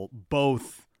Cole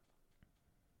both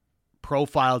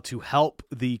profile to help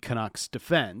the Canucks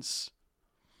defense,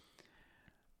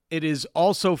 it is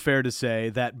also fair to say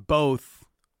that both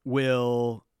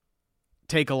will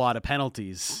take a lot of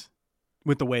penalties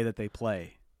with the way that they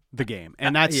play the game.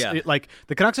 And that's like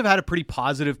the Canucks have had a pretty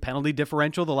positive penalty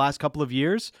differential the last couple of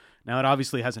years. Now it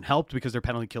obviously hasn't helped because their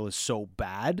penalty kill is so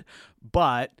bad,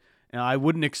 but I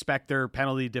wouldn't expect their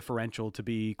penalty differential to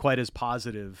be quite as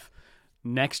positive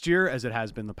next year as it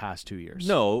has been the past 2 years.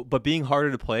 No, but being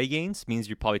harder to play against means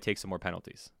you probably take some more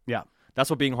penalties. Yeah. That's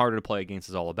what being harder to play against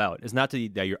is all about. It's not that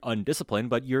you're undisciplined,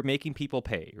 but you're making people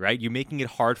pay, right? You're making it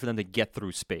hard for them to get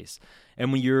through space.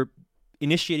 And when you're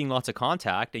initiating lots of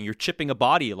contact and you're chipping a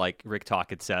body, like Rick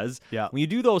Tocchet says, when you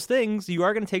do those things, you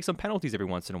are going to take some penalties every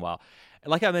once in a while.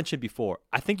 Like I mentioned before,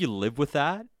 I think you live with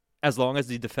that as long as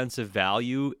the defensive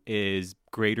value is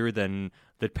greater than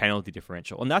the penalty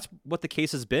differential. And that's what the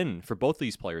case has been for both of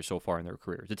these players so far in their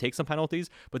careers. To take some penalties,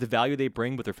 but the value they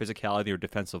bring with their physicality or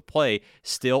defensive play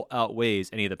still outweighs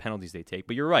any of the penalties they take.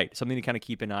 But you're right, something to kind of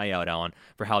keep an eye out on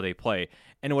for how they play.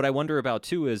 And what I wonder about,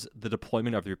 too, is the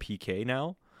deployment of your PK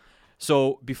now.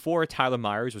 So before, Tyler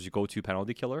Myers was your go-to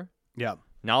penalty killer. Yeah.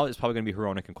 Now it's probably going to be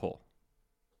Hronek and Cole.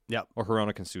 Yeah. Or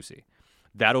Hronek and Soucy.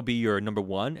 That'll be your number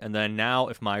one. And then now,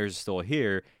 if Myers is still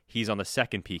here, he's on the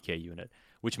second PK unit,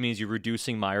 which means you're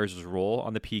reducing Myers' role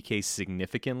on the PK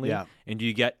significantly. Yeah. And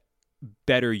you get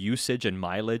better usage and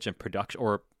mileage and production,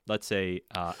 or let's say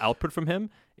output from him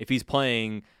if he's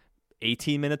playing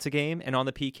 18 minutes a game and on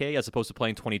the PK as opposed to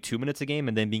playing 22 minutes a game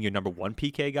and then being your number one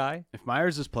PK guy. If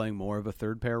Myers is playing more of a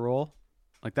third pair role,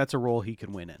 like that's a role he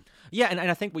can win in. Yeah, and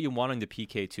I think what you want on the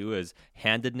PK too is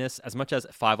handedness. As much as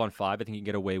 5-on-5, I think you can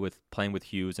get away with playing with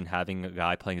Hughes and having a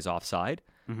guy playing his offside.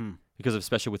 Mm-hmm. Because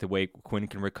especially with the way Quinn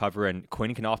can recover, and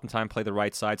Quinn can oftentimes play the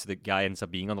right side, so the guy ends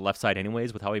up being on the left side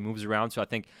anyways with how he moves around. So I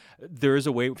think there is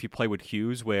a way if you play with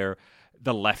Hughes where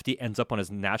the lefty ends up on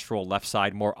his natural left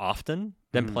side more often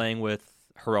than playing with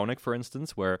Hronek, for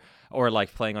instance, or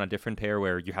like playing on a different pair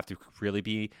where you have to really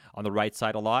be on the right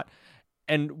side a lot.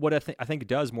 And what I think it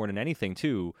does more than anything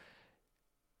too,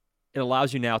 it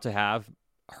allows you now to have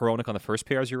Hronek on the first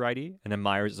pair as your righty, and then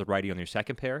Myers as a righty on your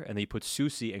second pair, and then you put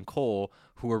Soucy and Cole,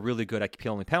 who are really good at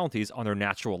killing penalties, on their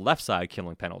natural left side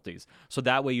killing penalties. So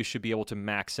that way you should be able to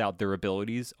max out their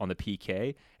abilities on the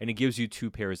PK, and it gives you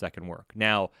two pairs that can work.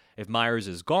 Now, if Myers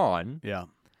is gone,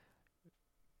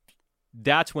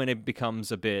 that's when it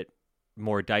becomes a bit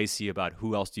more dicey about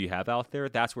who else do you have out there.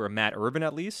 That's where Matt Irvin,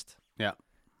 at least. Yeah.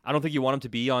 I don't think you want him to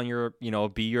be on your,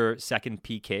 be your second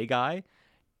PK guy.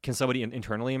 Can somebody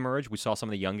internally emerge? We saw some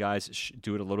of the young guys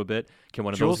do it a little bit. Can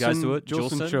one of those guys do it?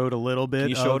 Juleson showed a little bit.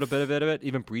 He showed a bit of it.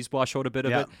 Even Brisebois showed a bit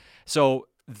of it. So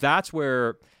that's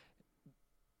where,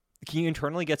 can you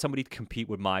internally get somebody to compete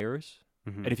with Myers?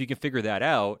 Mm-hmm. And if you can figure that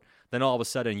out, then all of a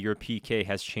sudden your PK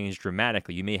has changed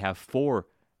dramatically. You may have 4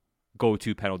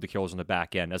 go-to penalty killers on the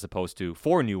back end as opposed to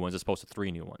 4 new ones as opposed to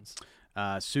 3 new ones.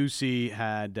 Soucy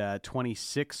had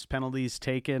 26 penalties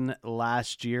taken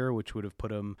last year, which would have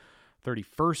put him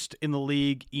 31st in the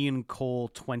league. Ian Cole,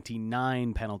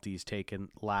 29 penalties taken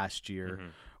last year,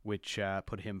 which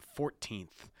put him 14th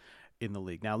in the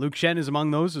league. Now, Luke Schenn is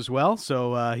among those as well,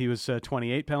 so he was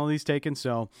 28 penalties taken.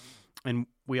 So, and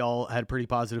we all had pretty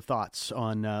positive thoughts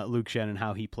on Luke Schenn and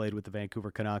how he played with the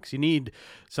Vancouver Canucks. You need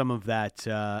some of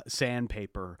that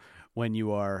sandpaper when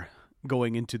you are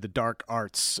going into the dark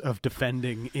arts of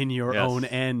defending in your own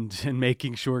end and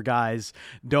making sure guys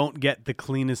don't get the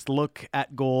cleanest look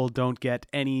at goal, don't get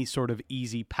any sort of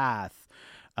easy path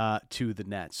to the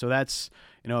net. So that's,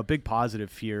 a big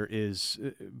positive here is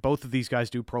both of these guys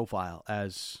do profile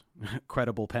as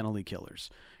credible penalty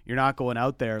killers. You're not going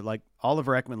out there like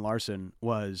Oliver Ekman-Larsson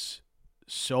was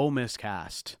so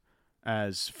miscast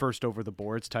as first over the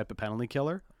boards type of penalty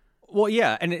killer. Well,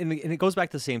 yeah, and it goes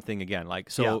back to the same thing again.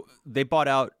 They bought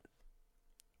out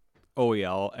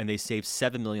OEL and they saved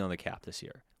 $7 million on the cap this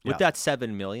year. With that $7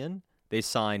 million, they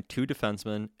signed 2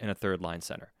 defensemen and a third line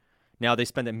center. Now they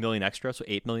spent $1 million extra, so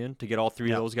 $8 million to get all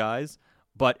 3 of those guys.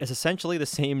 But it's essentially the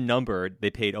same number they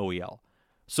paid OEL.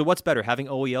 So what's better, having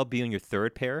OEL be on your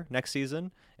third pair next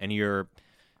season, and you're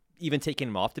even taking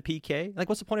him off the PK? Like,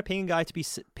 what's the point of paying a guy to be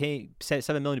paying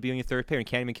 $7 million to be on your third pair and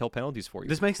can't even kill penalties for you?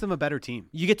 This makes them a better team.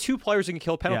 You get 2 players who can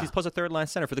kill penalties plus a third line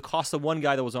center for the cost of 1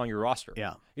 guy that was on your roster.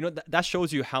 Yeah, that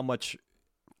shows you how much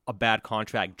a bad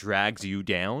contract drags you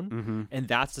down, and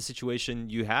that's the situation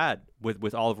you had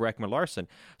with Oliver Ekman-Larsson.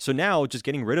 So now, just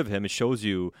getting rid of him, it shows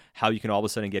you how you can all of a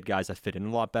sudden get guys that fit in a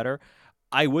lot better.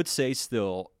 I would say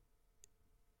still,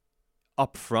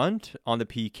 up front on the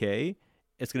PK,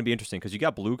 it's going to be interesting because you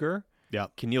got Bluger. Yeah.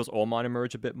 Can Niels Ullmann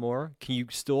emerge a bit more? Can you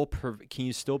still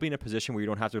be in a position where you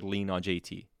don't have to lean on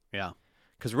JT? Yeah.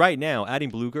 Because right now,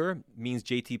 adding Bluger means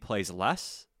JT plays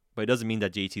less, but it doesn't mean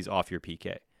that JT's off your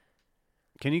PK.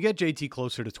 Can you get JT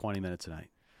closer to 20 minutes a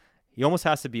night? He almost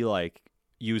has to be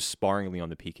used sparingly on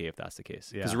the PK if that's the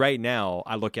case. Because right now,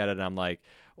 I look at it and I'm like,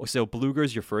 so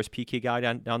Bluger's your first PK guy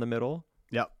down the middle.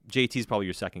 Yep. JT's probably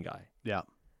your second guy. Yeah.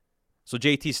 So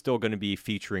JT's still going to be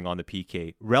featuring on the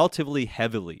PK relatively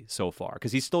heavily so far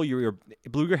because he's still your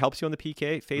Bluger helps you on the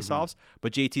PK faceoffs,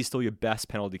 but JT's still your best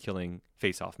penalty killing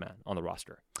faceoff man on the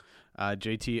roster.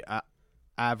 JT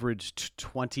averaged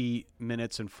 20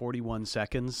 minutes and 41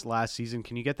 seconds last season.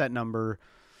 Can you get that number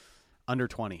under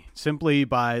 20 simply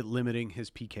by limiting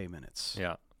his PK minutes?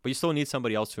 Yeah, but you still need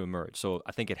somebody else to emerge. So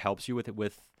I think it helps you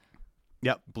with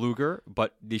Yep. Bluger,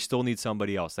 but you still need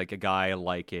somebody else, like a guy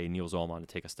like a Niels Ullmann to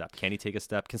take a step. Can he take a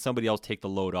step? Can somebody else take the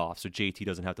load off so JT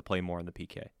doesn't have to play more in the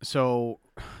PK? So,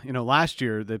 last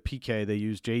year, the PK, they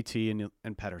used JT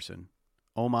and Pettersson,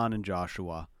 Ullmann and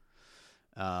Joshua.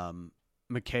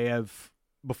 Mikheyev,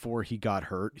 before he got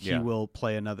hurt, he will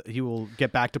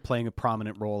get back to playing a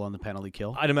prominent role on the penalty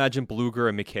kill. I'd imagine Bluger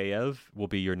and Mikheyev will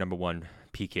be your number one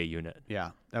PK unit. Yeah,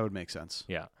 that would make sense.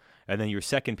 Yeah. And then your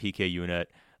second PK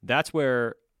unit, that's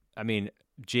where,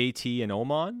 JT and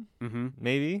Ullmann,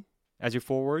 maybe, as your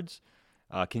forwards.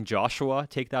 Can Joshua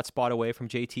take that spot away from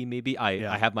JT, maybe?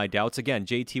 I have my doubts. Again,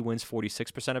 JT wins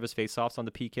 46% of his faceoffs on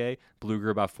the PK,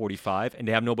 Bluger about 45%, and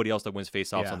they have nobody else that wins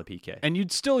faceoffs on the PK. And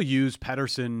you'd still use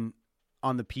Pettersson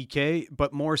on the PK,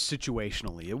 but more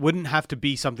situationally. It wouldn't have to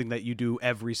be something that you do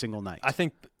every single night. I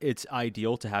think it's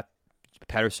ideal to have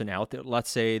Pettersson out there.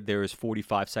 Let's say there's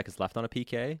 45 seconds left on a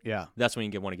PK. Yeah. That's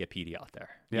when you want to get PD out there.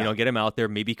 Yeah. Get him out there,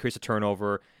 maybe creates a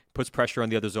turnover, puts pressure on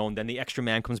the other zone, then the extra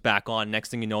man comes back on. Next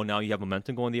thing you know, now you have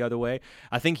momentum going the other way.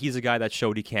 I think he's a guy that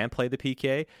showed he can play the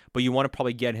PK, but you want to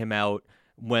probably get him out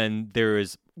when there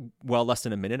is less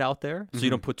than a minute out there, so you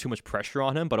don't put too much pressure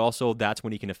on him, but also that's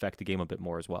when he can affect the game a bit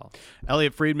more as well.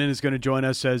 Elliot Friedman is going to join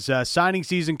us as signing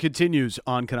season continues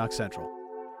on Canucks Central.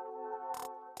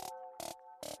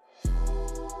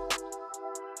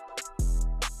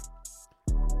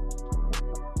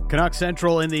 Canucks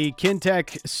Central in the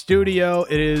Kintec studio.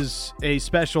 It is a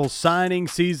special signing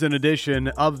season edition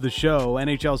of the show.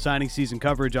 NHL signing season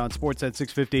coverage on Sportsnet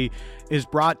 650 is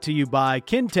brought to you by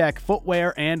Kintec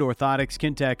Footwear and Orthotics.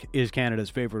 Kintec is Canada's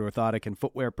favorite orthotic and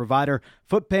footwear provider.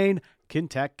 Foot pain,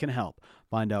 Kintec can help.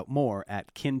 Find out more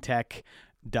at kintec.net.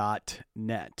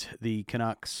 The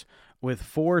Canucks with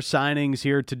 4 signings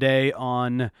here today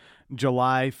on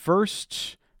July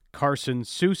 1st. Carson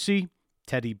Soucy,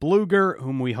 Teddy Bluger,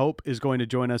 whom we hope is going to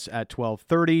join us at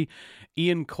 12:30.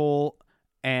 Ian Cole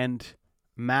and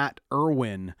Matt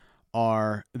Irwin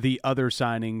are the other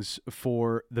signings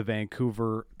for the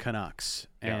Vancouver Canucks.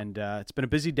 Yeah. And it's been a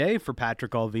busy day for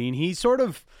Patrick Allvin.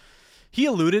 He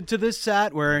alluded to this,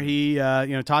 Sat, where he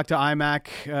talked to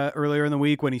IMAC earlier in the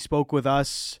week when he spoke with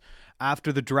us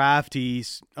after the draft. He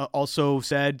also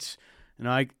said,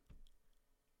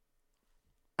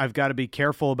 I've got to be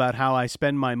careful about how I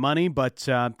spend my money, but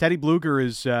Teddy Bluger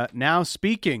is now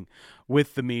speaking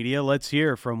with the media. Let's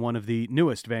hear from one of the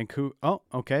newest Vancouver. Oh,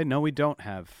 okay. No, we don't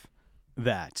have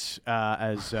that,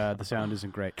 as the sound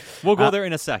isn't great. We'll go there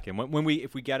in a second.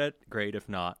 If we get it, great. If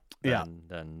not,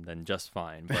 then just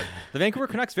fine. But the Vancouver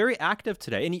Canucks very active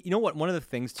today, and you know what? One of the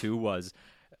things too was,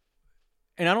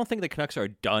 and I don't think the Canucks are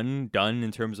done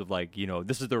in terms of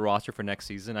this is their roster for next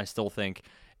season. I still think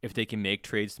if they can make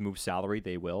trades to move salary,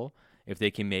 they will. If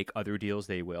they can make other deals,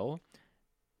 they will.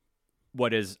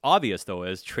 What is obvious, though,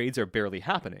 is trades are barely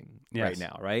happening right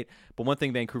now, right? But one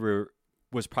thing Vancouver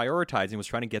was prioritizing was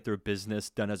trying to get their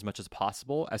business done as much as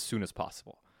possible, as soon as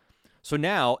possible. So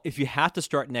now, if you have to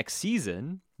start next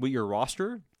season with your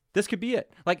roster, this could be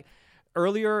it. Like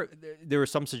earlier, there was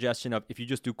some suggestion of if you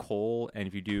just do Cole and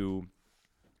if you do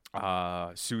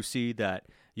Soucy, that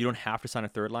you don't have to sign a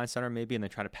third-line center maybe and then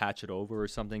try to patch it over or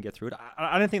something, get through it.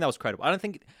 I don't think that was credible. I don't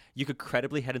think you could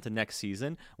credibly head into next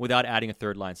season without adding a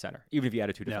third-line center, even if you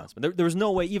added 2 defensemen. There was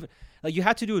no way even – you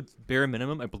had to do a bare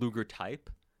minimum, a Bluger type,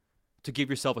 to give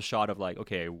yourself a shot of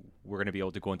okay, we're going to be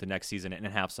able to go into next season and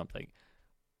have something.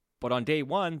 But on day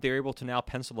one, they're able to now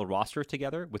pencil a roster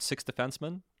together with 6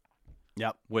 defensemen,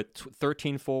 with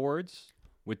 13 forwards,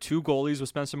 with 2 goalies with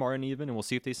Spencer Martin even, and we'll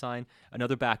see if they sign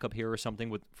another backup here or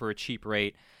something for a cheap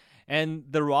rate. And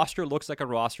the roster looks like a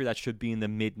roster that should be in the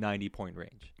mid-90 point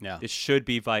range. Yeah, it should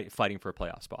be fighting for a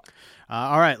playoff spot.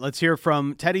 All right, let's hear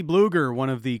from Teddy Bluger,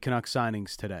 one of the Canucks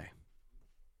signings today.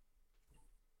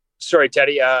 Sorry,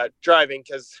 Teddy, driving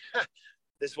because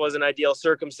this wasn't ideal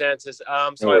circumstances.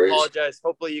 So I apologize.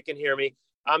 Hopefully you can hear me.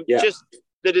 Just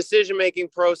the decision-making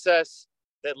process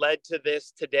that led to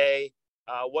this today.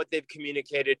 What they've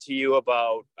communicated to you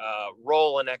about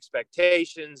role and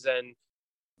expectations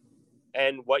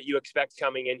and what you expect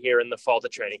coming in here in the fall to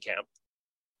training camp.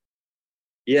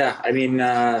 Yeah, I mean,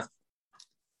 I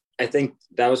think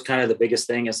that was kind of the biggest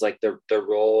thing is the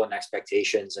role and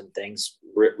expectations and things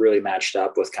really matched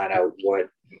up with kind of what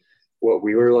what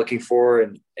we were looking for,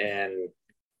 and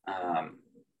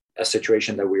a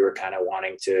situation that we were kind of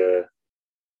wanting to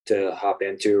hop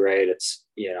into, right? It's,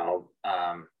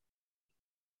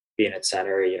 being at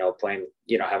center, playing,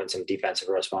 having some defensive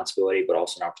responsibility, but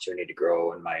also an opportunity to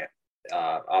grow in my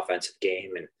offensive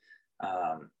game. And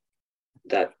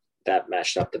that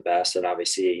meshed up the best. And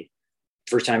obviously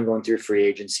first time going through free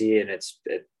agency, and it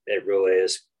really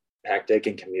is hectic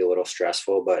and can be a little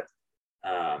stressful, but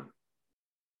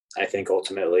I think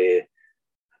ultimately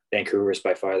Vancouver is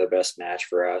by far the best match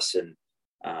for us. And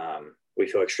we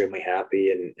feel extremely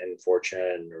happy and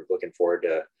fortunate, and we're looking forward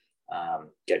to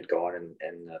getting going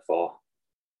in the fall.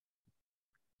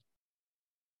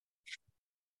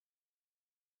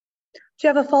 Do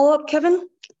you have a follow-up, Kevin?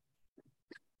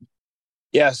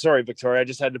 Yeah, sorry, Victoria. I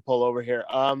just had to pull over here.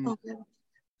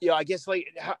 Okay. I guess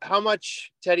how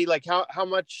much, Teddy, how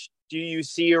much do you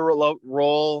see your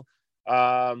role?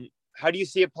 How do you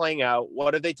see it playing out?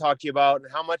 What have they talked to you about?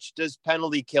 And how much does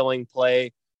penalty killing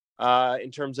play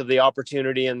in terms of the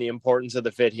opportunity and the importance of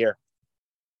the fit here?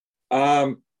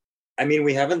 I mean,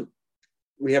 we haven't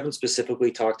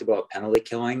specifically talked about penalty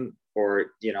killing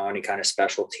or, any kind of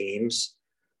special teams.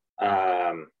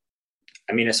 I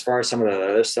mean, as far as some of the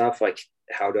other stuff, like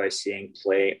how do I see him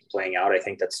playing out? I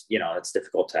think that's, it's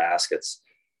difficult to ask. It's,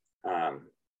 I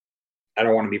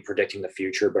don't want to be predicting the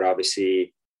future, but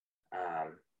obviously,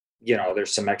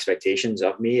 there's some expectations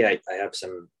of me. I have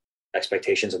some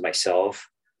expectations of myself.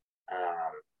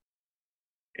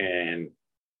 And,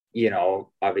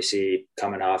 obviously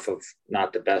coming off of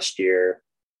not the best year,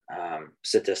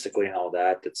 statistically and all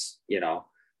that, that's, I'm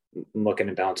looking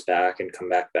to bounce back and come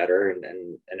back better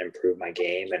and improve my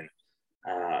game. And,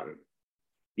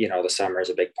 the summer is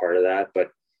a big part of that,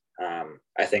 but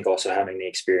I think also having the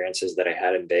experiences that I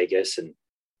had in Vegas and,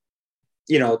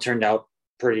 it turned out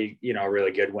pretty,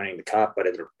 really good winning the cup, but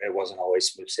it wasn't always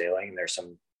smooth sailing. There's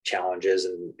some challenges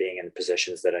and being in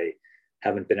positions that I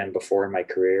haven't been in before in my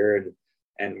career,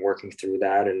 and working through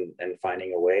that and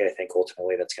finding a way. I think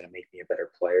ultimately that's going to make me a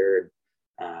better player.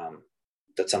 And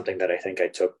that's something that I think I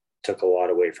took a lot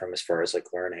away from as far as like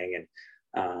learning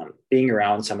and being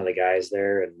around some of the guys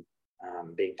there and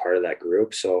being part of that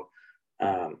group. So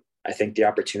I think the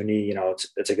opportunity,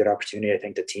 it's a good opportunity. I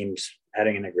think the team's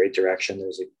heading in a great direction.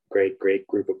 There's a great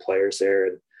group of players there,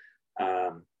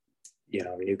 and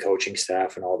new coaching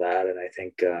staff and all that. And I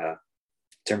think in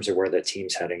terms of where the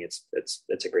team's heading, it's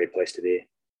a great place to be.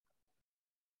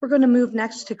 We're going to move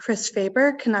next to Chris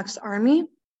Faber, Canucks Army.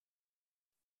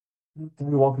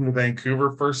 Welcome to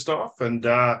Vancouver, first off. And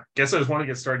guess I just want to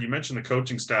get started. You mentioned the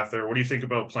coaching staff there. What do you think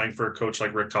about playing for a coach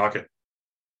like Rick Tocchet?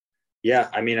 Yeah,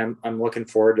 I mean, I'm looking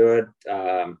forward to it.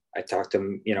 I talked to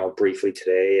him, briefly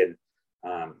today, and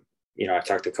I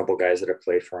talked to a couple guys that have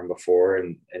played for him before,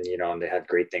 and they had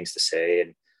great things to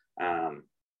say. And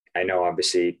I know,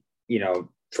 obviously,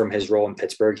 from his role in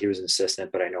Pittsburgh, he was an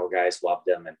assistant, but I know guys loved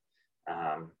him and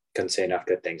couldn't say enough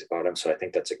good things about him. So I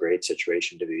think that's a great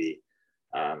situation to be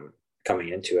coming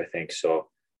into, I think. So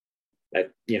I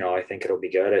think it'll be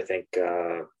good. I think,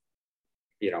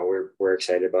 we're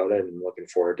excited about it and looking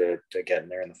forward to getting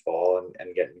there in the fall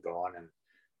and getting going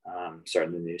and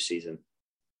starting the new season.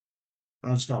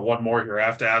 I just got one more here. I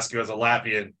have to ask you, as a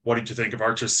Latvian, what did you think of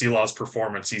Archer Silov's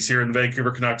performance? He's here in the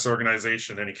Vancouver Canucks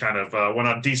organization, and he kind of went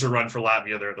on a decent run for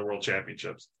Latvia there at the World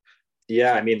Championships.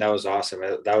 Yeah, I mean, that was awesome.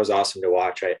 That was awesome to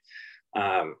watch. I,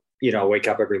 wake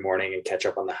up every morning and catch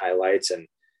up on the highlights. And,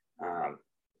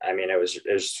 I mean, it was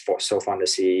so fun to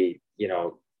see,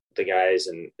 the guys,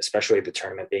 and especially the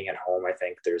tournament being at home. I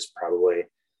think there's probably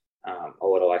a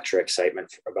little extra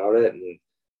excitement about it. And,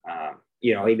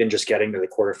 even just getting to the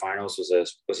quarterfinals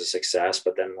was a success.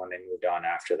 But then when they moved on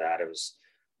after that, it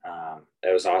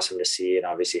was awesome to see. And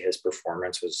obviously his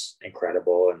performance was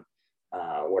incredible, and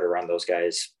what a run those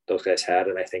guys had.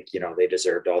 And I think, they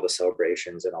deserved all the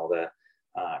celebrations and all the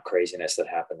craziness that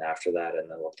happened after that. And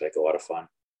it looked like a lot of fun.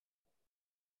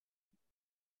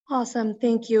 Awesome.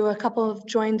 Thank you. A couple have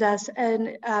joined us,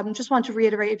 and just want to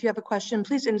reiterate, if you have a question,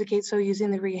 please indicate so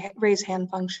using the raise hand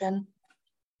function.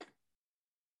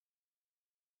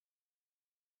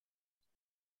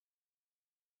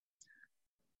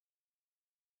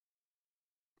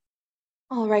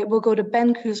 All right, we'll go to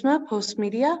Ben Kuzma, Post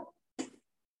Media.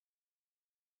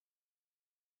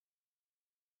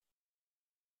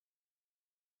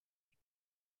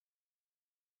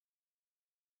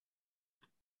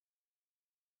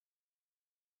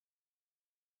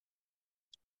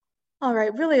 All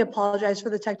right, really apologize for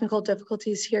the technical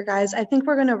difficulties here, guys. I think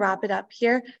we're going to wrap it up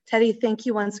here. Teddy, thank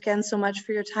you once again so much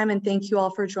for your time, and thank you all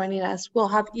for joining us. We'll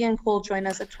have Ian Cole join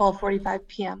us at 12:45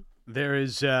 p.m. There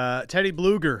is Teddy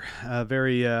Bluger, a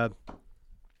very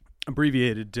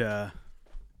abbreviated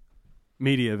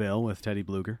media avail with Teddy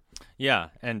Bluger. Yeah,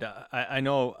 and I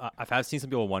know I've seen some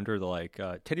people wonder, like,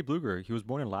 Teddy Bluger, he was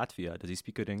born in Latvia. Does he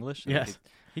speak good English? And Yes.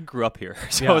 He grew up here,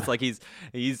 so it's like he's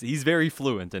very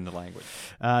fluent in the language.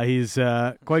 He's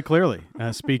quite clearly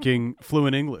speaking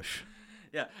fluent English.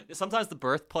 Yeah, sometimes the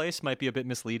birthplace might be a bit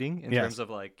misleading in terms of,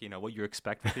 like, what you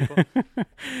expect from people.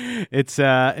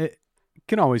 It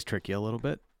can always trick you a little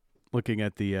bit looking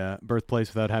at the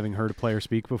birthplace without having heard a player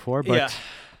speak before. But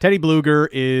Teddy Bluger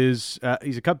is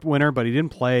he's a Cup winner, but he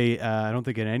didn't play, I don't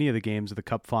think, in any of the games of the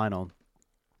Cup final.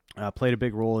 Played a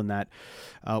big role in that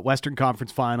Western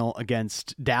Conference final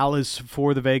against Dallas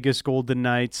for the Vegas Golden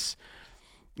Knights.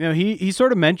 He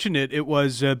sort of mentioned it. It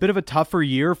was a bit of a tougher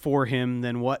year for him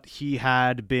than what he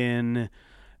had been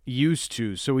used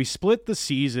to. So he split the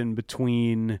season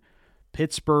between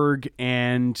Pittsburgh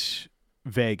and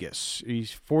Vegas.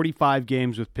 He's 45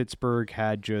 games with Pittsburgh,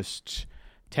 had just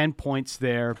 10 points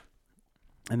there,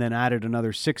 and then added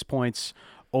another 6 points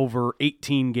over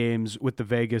 18 games with the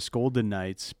Vegas Golden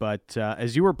Knights. But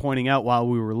as you were pointing out while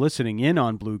we were listening in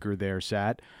on Bluger there,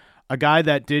 Sat, a guy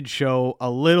that did show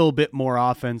a little bit more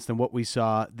offense than what we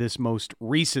saw this most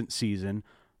recent season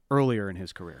earlier in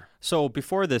his career. So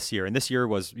before this year, and this year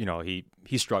was,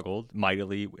 he struggled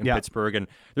mightily in Pittsburgh, and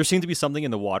there seemed to be something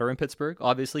in the water in Pittsburgh,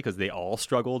 obviously, because they all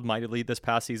struggled mightily this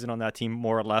past season on that team,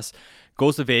 more or less.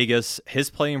 Goes to Vegas. His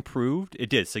play improved. It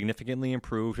did significantly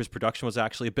improve. His production was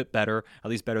actually a bit better, at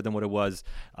least better than what it was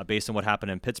based on what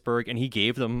happened in Pittsburgh, and he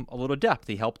gave them a little depth.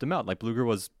 He helped them out. Like, Bluger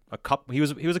was a cup. He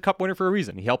was a cup winner for a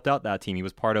reason. He helped out that team. He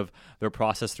was part of their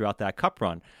process throughout that cup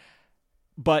run.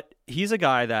 But he's a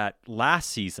guy that last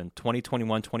season,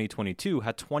 2021-2022,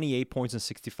 had 28 points in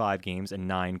 65 games and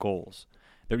 9 goals.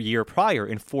 The year prior,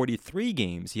 in 43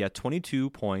 games, he had 22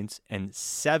 points and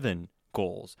 7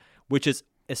 goals, which is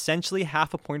essentially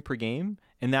half a point per game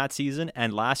in that season.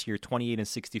 And last year, 28 and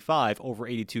 65 over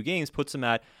 82 games puts him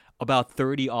at about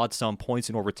 30-odd-some points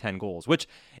and over 10 goals, which,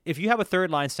 if you have a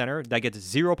third-line center that gets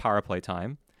 0 power play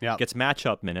time, gets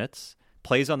matchup minutes,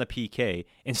 plays on the PK,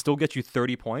 and still gets you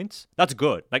 30 points, that's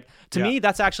good. Like, to me,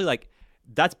 that's actually,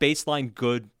 that's baseline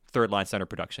good third-line center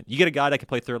production. You get a guy that can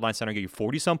play third-line center and get you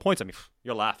 40-some points, I mean,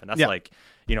 you're laughing. That's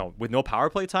with no power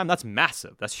play time, that's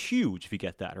massive. That's huge if you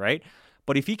get that, right?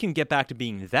 But if he can get back to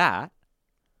being that,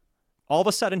 all of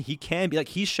a sudden he can be,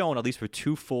 he's shown at least for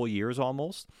 2 full years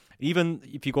almost. Even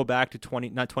if you go back to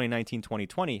 2019,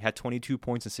 2020, had 22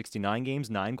 points in 69 games,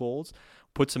 9 goals,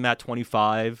 puts him at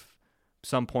 25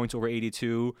 some points over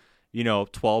 82,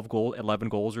 12 goals, 11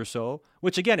 goals or so,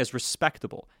 which again is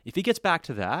respectable. If he gets back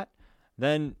to that,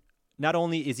 then not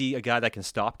only is he a guy that can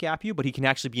stopgap you, but he can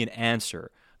actually be an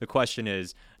answer. The question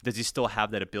is, does he still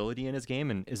have that ability in his game,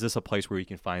 and is this a place where he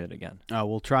can find it again?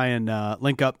 We'll try and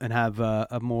link up and have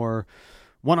a more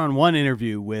one-on-one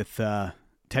interview with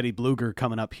Teddy Bluger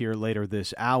coming up here later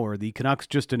this hour. The Canucks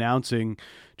just announcing,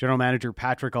 General Manager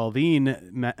Patrick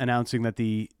Allvin announcing that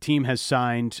the team has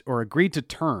signed or agreed to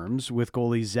terms with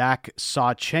goalie Zach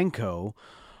Sawchenko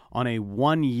on a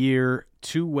 1-year,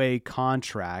 2-way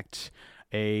contract.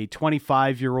 A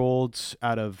 25-year-old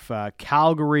out of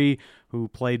Calgary who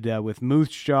played with Moose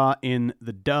Jaw in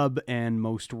the Dub and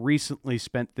most recently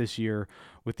spent this year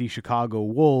with the Chicago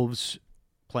Wolves,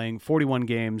 playing 41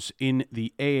 games in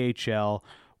the AHL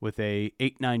with a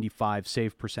 .895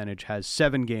 save percentage, has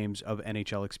 7 games of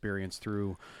NHL experience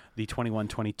through the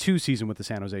 21-22 season with the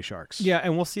San Jose Sharks. Yeah,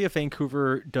 and we'll see if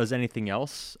Vancouver does anything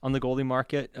else on the goalie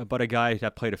market. But a guy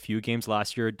that played a few games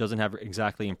last year doesn't have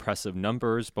exactly impressive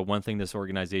numbers. But one thing this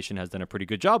organization has done a pretty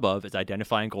good job of is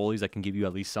identifying goalies that can give you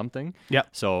at least something. Yeah.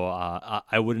 So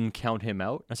I wouldn't count him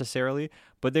out necessarily.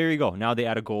 But there you go. Now they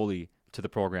add a goalie to the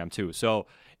program too. So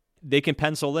they can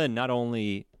pencil in not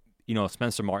only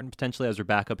Spencer Martin potentially as their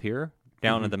backup here.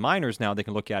 Down in the minors now, they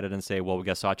can look at it and say, well, we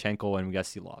got Sawchenko and we got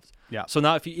Silovs. Yeah. So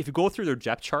now if you go through their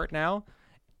depth chart now,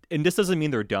 and this doesn't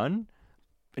mean they're done,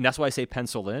 and that's why I say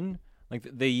pencil in, like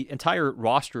the entire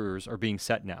rosters are being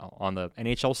set now on the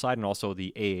NHL side and also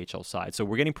the AHL side. So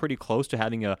we're getting pretty close to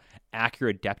having a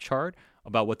accurate depth chart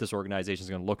about what this organization is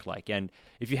going to look like. And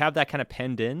if you have that kind of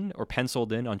penned in or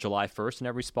penciled in on July 1st in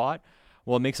every spot,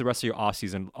 well, it makes the rest of your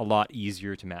offseason a lot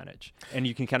easier to manage. And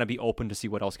you can kind of be open to see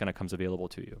what else kind of comes available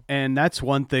to you. And that's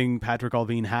one thing Patrick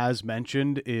Allvin has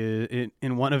mentioned in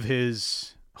one of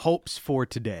his hopes for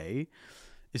today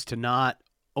is to not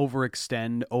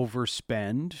overextend,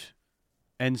 overspend,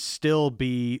 and still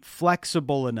be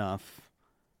flexible enough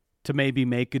to maybe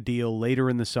make a deal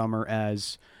later in the summer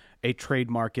as a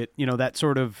trade market, that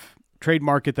sort of trade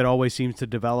market that always seems to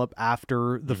develop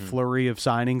after the flurry of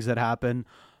signings that happen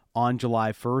on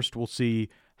July 1st. We'll see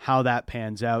how that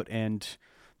pans out. And,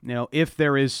 if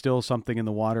there is still something in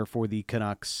the water for the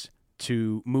Canucks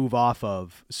to move off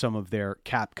of some of their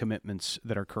cap commitments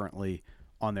that are currently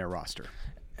on their roster.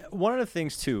 One of the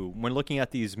things, too, when looking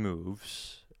at these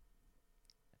moves,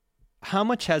 how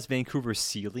much has Vancouver's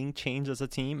ceiling changed as a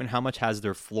team, and how much has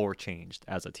their floor changed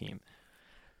as a team?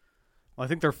 Well, I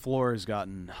think their floor has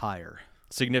gotten higher.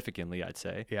 Significantly, I'd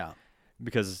say. Yeah.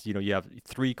 Because, you have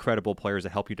 3 credible players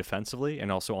that help you defensively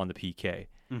and also on the PK.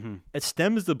 Mm-hmm. It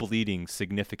stems the bleeding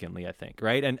significantly, I think,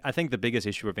 right? And I think the biggest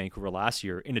issue of Vancouver last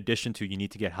year, in addition to you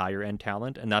need to get higher end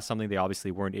talent, and that's something they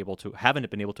obviously haven't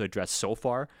been able to address so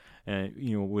far,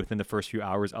 within the first few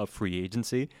hours of free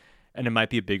agency. And it might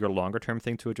be a bigger, longer term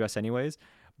thing to address anyways.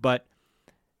 But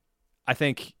I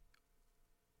think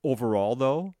overall,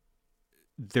 though,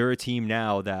 they're a team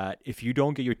now that if you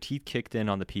don't get your teeth kicked in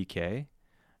on the PK,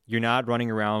 you're not running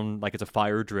around like it's a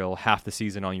fire drill half the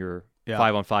season on your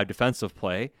 5-on-5 defensive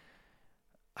play.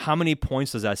 How many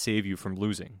points does that save you from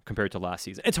losing compared to last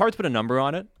season? It's hard to put a number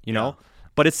on it,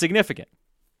 but it's significant.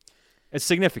 It's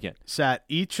significant. Sat,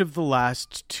 each of the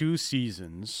last 2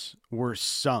 seasons were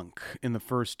sunk in the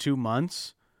first 2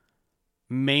 months,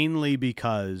 mainly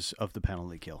because of the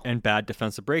penalty kill. And bad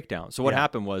defensive breakdown. So what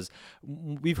happened was,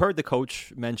 we've heard the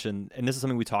coach mention, and this is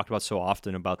something we talked about so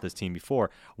often about this team before,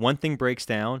 1 thing breaks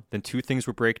down, then 2 things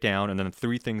would break down, and then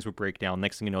 3 things would break down.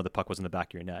 Next thing you know, the puck was in the back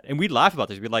of your net. And we'd laugh about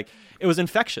this. We'd be like, it was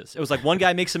infectious. It was like one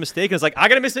guy makes a mistake, and it's like, I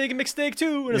got to make a mistake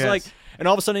too. And it's like, and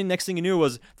all of a sudden, next thing you knew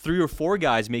was 3 or 4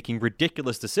 guys making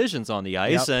ridiculous decisions on the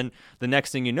ice. And the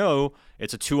next thing you know,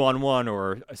 it's a 2-on-1,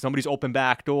 or somebody's open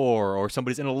back door, or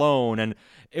somebody's in alone. And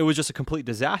it was just a complete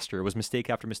disaster. It was mistake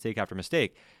after mistake after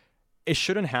mistake. It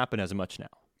shouldn't happen as much now.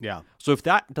 Yeah. So if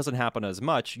that doesn't happen as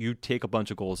much, you take a bunch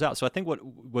of goals out. So I think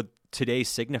what today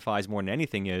signifies more than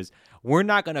anything is we're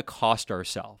not going to cost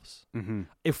ourselves. Mm-hmm.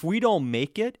 If we don't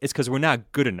make it, it's because we're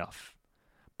not good enough.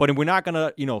 But we're not going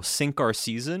to, sink our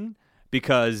season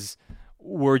because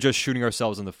we're just shooting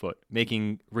ourselves in the foot,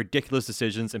 making ridiculous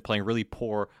decisions and playing really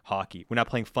poor hockey. We're not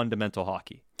playing fundamental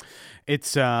hockey. It's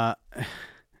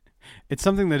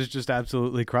something that has just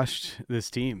absolutely crushed this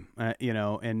team,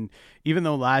 and even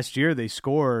though last year they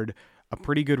scored a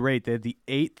pretty good rate, they had the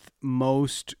 8th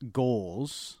most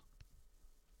goals.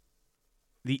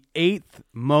 The 8th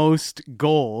most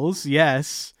goals,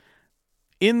 yes,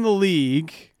 in the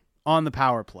league on the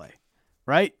power play,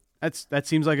 right? That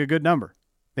seems like a good number.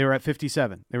 They were at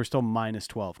 57. They were still minus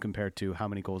 12 compared to how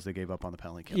many goals they gave up on the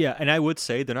penalty kill. Yeah, and I would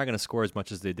say they're not going to score as much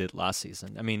as they did last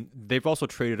season. I mean, they've also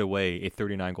traded away a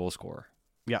 39-goal scorer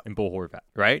in Bo Horvat,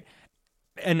 right?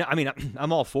 And, I mean,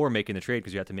 I'm all for making the trade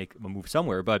because you have to make a move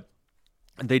somewhere, but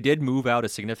they did move out a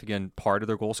significant part of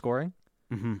their goal scoring.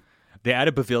 Mm-hmm. They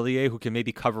added Beauvillier, who can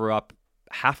maybe cover up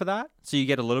half of that, so you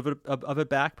get a little bit of it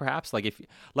back, perhaps. Like, if,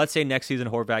 let's say next season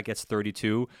Horvat gets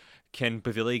 32, can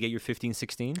Beauvillier get your 15,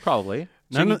 16? Probably.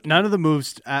 None of the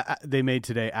moves they made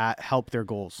today help their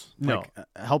goals. No.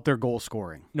 Help their goal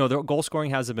scoring. No, their goal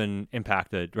scoring hasn't been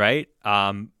impacted, right?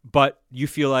 But you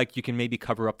feel like you can maybe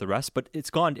cover up the rest, but it's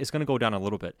going to go down a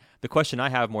little bit. The question I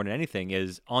have more than anything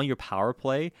is, on your power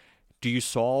play, do you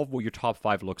solve what your top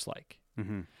 5 looks like?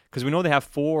 Because we know they have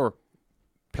 4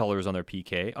 pillars on their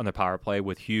PK, on their power play,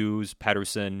 with Hughes,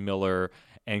 Pettersson, Miller,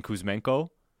 and Kuzmenko.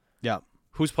 Yeah.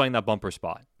 Who's playing that bumper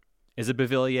spot? Is it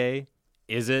Beauvillier?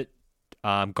 Is it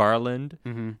Garland?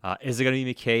 Is it going to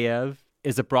be Mikheyev?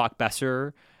 Is it Brock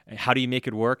Besser? How do you make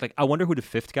it work? Like, I wonder who the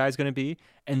 5th guy is going to be,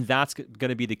 and that's going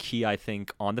to be the key, I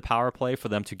think, on the power play for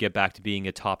them to get back to being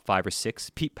a top 5 or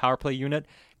 6 power play unit.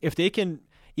 If they can,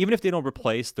 even if they don't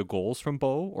replace the goals from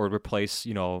Bo or replace,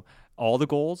 all the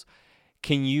goals,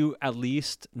 can you at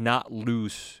least not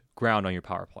lose ground on your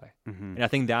power play? And I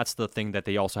think that's the thing that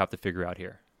they also have to figure out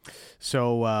here.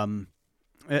 So,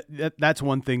 that's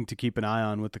one thing to keep an eye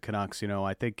on with the Canucks.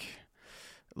 I think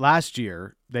last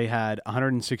year they had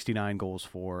 169 goals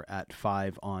for at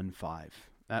 5-on-5.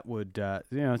 That would,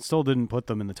 it still didn't put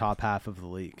them in the top half of the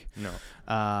league.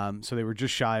 No. So they were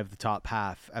just shy of the top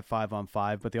half at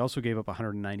 5-on-5, but they also gave up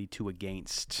 192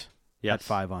 against at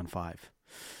 5-on-5,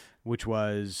 which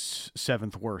was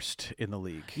 7th worst in the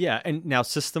league. Yeah, and now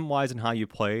system-wise and how you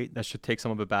play, that should take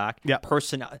some of it back. Yeah.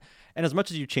 And as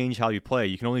much as you change how you play,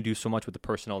 you can only do so much with the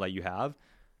personnel that you have.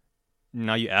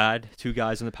 Now you add 2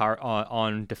 guys in the power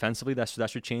on defensively, that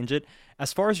should change it.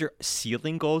 As far as your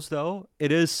ceiling goes, though,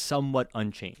 it is somewhat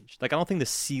unchanged. Like, I don't think the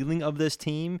ceiling of this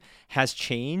team has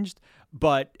changed,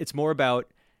 but it's more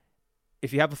about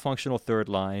if you have a functional third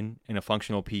line and a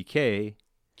functional PK,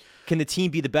 can the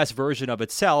team be the best version of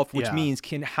itself? Which means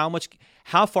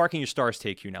how far can your stars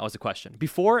take you now is the question.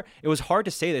 Before, it was hard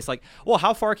to say this. Like, well,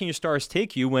 how far can your stars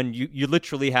take you when you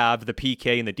literally have the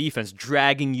PK and the defense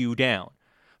dragging you down?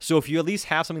 So if you at least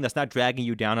have something that's not dragging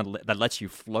you down and that lets you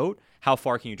float, how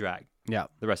far can you drag the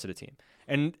rest of the team?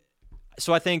 And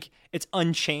so I think it's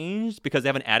unchanged because they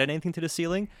haven't added anything to the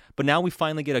ceiling. But now we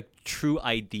finally get a true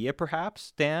idea,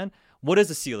 perhaps, Dan. What is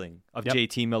the ceiling of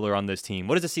JT Miller on this team?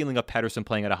 What is the ceiling of Pettersson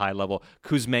playing at a high level?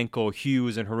 Kuzmenko,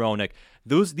 Hughes, and Hronek.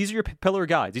 These are your pillar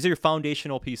guys. These are your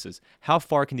foundational pieces. How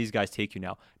far can these guys take you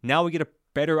now? Now we get a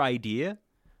better idea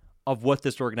of what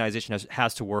this organization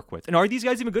has to work with. And are these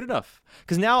guys even good enough?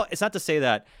 Because now it's not to say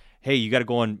that, hey, you got to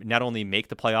go and not only make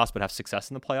the playoffs, but have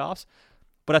success in the playoffs.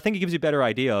 But I think it gives you a better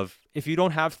idea of if you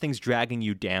don't have things dragging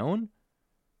you down,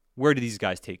 where do these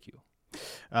guys take you?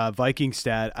 Viking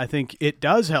stat, I think it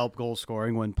does help goal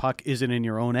scoring when puck isn't in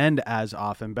your own end as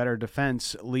often. Better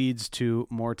defense leads to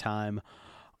more time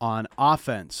on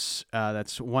offense.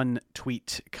 That's one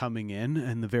tweet coming in,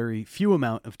 and the very few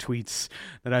amount of tweets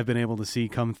that I've been able to see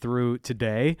come through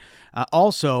today.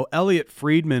 Also, Elliot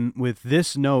Friedman with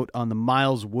this note on the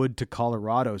Miles Wood to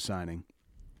Colorado signing.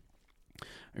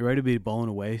 Are you ready to be blown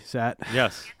away, Sat?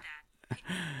 Yes.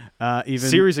 Even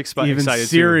Siri's excited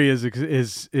Siri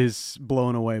is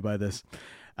blown away by this.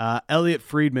 Elliot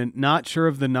Friedman, not sure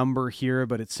of the number here,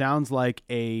 but it sounds like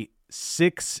a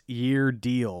 6-year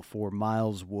deal for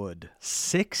Miles Wood.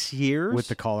 6 years? With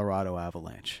the Colorado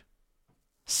Avalanche.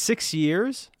 6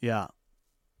 years? Yeah.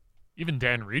 Even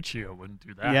Dan Riccio wouldn't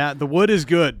do that. Yeah, the Wood is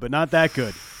good, but not that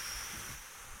good.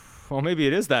 Well, maybe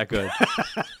it is that good.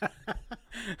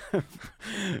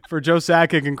 For Joe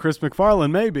Sakic and Chris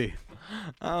McFarland, maybe.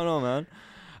 I don't know, man.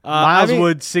 Miles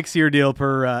Wood, 6-year deal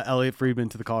per Elliot Friedman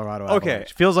to the Colorado Avalanche.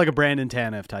 Okay. Feels like a Brandon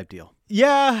Tanev type deal.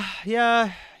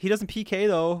 Yeah. He doesn't PK,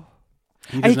 though.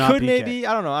 He could PK. Maybe.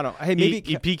 I don't know. Hey, maybe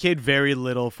he PK'd very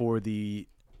little for the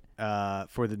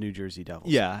New Jersey Devils.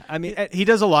 Yeah, I mean, he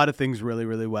does a lot of things really,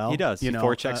 really well. He does. He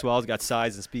forechecks well. He's got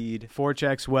size and speed.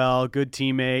 Forechecks well. Good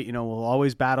teammate. Will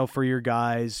always battle for your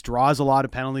guys. Draws a lot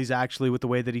of penalties actually with the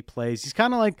way that he plays. He's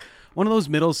kind of like one of those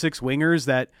middle six wingers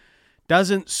that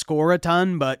doesn't score a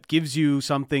ton, but gives you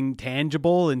something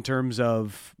tangible in terms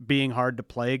of being hard to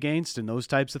play against and those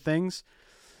types of things.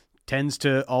 Tends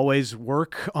to always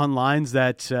work on lines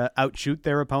that outshoot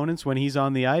their opponents when he's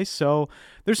on the ice. So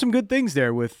there's some good things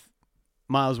there with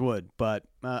Miles Wood, but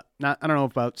I don't know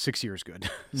about 6 years good.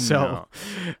 So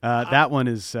that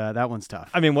one's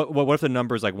tough. I mean, what if the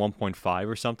number is like 1.5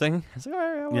 or something? It's like, all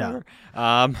right, whatever.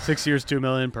 Yeah. 6 years, $2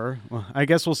 million per. Well, I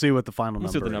guess we'll see what the final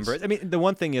number is. I mean, the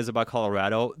one thing is about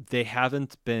Colorado, they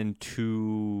haven't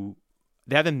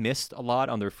missed a lot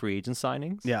on their free agent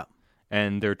signings. Yeah.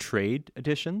 And their trade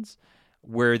additions.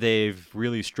 Where they've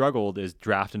really struggled is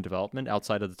draft and development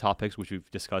outside of the top picks, which we've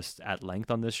discussed at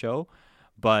length on this show.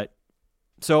 But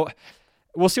so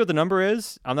we'll see what the number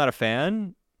is. I'm not a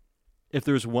fan. If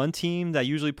there's one team that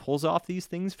usually pulls off these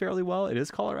things fairly well, it is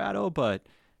Colorado. But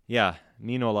yeah,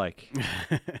 me no like.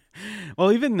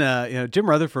 Well, even Jim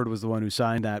Rutherford was the one who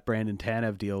signed that Brandon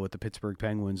Tanev deal with the Pittsburgh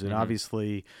Penguins, and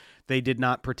obviously they did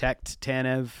not protect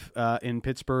Tanev in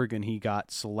Pittsburgh, and he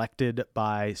got selected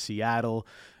by Seattle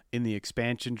in the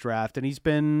expansion draft, and he's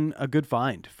been a good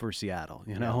find for Seattle.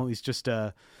 He's just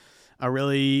a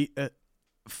really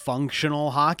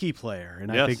functional hockey player,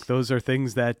 and I think those are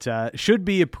things that should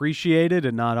be appreciated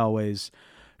and not always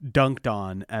dunked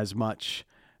on as much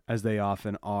as they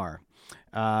often are.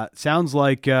 Sounds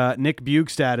like Nick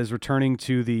Bjugstad is returning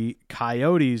to the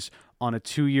Coyotes on a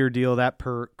 2-year deal, that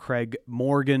per Craig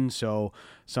Morgan. So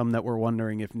some that were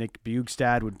wondering if Nick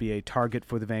Bjugstad would be a target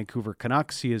for the Vancouver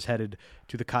Canucks. He is headed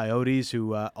to the Coyotes,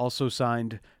 who also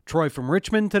signed Troy from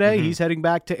Richmond today. Mm-hmm. He's heading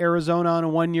back to Arizona on a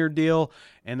 1-year deal,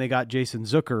 and they got Jason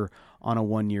Zucker on a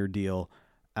 1-year deal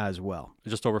as well.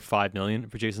 Just over $5 million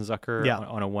for Jason Zucker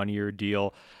on a 1-year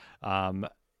deal.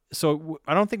 So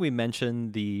I don't think we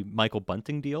mentioned the Michael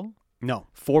Bunting deal. No.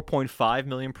 $4.5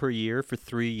 million per year for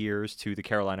 3 years to the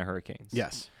Carolina Hurricanes.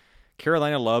 Yes.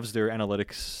 Carolina loves their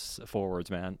analytics forwards,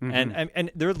 man. Mm-hmm.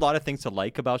 And there are a lot of things to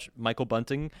like about Michael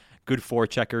Bunting. Good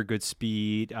forechecker, good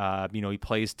speed. He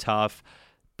plays tough,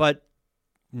 but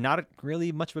not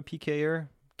really much of a PKer.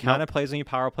 Kind of plays on your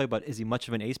power play, but is he much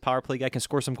of an ace power play guy? Can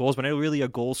score some goals, but not really a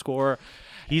goal scorer.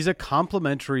 He's a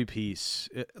complementary piece.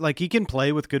 Like, he can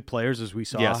play with good players, as we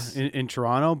saw in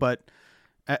Toronto, but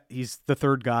he's the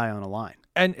third guy on a line.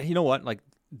 And you know what? Like,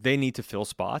 they need to fill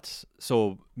spots,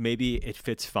 so maybe it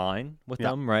fits fine with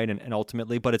them, right? And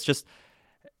ultimately, but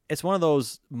it's one of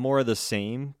those more of the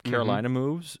same Carolina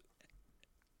moves.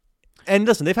 And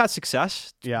listen, they've had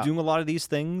success Yeah. doing a lot of these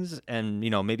things, and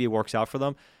maybe it works out for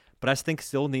them. But I think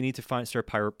still they need to start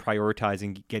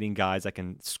prioritizing getting guys that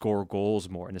can score goals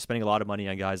more, and they're spending a lot of money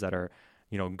on guys that are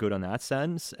good on that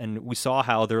sense. And we saw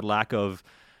how their lack of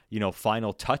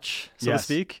final touch, so to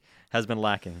speak, has been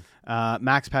lacking.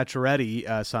 Max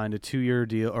Pacioretty signed a 2-year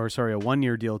deal, a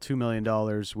 1-year deal, $2 million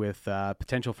with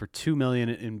potential for $2 million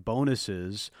in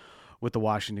bonuses with the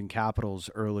Washington Capitals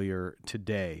earlier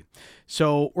today.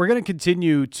 So we're going to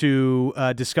continue to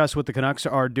discuss what the Canucks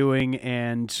are doing,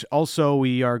 and also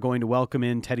we are going to welcome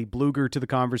in Teddy Bluger to the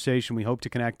conversation. We hope to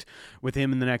connect with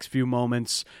him in the next few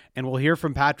moments, and we'll hear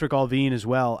from Patrick Allvin as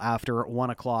well after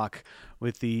 1 o'clock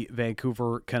with the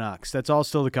Vancouver Canucks. That's all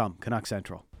still to come. Canuck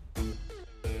Central.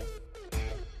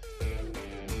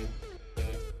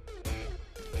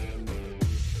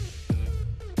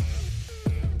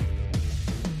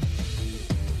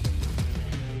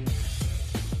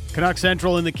 Canuck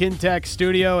Central in the Kintec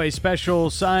studio, a special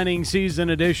signing season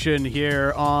edition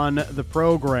here on the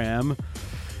program.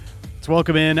 Let's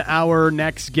welcome in our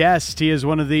next guest. He is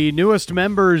one of the newest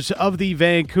members of the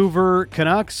Vancouver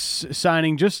Canucks,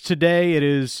 signing just today. It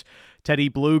is Teddy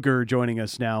Bluger joining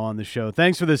us now on the show.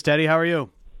 Thanks for this, Teddy. How are you?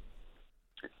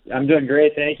 I'm doing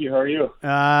great, thank you. How are you?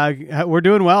 We're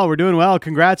doing well. We're doing well.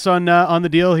 Congrats on the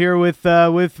deal here with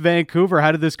Vancouver.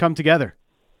 How did this come together?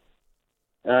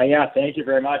 Yeah, thank you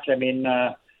very much. I mean,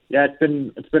 it's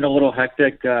been a little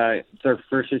hectic. It's our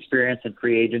first experience in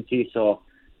free agency, so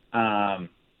a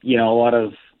lot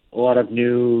of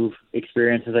new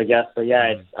experiences, I guess. But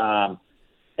yeah,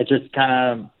 it just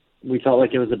kind of, we felt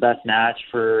like it was the best match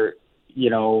for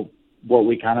what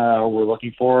we kind of were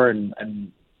looking for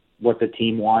and what the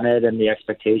team wanted and the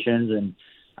expectations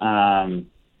and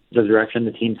the direction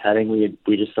the team's heading.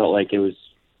 We just felt like it was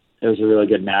a really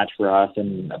good match for us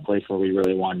and a place where we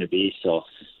really wanted to be. So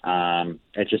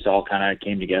it just all kind of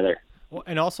came together. Well,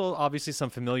 and also obviously some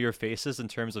familiar faces in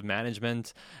terms of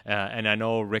management. And I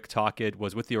know Rick Tocchet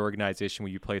was with the organization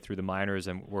when you played through the minors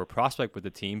and were a prospect with the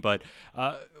team. But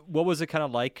what was it kind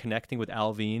of like connecting with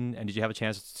Allvin? And did you have a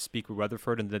chance to speak with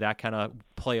Rutherford? And did that kind of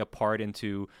play a part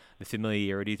into the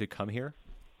familiarity to come here?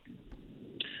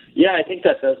 Yeah, I think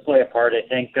that does play a part. I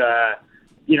think,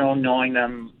 knowing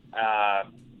them,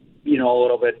 a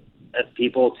little bit as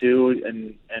people too,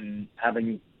 and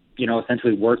having,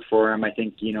 essentially worked for them, I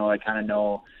think, I kind of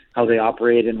know how they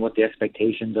operate and what the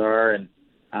expectations are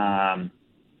and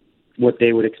what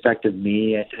they would expect of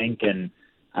me, I think. And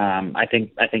I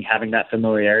think having that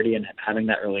familiarity and having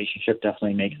that relationship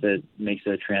definitely makes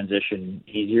the transition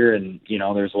easier. And,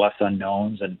 there's less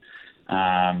unknowns and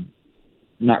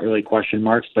not really question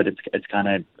marks, but it's kind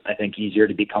of, I think, easier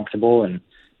to be comfortable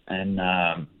and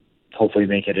hopefully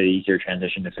make it an easier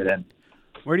transition to fit in.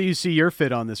 Where do you see your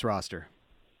fit on this roster?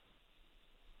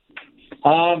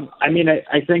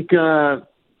 I think have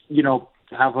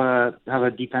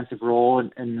a defensive role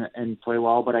and play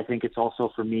well, but I think it's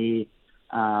also for me,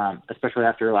 especially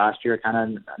after last year,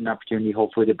 kind of an opportunity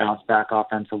hopefully to bounce back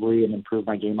offensively and improve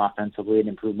my game offensively and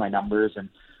improve my numbers and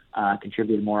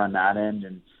contribute more on that end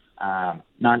and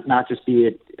not just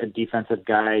be a defensive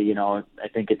guy. I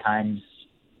think at times,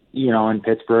 in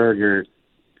Pittsburgh or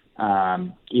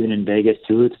even in Vegas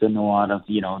too, it's been a lot of,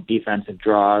 defensive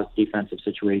draws, defensive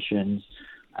situations,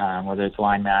 whether it's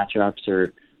line matchups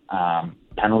or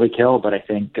penalty kill. But I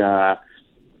think, I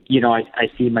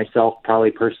see myself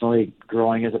probably personally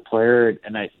growing as a player,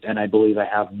 and I believe I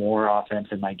have more offense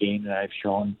in my game than I've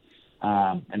shown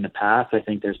in the past. I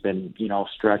think there's been,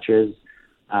 stretches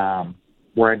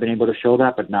where I've been able to show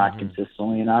that, but not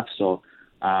consistently enough. So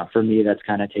for me, that's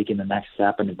kind of taking the next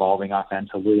step and evolving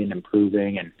offensively and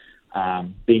improving and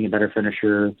being a better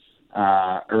finisher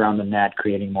around the net,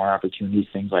 creating more opportunities,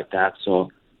 things like that. So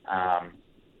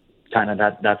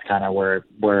that's kind of where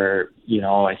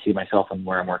I see myself and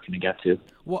where I'm working to get to.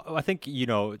 Well, I think,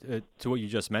 to what you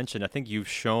just mentioned, I think you've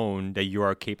shown that you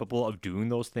are capable of doing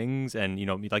those things. And,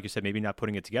 like you said, maybe not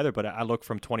putting it together, but I look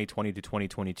from 2020 to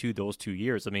 2022, those 2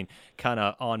 years, kind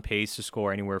of on pace to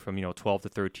score anywhere from, 12 to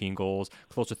 13 goals,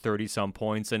 close to 30 some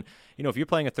points. And, if you're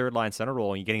playing a third line center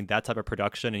role and you're getting that type of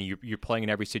production and you're playing in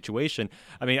every situation,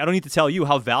 I don't need to tell you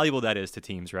how valuable that is to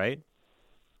teams, right?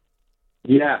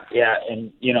 Yeah.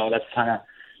 And, that's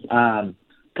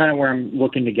kind of where I'm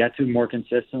looking to get to more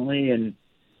consistently and,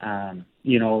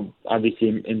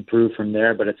 obviously improve from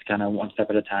there, but it's kind of one step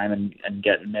at a time and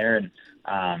getting there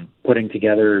and putting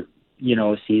together,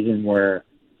 a season where,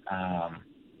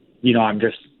 I'm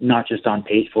just not just on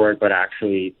pace for it, but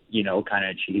actually, kind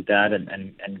of achieve that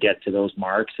and get to those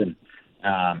marks and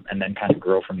then kind of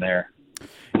grow from there.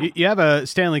 You have a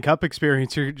Stanley Cup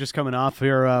experience. You're just coming off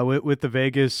here with the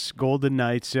Vegas Golden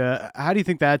Knights. How do you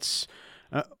think that's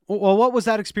what was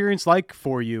that experience like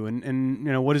for you,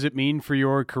 and what does it mean for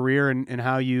your career and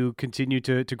how you continue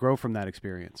to grow from that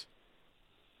experience?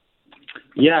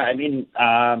 Yeah, I mean,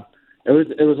 it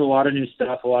was a lot of new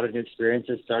stuff, a lot of new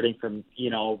experiences, starting from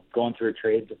going through a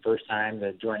trade the first time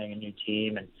to joining a new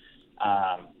team and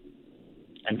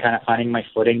kind of finding my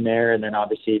footing there, and then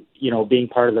obviously being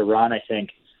part of the run. I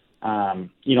think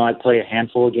I play a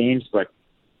handful of games, but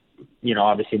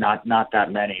obviously not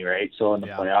that many, right? So in the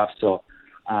playoffs, so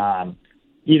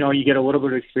you get a little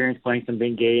bit of experience playing some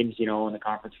big games, in the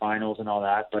conference finals and all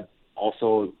that, but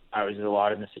also I was a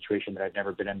lot in a situation that I'd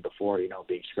never been in before,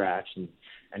 being scratched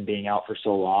and being out for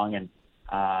so long. And,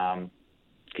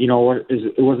 it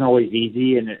wasn't always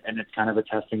easy, and it's kind of a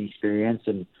testing experience.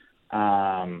 And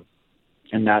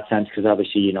in that sense, because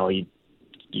obviously,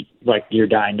 you're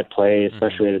dying to play,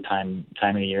 especially at a time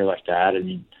of the year like that.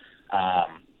 And,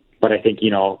 but I think,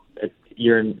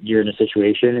 you're in a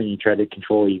situation and you try to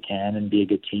control what you can and be a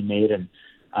good teammate and,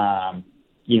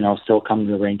 still come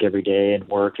to the rink every day and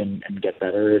work and get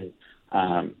better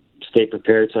and stay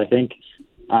prepared. So I think,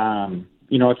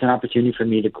 it's an opportunity for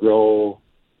me to grow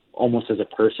almost as a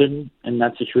person in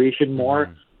that situation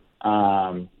more.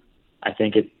 I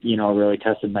think it, really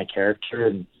tested my character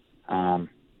and,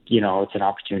 it's an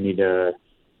opportunity to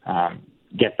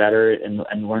get better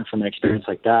and learn from an experience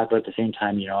like that. But at the same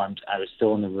time, I was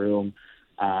still in the room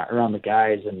around the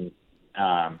guys and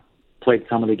played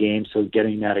some of the games, so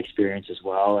getting that experience as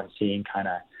well and seeing kind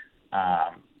of,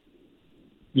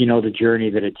 the journey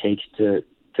that it takes to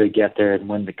get there and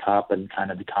win the cup and kind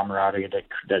of the camaraderie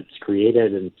that's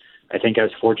created. And I think I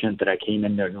was fortunate that I came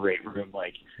into a great room.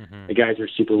 Like the guys were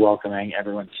super welcoming.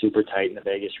 Everyone's super tight in the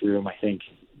Vegas room. I think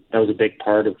that was a big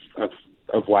part of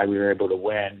why we were able to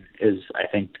win is I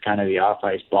think kind of the off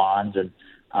ice bonds and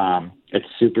it's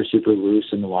super, super loose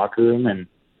in the locker room. And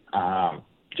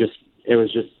it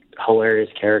was just hilarious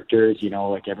characters,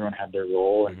 like everyone had their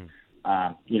role and,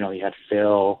 you had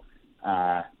Phil,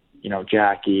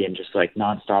 Jackie and just like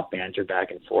nonstop banter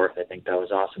back and forth. I think that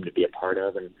was awesome to be a part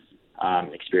of and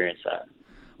experience that.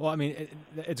 Well, I mean,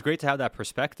 it's great to have that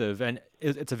perspective, and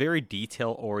it's a very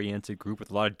detail-oriented group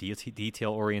with a lot of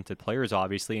detail-oriented players,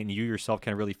 obviously, and you yourself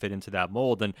can really fit into that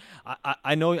mold. And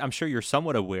I know, I'm sure you're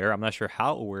somewhat aware, I'm not sure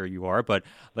how aware you are, but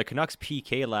the Canucks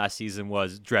PK last season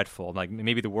was dreadful, like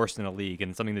maybe the worst in the league,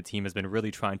 and something the team has been really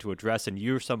trying to address. And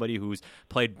you're somebody who's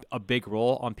played a big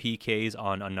role on PKs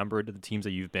on a number of the teams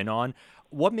that you've been on.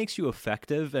 What makes you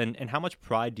effective, and how much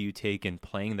pride do you take in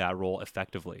playing that role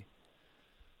effectively?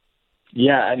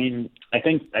 Yeah, I mean, I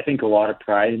think a lot of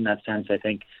pride in that sense. I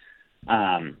think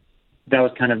that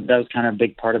was kind of a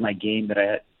big part of my game that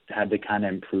I had to kind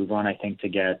of improve on. I think to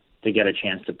get a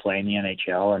chance to play in the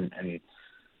NHL and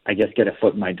I guess get my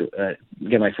foot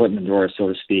in the door, so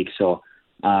to speak. So,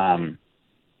 that's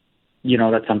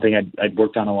something I'd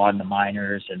worked on a lot in the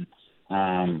minors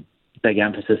and big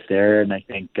emphasis there. And I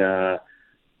think, I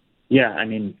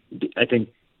think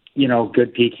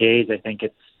good PKs. I think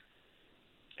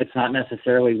it's not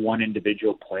necessarily one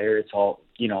individual player. It's all,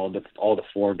 all the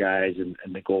four guys and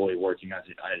the goalie working as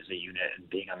a unit and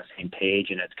being on the same page.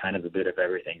 And it's kind of a bit of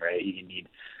everything, right? You need,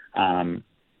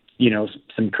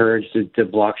 some courage to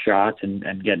block shots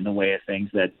and get in the way of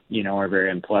things that, are very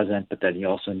unpleasant, but then you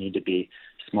also need to be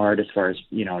smart as far as,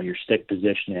 your stick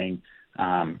positioning,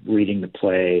 reading the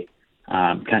play,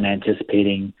 kind of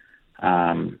anticipating,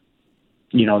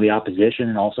 the opposition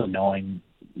and also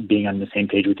being on the same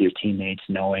page with your teammates,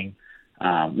 knowing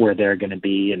where they're going to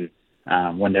be and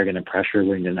when they're going to pressure,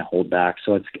 when they're going to hold back.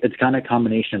 So it's kind of a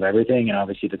combination of everything, and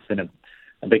obviously that's been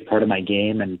a big part of my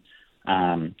game and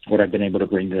what I've been able to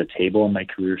bring to the table in my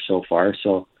career so far.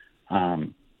 So,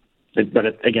 again,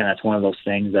 that's one of those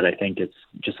things that I think it's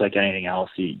just like anything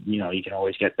else. You can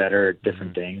always get better at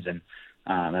different things, and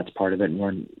that's part of it. And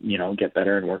we're get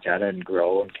better and work at it and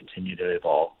grow and continue to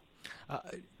evolve.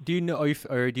 Do you know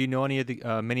any of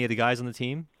the many of the guys on the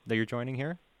team that you're joining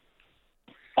here?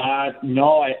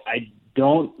 No, I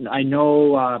don't. I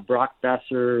know Brock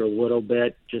Besser a little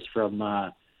bit just from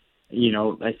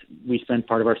we spent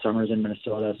part of our summers in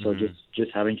Minnesota, so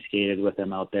just having skated with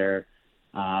him out there.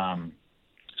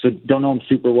 So don't know him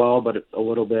super well, but a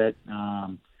little bit.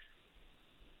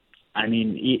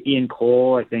 Ian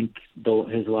Cole, I think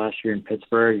his last year in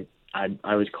Pittsburgh,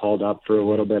 I was called up for a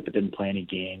little bit, but didn't play any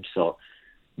games. So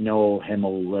know him a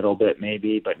little bit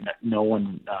maybe, but no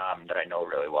one that I know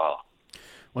really well.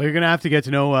 Well, you're going to have to get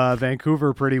to know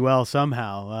Vancouver pretty well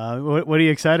somehow. What are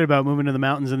you excited about moving to the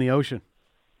mountains and the ocean?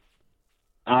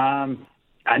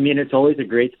 I I mean, it's always a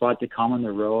great spot to come on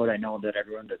the road. I know that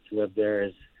everyone that's lived there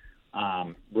is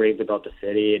raved about the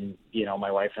city, and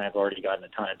my wife and I have already gotten a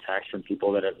ton of texts from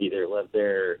people that have either lived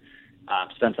there or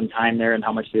spent some time there and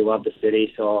how much they love the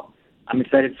city. So I'm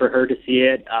excited for her to see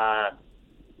it.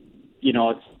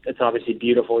 It's obviously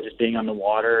beautiful just being on the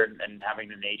water and having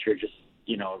the nature just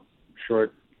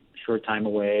short time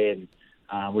away. And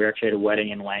we actually had a wedding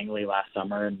in Langley last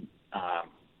summer, and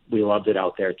we loved it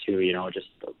out there too.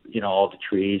 All the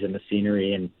trees and the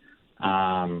scenery, and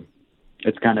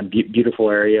it's kind of beautiful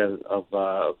area of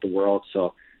the world.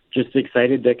 So just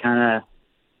excited to kind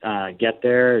of get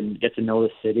there and get to know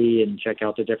the city and check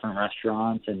out the different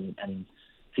restaurants and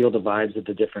feel the vibes of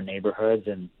the different neighborhoods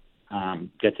and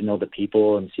get to know the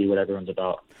people and see what everyone's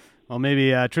about. Well,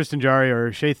 maybe Tristan Jarry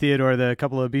or Shea Theodore, the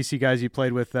couple of BC guys you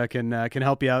played with, can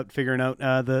help you out figuring out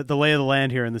the lay of the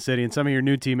land here in the city, and some of your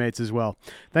new teammates as well.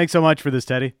 Thanks so much for this,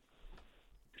 Teddy.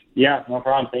 Yeah, no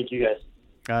problem. Thank you,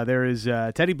 guys. There is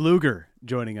Teddy Bluger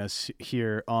joining us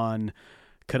here on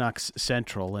Canucks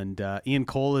Central, and Ian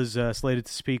Cole is slated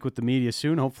to speak with the media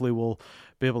soon. Hopefully we'll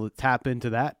be able to tap into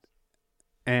that.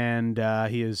 And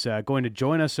he is going to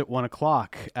join us at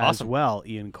 1:00 as well,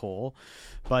 Ian Cole.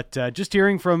 But just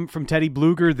hearing from Teddy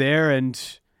Bluger there, and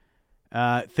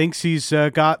thinks he's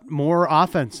got more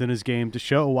offense in his game to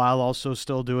show, while also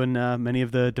still doing many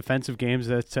of the defensive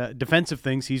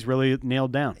things he's really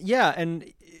nailed down. Yeah,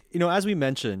 and as we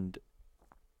mentioned,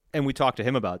 and we talked to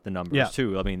him about the numbers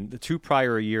too. I mean, the 2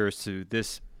 prior years to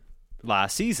this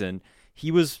last season,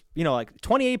 he was,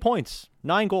 28 points,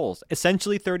 9 goals,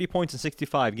 essentially 30 points in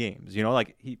 65 games. He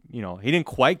didn't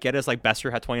quite get as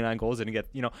Besser had 29 goals, didn't get,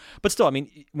 but still, I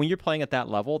mean, when you're playing at that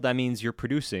level, that means you're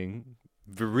producing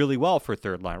really well for a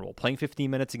third line role, playing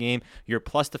 15 minutes a game, you're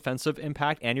plus defensive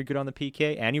impact, and you're good on the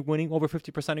PK, and you're winning over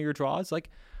 50% of your draws.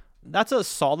 That's a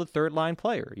solid third line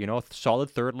player, a solid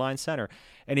third line center.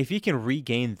 And if he can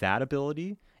regain that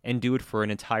ability and do it for an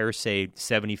entire, say,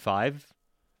 75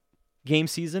 game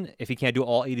season, if he can't do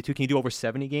all 82, can he do over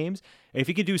 70 games? And if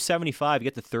he could do 75,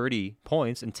 get to 30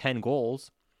 points and 10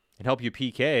 goals and help you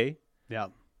PK,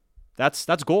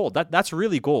 that's gold. That's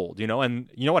really gold, And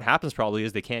what happens probably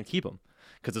is they can't keep him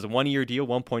because it's a 1-year deal,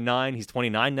 1.9. He's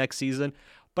 29 next season.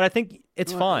 But I think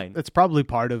it's fine. It's probably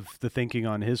part of the thinking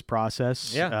on his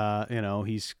process. Yeah.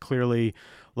 He's clearly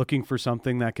looking for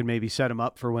something that can maybe set him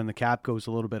up for when the cap goes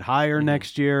a little bit higher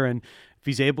next year. And if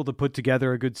he's able to put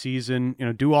together a good season,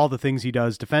 do all the things he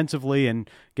does defensively and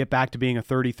get back to being a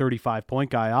 30, 35 point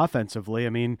guy offensively, I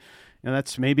mean,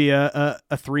 that's maybe a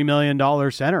 $3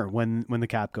 million center when the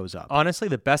cap goes up. Honestly,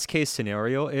 the best case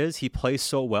scenario is he plays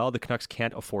so well the Canucks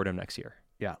can't afford him next year.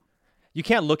 Yeah. You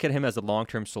can't look at him as a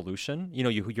long-term solution.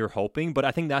 You're hoping, but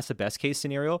I think that's the best case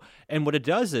scenario. And what it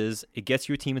does is it gets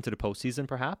your team into the postseason,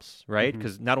 perhaps, right?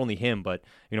 Because not only him, but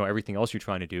everything else you're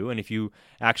trying to do. And if you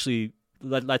actually,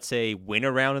 let's say, win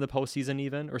a round in the postseason,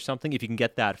 even or something, if you can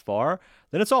get that far,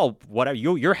 then it's all whatever.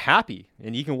 You're happy,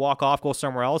 and you can walk off, go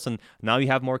somewhere else, and now you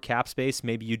have more cap space.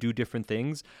 Maybe you do different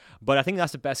things. But I think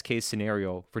that's the best case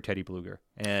scenario for Teddy Bluger,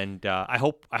 and I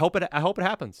hope it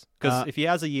happens, because if he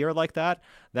has a year like that,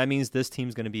 that means this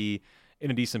team's going to be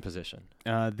in a decent position.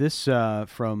 This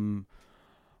from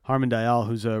Harman Dayal,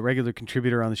 who's a regular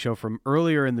contributor on the show from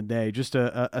earlier in the day, just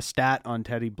a stat on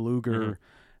Teddy Bluger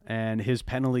and his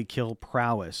penalty kill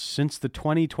prowess. Since the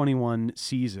 2021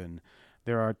 season,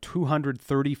 there are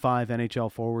 235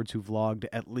 NHL forwards who've logged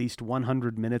at least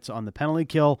 100 minutes on the penalty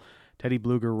kill. Teddy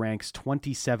Bluger ranks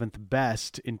 27th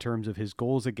best in terms of his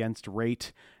goals against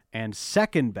rate and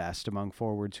second best among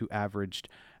forwards who averaged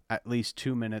at least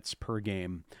 2 minutes per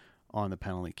game on the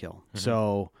penalty kill.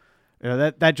 So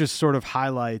that just sort of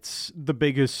highlights the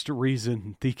biggest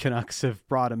reason the Canucks have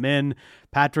brought him in.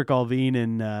 Patrick Allvin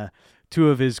in 2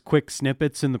 of his quick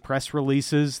snippets in the press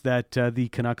releases that the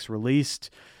Canucks released,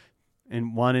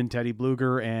 and one in Teddy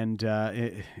Bluger,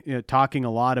 and talking a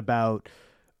lot about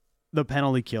the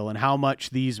penalty kill and how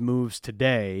much these moves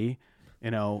today,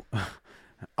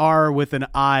 are with an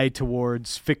eye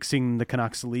towards fixing the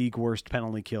Canucks' league worst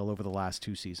penalty kill over the last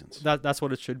 2 seasons. That's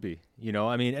what it should be.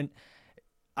 I mean, and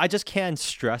I just can't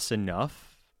stress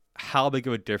enough how big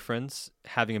of a difference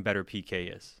having a better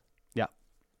PK is. Yeah.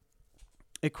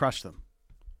 It crushed them.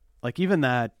 Even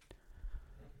that.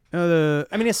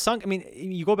 It sunk.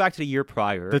 You go back to the year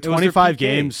prior. The 25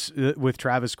 games with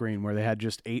Travis Green where they had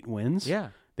just 8 wins. Yeah.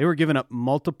 They were giving up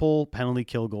multiple penalty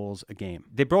kill goals a game.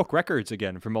 They broke records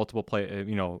again for multiple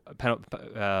power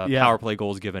play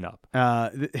goals given up.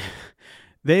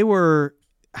 They were.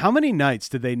 How many nights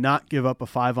did they not give up a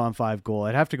 5-on-5 goal?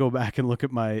 I'd have to go back and look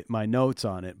at my notes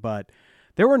on it, but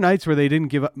there were nights where they didn't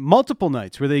give up, multiple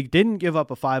nights where they didn't give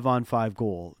up a 5-on-5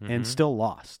 goal and still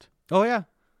lost. Oh, yeah.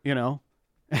 You know,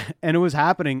 and it was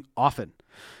happening often.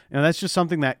 And that's just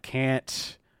something that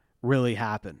can't really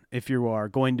happen if you are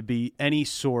going to be any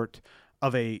sort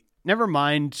of a, never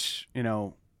mind, you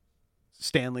know,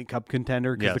 Stanley Cup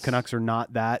contender, because the Canucks are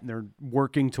not that, and they're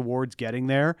working towards getting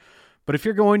there. But if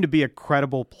you're going to be a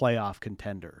credible playoff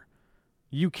contender,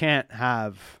 you can't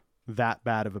have that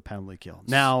bad of a penalty kill.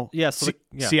 Now,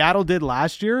 Seattle did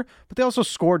last year, but they also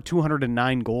scored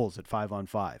 209 goals at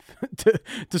 5-on-5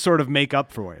 to sort of make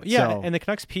up for it. Yeah, so, and the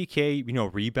Canucks PK, you know,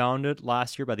 rebounded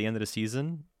last year by the end of the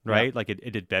season, right? Yeah. Like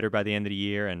it did better by the end of the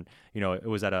year, and you know, it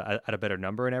was at a better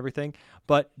number and everything.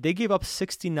 But they gave up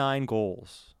 69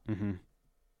 goals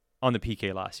on the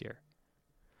PK last year.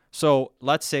 So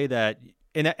let's say that,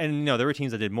 and you know, there were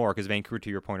teams that did more, because Vancouver, to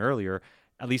your point earlier,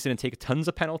 at least didn't take tons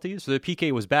of penalties. So the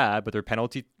PK was bad, but their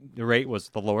penalty rate was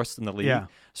the lowest in the league. Yeah.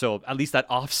 So at least that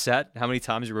offset how many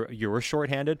times you were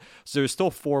shorthanded. So there's still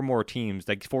four teams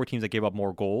that gave up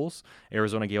more goals.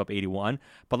 Arizona gave up 81.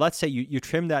 But let's say you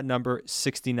trim that number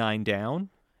 69 down,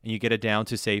 and you get it down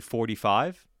to, say,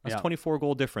 45. That's 24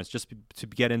 goal difference just to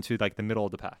get into like the middle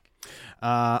of the pack.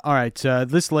 All right.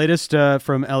 This latest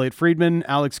from Elliot Friedman,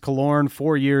 Alex Killorn,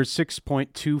 4 years,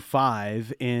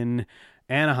 6.25 in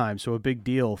Anaheim. So a big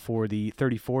deal for the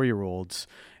 34-year-olds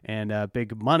and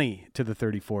big money to the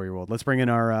 34-year-old. Let's bring in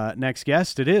our next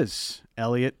guest. It is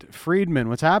Elliot Friedman.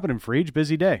 What's happening, Friedge?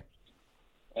 Busy day.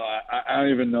 I don't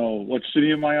even know. What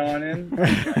city am I on in?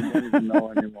 I don't even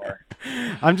know anymore.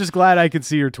 I'm just glad I can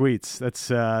see your tweets.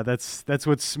 That's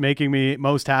what's making me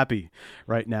most happy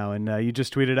right now. And you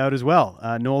just tweeted out as well.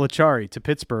 Noel Acciari to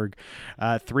Pittsburgh,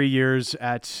 3 years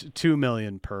at $2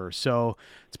 million per. So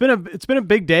it's been a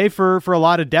big day for a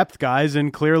lot of depth guys,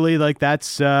 and clearly like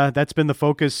that's been the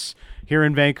focus here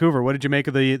in Vancouver. What did you make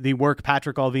of the work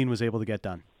Patrick Allvin was able to get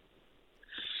done?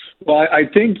 Well, I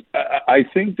think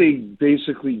they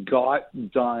basically got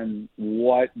done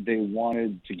what they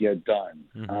wanted to get done.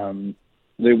 Mm-hmm.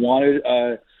 They wanted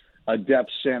a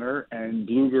depth center, and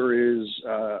Bluger is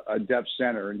a depth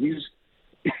center, and he's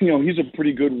a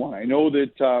pretty good one. I know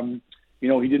that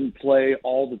he didn't play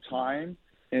all the time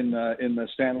in the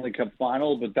Stanley Cup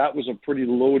final, but that was a pretty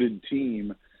loaded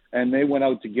team, and they went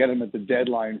out to get him at the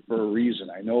deadline for a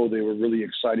reason. I know they were really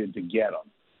excited to get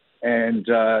him. And,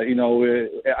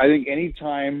 I think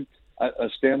anytime a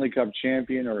Stanley Cup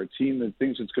champion or a team that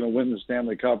thinks it's going to win the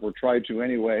Stanley Cup, or try to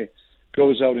anyway,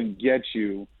 goes out and gets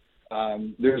you,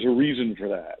 there's a reason for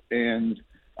that. And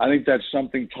I think that's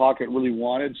something Tocchet really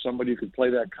wanted, somebody who could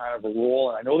play that kind of a role.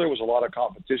 And I know there was a lot of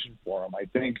competition for him. I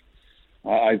think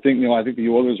the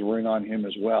Oilers were in on him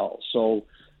as well. So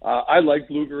I like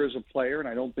Bluger as a player, and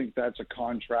I don't think that's a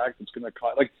contract that's going to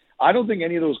cost. I don't think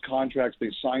any of those contracts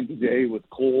they signed today with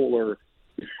Cole or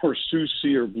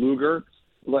Soucy or Bluger.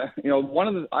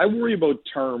 I worry about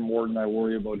term more than I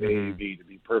worry about AAV, to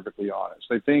be perfectly honest.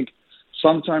 I think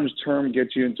sometimes term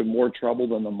gets you into more trouble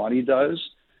than the money does,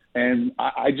 and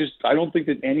I don't think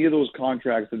that any of those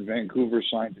contracts that Vancouver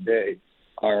signed today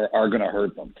are going to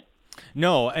hurt them.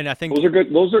 No, and I think those are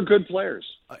good. Those are good players.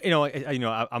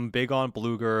 I'm big on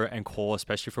Bluger and Cole,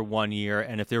 especially for 1 year.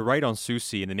 And if they're right on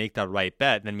Soucy and they make that right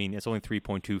bet, then it's only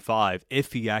 3.25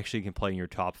 if he actually can play in your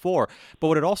top four. But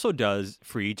what it also does,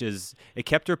 Friedge, is it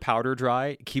kept their powder dry,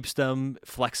 it keeps them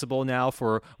flexible now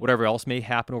for whatever else may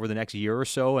happen over the next year or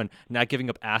so, and not giving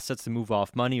up assets to move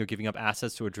off money or giving up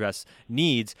assets to address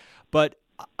needs. But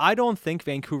I don't think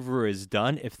Vancouver is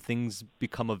done if things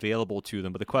become available to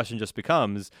them. But the question just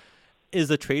becomes, is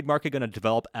the trade market going to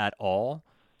develop at all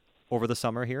over the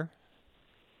summer here?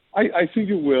 I think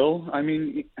it will. I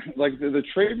mean, like the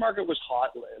trade market was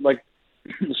hot. Like,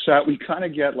 we kind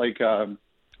of get like an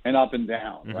up and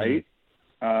down, mm-hmm. right?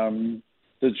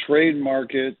 The trade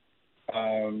market,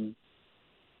 I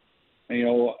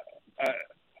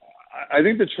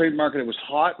think the trade market, it was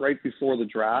hot right before the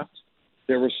draft.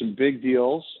 There were some big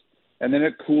deals, and then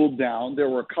it cooled down. There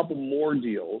were a couple more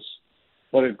deals,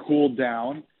 but it cooled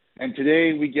down. And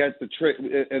today we get the trade,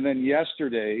 and then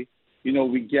yesterday,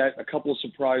 we get a couple of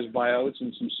surprise buyouts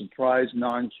and some surprise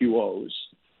non-QOs.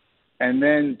 And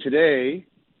then today,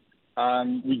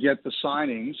 we get the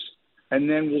signings, and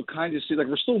then we'll kind of see,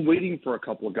 we're still waiting for a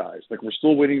couple of guys. We're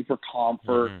still waiting for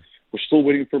Comfort. Mm-hmm. We're still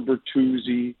waiting for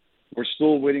Bertuzzi. We're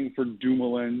still waiting for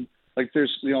Dumoulin. We're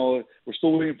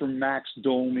still waiting for Max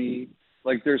Domi.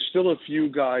 There's still a few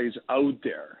guys out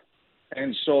there.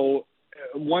 And so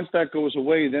once that goes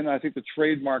away, then I think the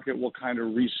trade market will kind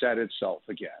of reset itself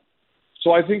again.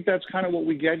 So I think that's kind of what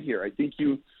we get here. I think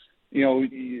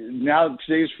now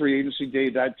today's free agency day,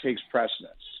 that takes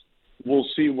precedence. we'll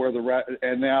see where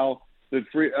and now the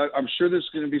free. I'm sure there's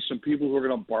going to be some people who are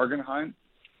going to bargain hunt.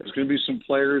 There's going to be some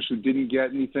players who didn't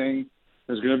get anything.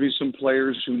 There's going to be some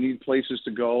players who need places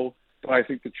to go. But I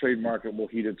think the trade market will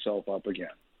heat itself up again.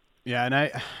 Yeah, and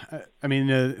I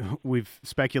mean, we've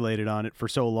speculated on it for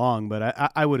so long,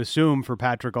 but I would assume for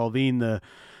Patrick Allvin,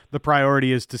 the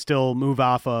priority is to still move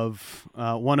off of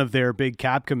one of their big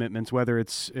cap commitments, whether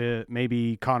it's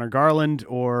maybe Connor Garland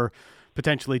or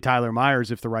potentially Tyler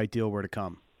Myers if the right deal were to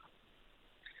come.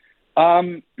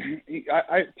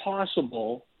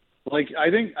 Possible. Like,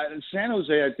 I think San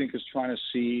Jose, I think, is trying to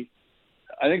see.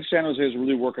 I think San Jose is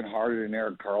really working hard at an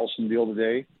Erik Karlsson deal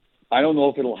today. I don't know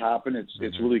if it'll happen.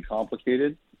 It's really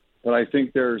complicated, but I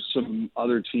think there's some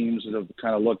other teams that have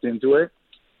kind of looked into it.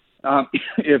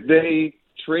 If they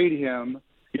trade him,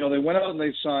 they went out and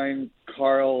they signed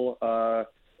Kyle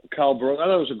Burroughs. I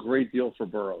thought it was a great deal for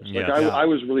Burroughs. I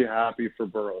was really happy for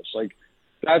Burroughs. Like,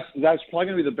 that's probably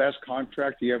going to be the best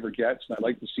contract he ever gets. And I'd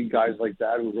like to see guys like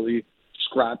that who really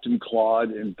scrapped and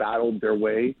clawed and battled their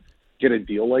way get a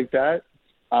deal like that.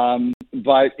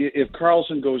 But if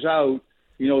Karlsson goes out,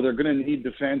 they're going to need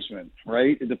defensemen,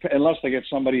 right? Unless they get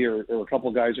somebody or a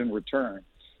couple guys in return.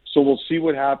 So we'll see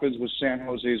what happens with San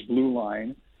Jose's blue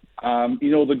line.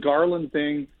 The Garland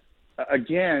thing,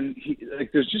 again,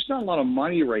 there's just not a lot of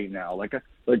money right now. Like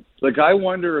I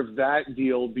wonder if that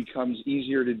deal becomes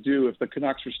easier to do if the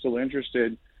Canucks are still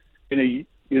interested in a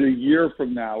year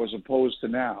from now as opposed to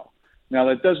now. Now,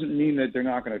 that doesn't mean that they're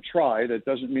not going to try. That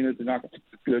doesn't mean that they're not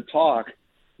going to talk.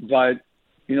 But,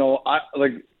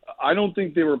 I don't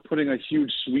think they were putting a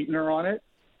huge sweetener on it.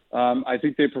 I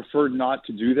think they preferred not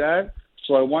to do that.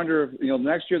 So I wonder if,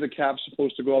 next year the cap's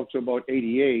supposed to go up to about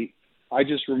 88. I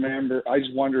just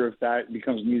wonder if that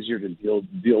becomes an easier to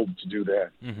deal to do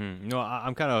that. Mm-hmm. No,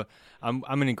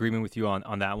 I'm in agreement with you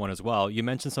on that one as well. You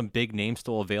mentioned some big names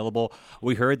still available.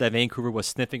 We heard that Vancouver was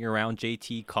sniffing around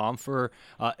JT Compher.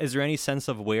 Is there any sense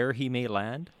of where he may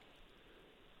land?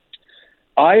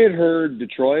 I had heard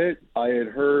Detroit. I had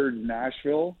heard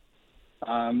Nashville.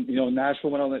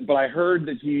 Nashville went on that, but I heard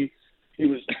that he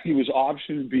was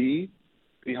option B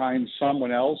behind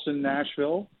someone else in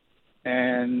Nashville,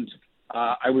 and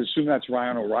I would assume that's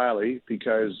Ryan O'Reilly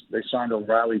because they signed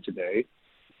O'Reilly today.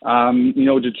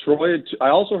 Detroit. I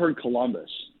also heard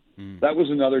Columbus. That was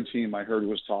another team I heard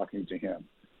was talking to him.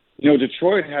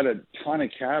 Detroit had a ton of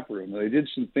cap room. They did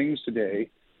some things today.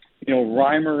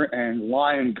 Reimer and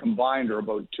Lyon combined are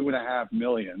about $2.5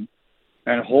 million,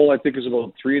 and Hull I think is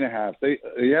about $3.5 million.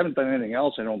 They haven't done anything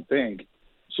else, I don't think.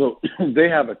 So they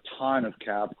have a ton of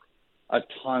cap, a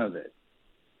ton of it.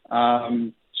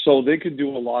 So they could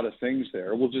do a lot of things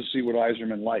there. We'll just see what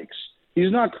Yzerman likes.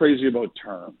 He's not crazy about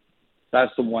term.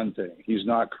 That's the one thing. He's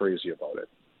not crazy about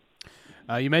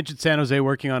it. You mentioned San Jose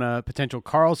working on a potential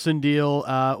Karlsson deal.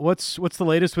 What's the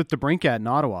latest with DeBrincat in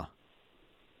Ottawa?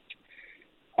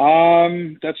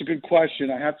 That's a good question.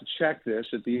 I have to check this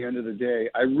at the end of the day.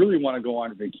 I really want to go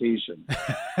on vacation.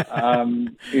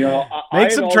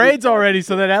 Make some trades already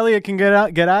so that Elliott can get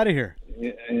out of here.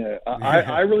 Yeah.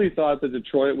 I really thought that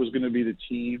Detroit was going to be the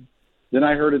team. Then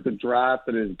I heard at the draft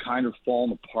that it had kind of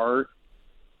fallen apart.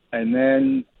 And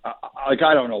then, I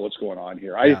don't know what's going on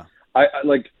here.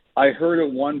 I heard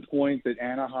at one point that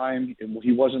Anaheim,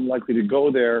 he wasn't likely to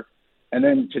go there. And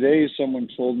then today someone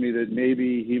told me that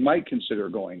maybe he might consider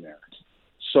going there.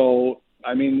 So,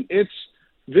 I mean,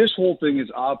 this whole thing is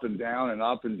up and down and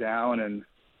up and down. And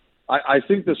I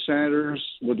think the Senators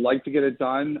would like to get it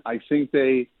done. I think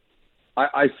at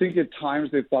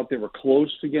times they thought they were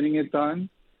close to getting it done,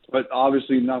 but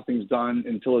obviously nothing's done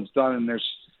until it's done. And there's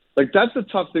that's the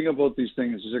tough thing about these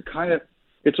things is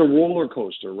it's a roller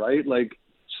coaster, right? Like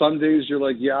some days you're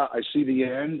like, yeah, I see the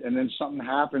end. And then something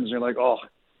happens. And you're like, oh,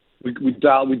 we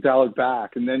dial it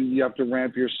back, and then you have to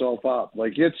ramp yourself up.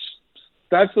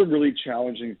 That's the really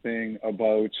challenging thing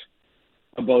about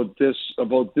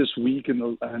this week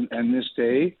and this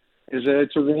day is that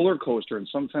it's a roller coaster, and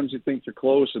sometimes you think you're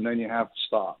close, and then you have to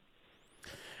stop.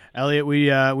 Elliott, we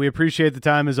appreciate the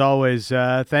time as always.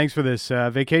 Thanks for this.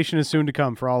 Vacation is soon to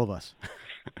come for all of us.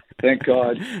 Thank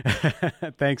God.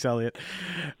 Thanks, Elliott.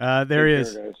 There he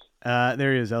is.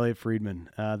 There he is, Elliott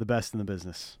Friedman, the best in the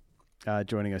business.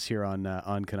 Joining us here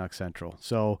on Canucks Central.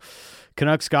 So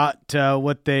Canucks got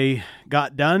what they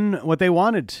got done, what they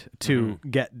wanted to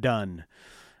get done.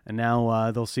 And now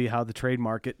they'll see how the trade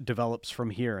market develops from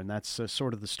here. And that's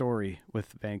sort of the story with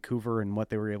Vancouver and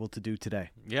what they were able to do today.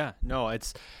 Yeah, no,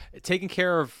 it's taking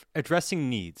care of addressing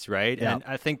needs, right? Yeah. And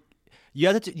I think You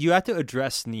have to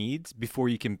address needs before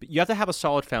you can. You have to have a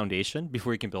solid foundation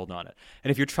before you can build on it.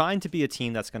 And if you're trying to be a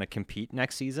team that's going to compete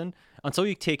next season, until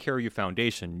you take care of your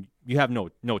foundation, you have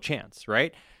no chance,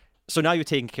 right? So now you're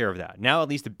taking care of that. Now at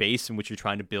least the base in which you're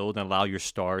trying to build and allow your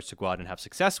stars to go out and have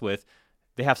success with,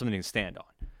 they have something to stand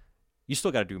on. You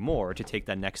still got to do more to take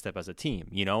that next step as a team,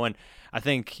 And I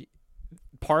think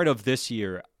part of this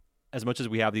year, as much as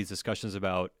we have these discussions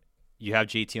about you have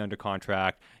JT under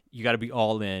contract, you got to be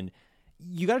all in.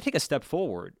 You got to take a step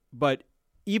forward. But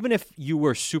even if you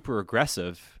were super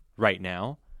aggressive right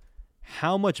now,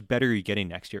 how much better are you getting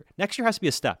next year? Next year has to be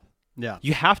a step. Yeah.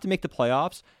 You have to make the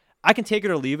playoffs. I can take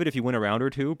it or leave it if you win a round or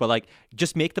two, but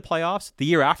just make the playoffs. The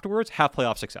year afterwards, have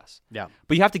playoff success. Yeah.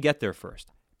 But you have to get there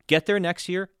first. Get there next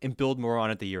year and build more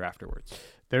on it the year afterwards.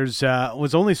 There's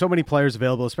was only so many players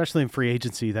available, especially in free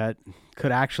agency, that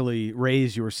could actually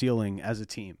raise your ceiling as a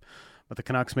team. But the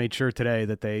Canucks made sure today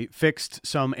that they fixed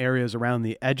some areas around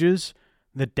the edges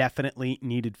that definitely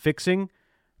needed fixing.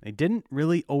 They didn't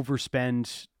really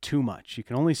overspend too much. You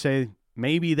can only say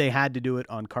maybe they had to do it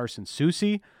on Carson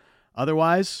Soucy.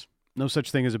 Otherwise, no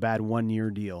such thing as a bad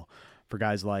one-year deal for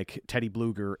guys like Teddy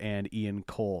Bluger and Ian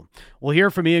Cole. We'll hear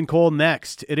from Ian Cole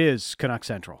next. It is Canuck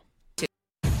Central.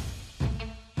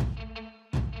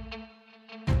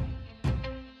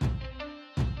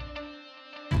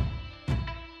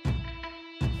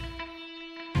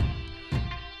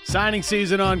 Signing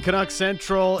season on Canuck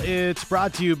Central. It's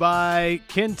brought to you by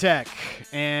Kintec,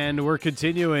 and we're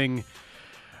continuing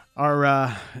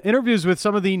our interviews with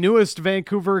some of the newest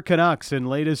Vancouver Canucks, and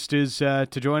latest is to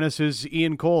join us is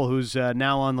Ian Cole, who's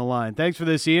now on the line. Thanks for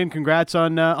this, Ian. Congrats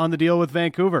on the deal with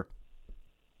Vancouver.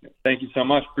 Thank you so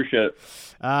much. Appreciate it.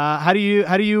 How do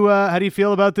you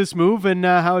feel about this move and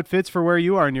how it fits for where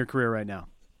you are in your career right now?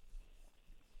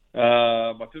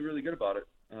 I feel really good about it.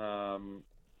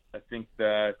 I think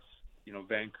that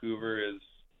Vancouver is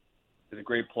a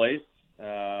great place,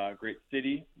 great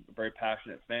city, very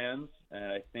passionate fans,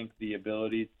 and I think the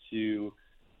ability to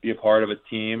be a part of a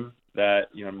team that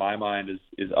in my mind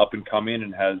is up and coming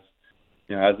and has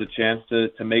a chance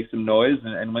to make some noise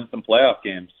and win some playoff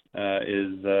games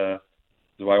is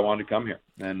why I wanted to come here,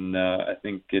 and I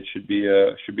think it should be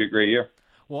a great year.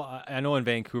 Well, I know in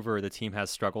Vancouver the team has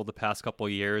struggled the past couple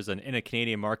of years, and in a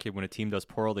Canadian market, when a team does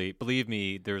poorly, believe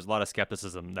me, there's a lot of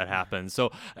skepticism that happens.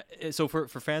 So for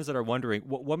fans that are wondering,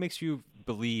 what makes you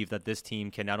believe that this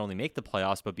team can not only make the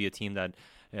playoffs, but be a team that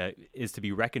is to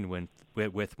be reckoned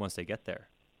with once they get there?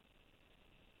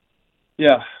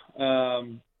 Yeah,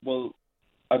 well,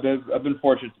 I've been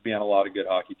fortunate to be on a lot of good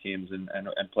hockey teams and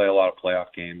play a lot of playoff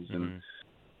games, and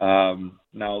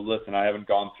now, listen, I haven't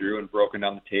gone through and broken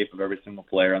down the tape of every single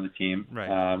player on the team.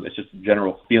 Right. It's just a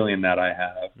general feeling that I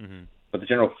have. Mm-hmm. But the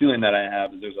general feeling that I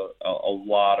have is there's a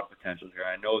lot of potential here.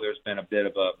 I know there's been a bit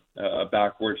of a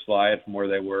backward slide from where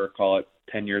they were, call it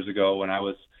 10 years ago, when I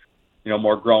was,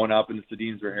 more growing up and the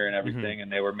Sedins were here and everything,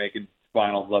 and they were making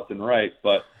finals left and right.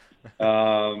 But,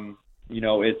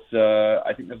 it's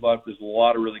I think there's a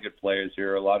lot of really good players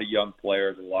here, a lot of young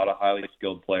players, a lot of highly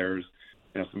skilled players.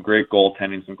 Some great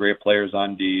goaltending, some great players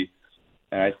on D,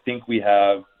 and I think we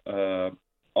have, if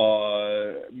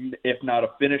not a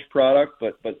finished product,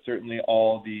 but certainly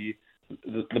all the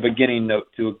beginning note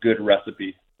to a good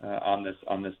recipe on this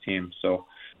team. So,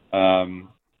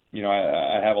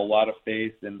 I have a lot of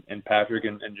faith in Patrick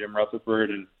and Jim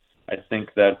Rutherford, and I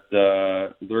think that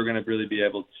they're going to really be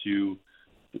able to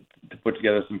put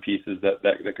together some pieces that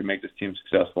could make this team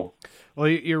successful. Well,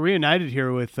 you're reunited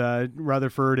here with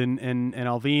Rutherford and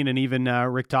Alvin, and even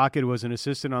Rick Tocchet was an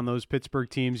assistant on those Pittsburgh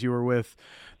teams you were with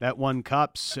that won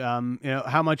cups.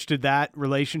 How much did that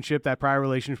prior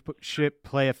relationship,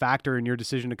 play a factor in your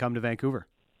decision to come to Vancouver?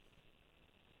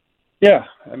 Yeah,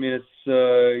 I mean,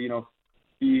 it's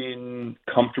being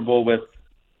comfortable with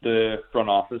the front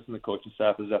office and the coaching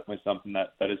staff is definitely something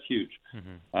that is huge.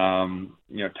 Mm-hmm.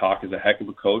 Talk is a heck of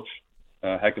a coach,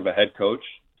 a heck of a head coach.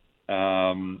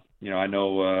 I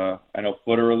know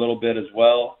Footer a little bit as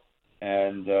well,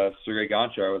 and Sergei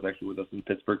Gonchar was actually with us in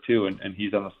Pittsburgh too, and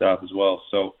he's on the staff as well.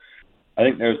 So I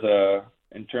think there's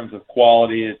in terms of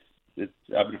quality,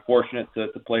 I've been fortunate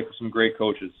to play for some great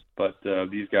coaches, but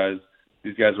these guys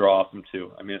are awesome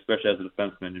too. I mean, especially as a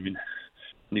defenseman. I mean,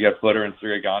 you got Footer and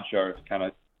Sergei Gonchar kind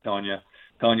of telling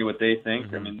you what they think.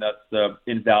 Mm-hmm. I mean, that's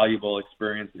invaluable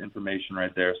experience and information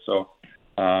right there. So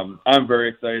I'm very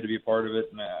excited to be a part of it,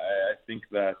 and I think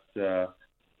that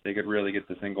they could really get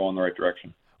this thing going in the right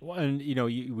direction. Well, and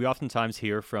we oftentimes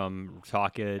hear from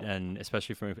Tocchet, and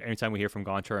especially from anytime we hear from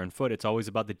Gonchar and Foot, it's always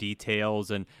about the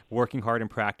details and working hard in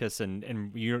practice and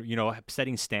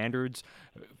setting standards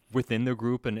within the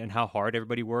group and how hard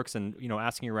everybody works, and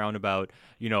asking around about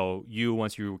you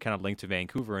once you kind of linked to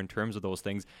Vancouver in terms of those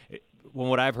things.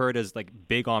 What I've heard is like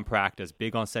big on practice,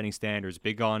 big on setting standards,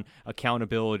 big on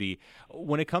accountability.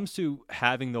 When it comes to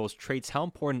having those traits, how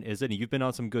important is it? And you've been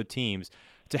on some good teams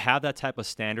to have that type of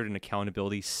standard and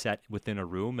accountability set within a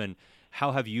room, and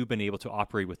how have you been able to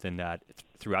operate within that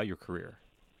throughout your career?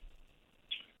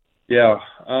 Yeah.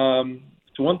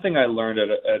 So one thing I learned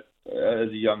as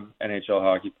a young NHL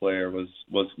hockey player was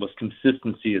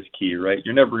consistency is key, right?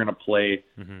 You're never going to play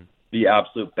the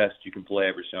absolute best you can play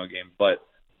every single game, but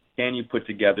can you put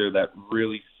together that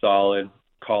really solid,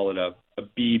 call it a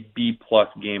B plus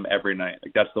game every night?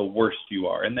 Like that's the worst you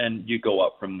are, and then you go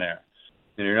up from there.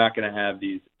 And you're not going to have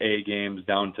these A games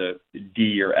down to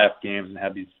D or F games and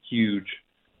have these huge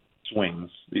swings,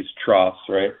 these troughs,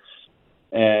 right?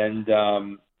 And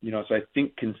so I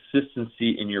think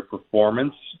consistency in your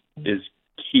performance is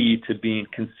key to being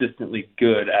consistently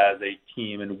good as a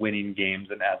team and winning games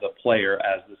and as a player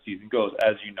as the season goes.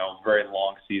 As you know, very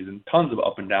long season, tons of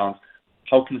up and downs.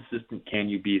 How consistent can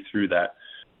you be through that?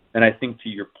 And I think to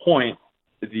your point,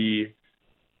 the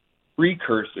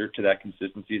precursor to that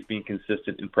consistency is being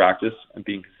consistent in practice and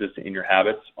being consistent in your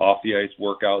habits, off the ice,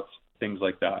 workouts, things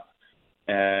like that.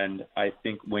 And I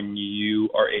think when you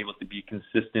are able to be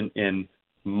consistent in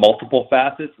multiple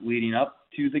facets leading up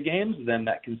to the games, then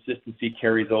that consistency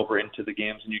carries over into the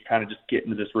games, and you kind of just get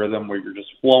into this rhythm where you're just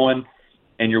flowing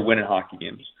and you're winning hockey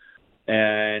games.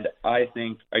 And I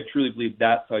truly believe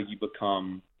that's how you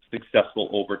become successful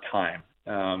over time.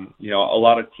 A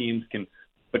lot of teams can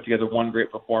put together one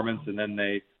great performance and then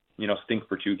they, stink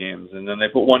for 2 games, and then they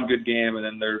put one good game and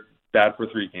then they're bad for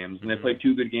 3 games, and they play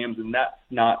 2 good games, and that's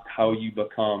not how you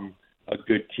become a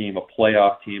good team, a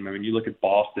playoff team. I mean, you look at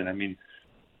Boston,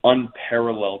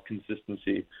 unparalleled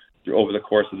consistency over the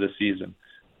course of this season.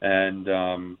 And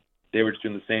they were just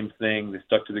doing the same thing. They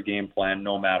stuck to the game plan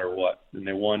no matter what. And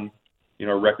they won,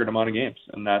 a record amount of games.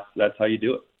 And that's how you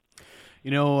do it.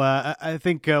 I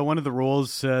think one of the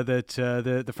roles that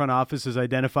the front office has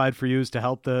identified for you is to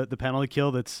help the penalty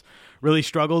kill that's really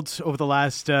struggled over the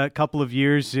last couple of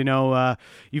years.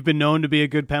 You've been known to be a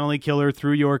good penalty killer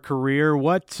through your career.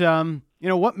 What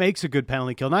makes a good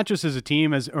penalty kill, not just as a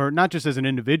team, or not just as an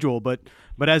individual, but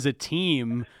as a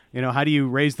team? How do you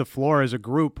raise the floor as a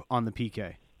group on the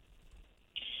PK?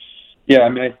 Yeah,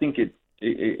 I think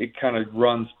it kind of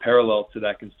runs parallel to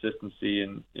that consistency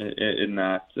in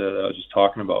that I was just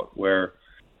talking about, where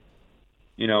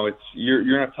it's you're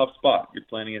in a tough spot. You're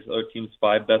playing against the other team's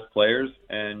 5 best players,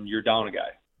 and you're down a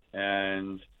guy,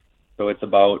 and so it's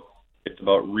about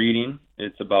reading,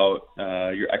 it's about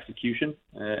your execution,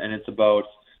 and it's about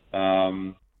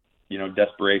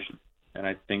desperation. And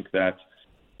I think that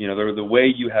the way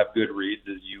you have good reads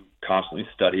is you constantly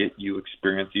study it, you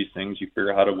experience these things, you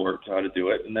figure out how to work, how to do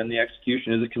it, and then the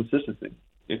execution is a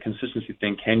consistency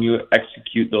thing. Can you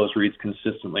execute those reads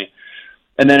consistently?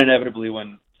 And then inevitably,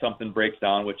 when something breaks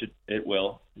down, which it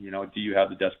will, do you have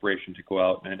the desperation to go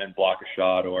out and block a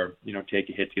shot, or take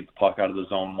a hit to get the puck out of the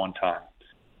zone one time?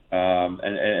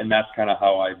 And that's kind of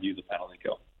how I view the penalty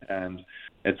kill. And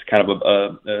it's kind of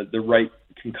the right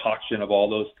concoction of all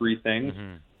those 3 things.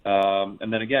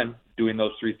 And then again, doing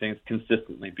those 3 things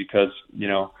consistently, because,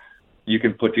 you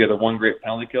can put together one great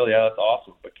penalty kill. Yeah, that's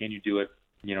awesome. But can you do it,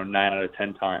 9 out of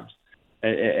 10 times?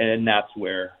 And that's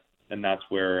where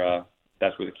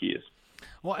the key is.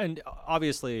 Well, and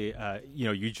obviously,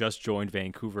 you just joined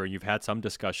Vancouver and you've had some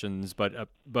discussions, but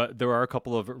there are a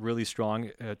couple of really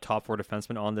strong top 4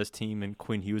 defensemen on this team, in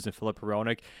Quinn Hughes and Philip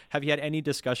Hronek. Have you had any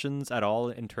discussions at all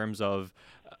in terms of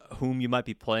whom you might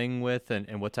be playing with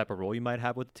and what type of role you might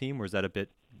have with the team, or is that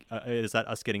is that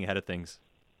us getting ahead of things?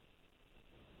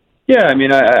 Yeah,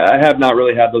 I have not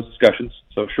really had those discussions.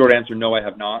 So short answer, no, I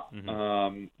have not.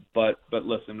 But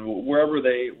listen, wherever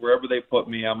they put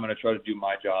me, I'm going to try to do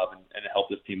my job and help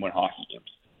this team win hockey games.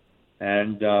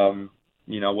 And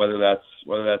whether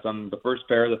that's on the first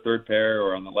pair, the third pair,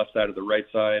 or on the left side or the right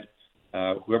side,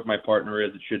 whoever my partner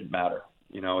is, it shouldn't matter.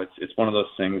 It's one of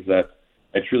those things that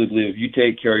I truly believe if you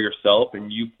take care of yourself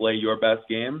and you play your best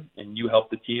game and you help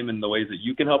the team in the ways that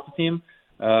you can help the team,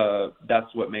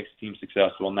 that's what makes the team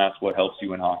successful, and that's what helps you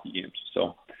win hockey games.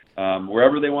 So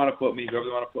wherever they want to put me, whoever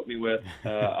they want to put me with,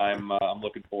 I'm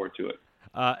looking forward to it.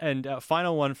 And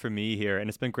final one for me here, and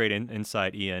it's been great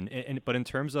insight, Ian. But in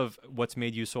terms of what's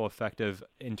made you so effective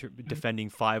in defending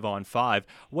 5-on-5,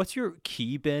 what's your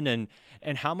key been,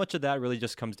 and how much of that really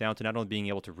just comes down to not only being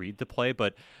able to read the play,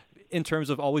 but in terms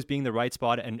of always being the right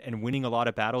spot and winning a lot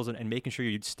of battles and making sure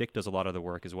your stick does a lot of the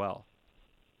work as well?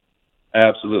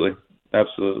 Absolutely. I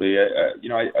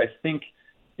think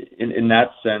in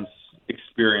that sense,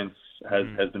 experience has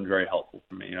been very helpful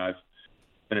for me. You know, I've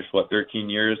finished 13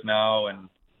 years now, and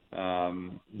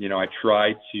you know, I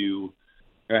try to.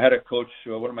 I had a coach,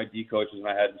 one of my D coaches, when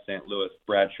I had in St. Louis,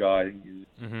 Bradshaw. He's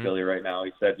in Philly right now.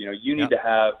 He said, you know, you need to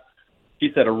have.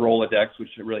 He said a Rolodex, which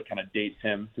really kind of dates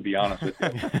him, to be honest with you.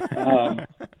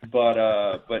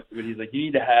 But he's like, you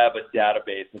need to have a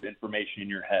database of information in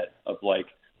your head of like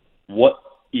what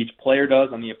each player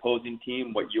does on the opposing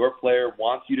team, what your player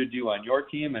wants you to do on your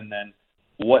team, and then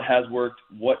what has worked,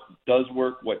 what does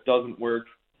work, what doesn't work,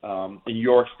 in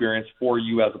your experience for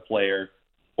you as a player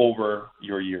over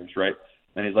your years, right?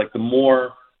 And he's like, the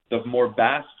more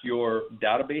vast your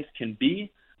database can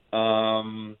be,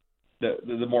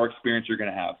 the more experience you're going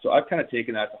to have. So I've kind of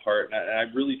taken that to heart, and I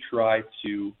really try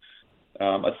to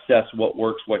assess what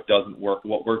works, what doesn't work,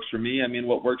 what works for me. I mean,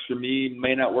 what works for me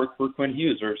may not work for Quinn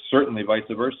Hughes, or certainly vice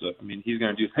versa. I mean, he's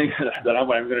going to do things that I'm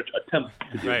going to attempt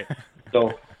to do. Right.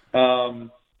 So,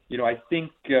 you know, I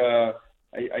think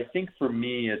for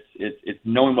me, it's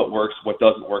knowing what works, what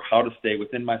doesn't work, how to stay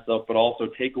within myself, but also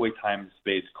take away time and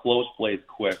space, close plays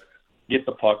quick, get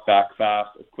the puck back fast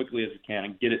as quickly as we can,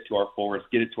 and get it to our forwards,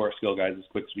 get it to our skill guys as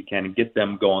quick as we can, and get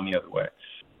them going the other way.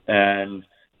 And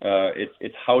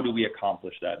it's how do we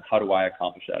accomplish that? How do I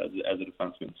accomplish that as a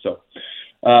defenseman? So,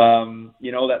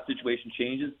 you know, that situation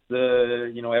changes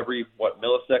every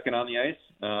millisecond on the ice.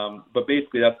 But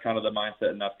basically, that's kind of the mindset,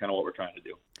 and that's kind of what we're trying to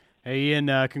do. Hey, Ian,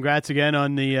 congrats again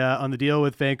on the deal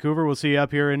with Vancouver. We'll see you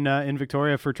up here in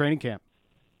Victoria for training camp.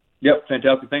 Yep,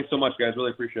 fantastic. Thanks so much, guys.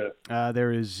 Really appreciate it.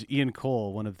 There is Ian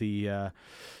Cole, one of the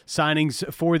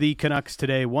signings for the Canucks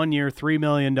today. 1 year, $3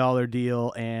 million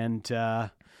deal. And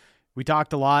we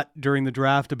talked a lot during the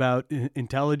draft about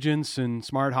intelligence and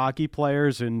smart hockey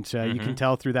players. And you can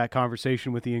tell through that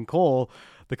conversation with Ian Cole,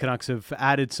 the Canucks have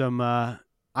added some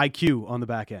IQ on the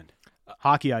back end.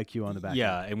 Hockey IQ on the back end.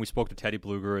 Yeah, and we spoke to Teddy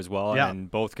Bluger as well. Yeah. And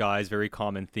both guys, very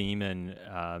common theme. And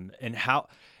how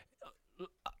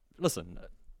 – listen –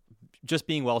 just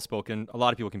being well-spoken, a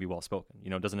lot of people can be well-spoken.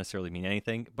 You know, it doesn't necessarily mean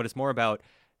anything, but it's more about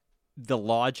the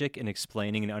logic and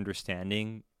explaining and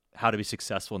understanding how to be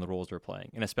successful in the roles they're playing,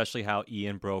 and especially how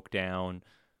Ian broke down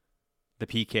the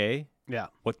PK,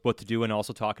 what to do, and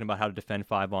also talking about how to defend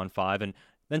 5-on-5, and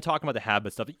then talking about the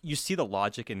habit stuff. You see the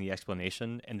logic in the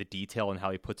explanation and the detail and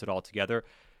how he puts it all together.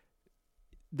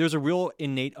 There's a real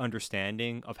innate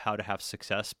understanding of how to have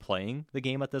success playing the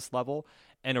game at this level,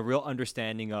 and a real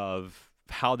understanding of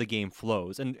how the game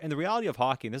flows. And the reality of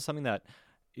hockey, and this is something that,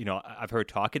 you know, I've heard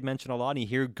Talkett mention a lot, and you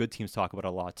hear good teams talk about it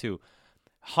a lot too.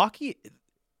 Hockey,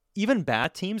 even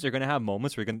bad teams are going to have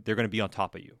moments where they're going to be on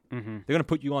top of you. They're going to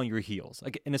put you on your heels.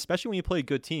 Like, and especially when you play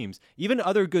good teams, even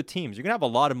other good teams, you're going to have a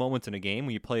lot of moments in a game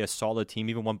when you play a solid team,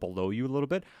 even one below you a little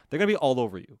bit. They're going to be all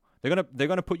over you. They're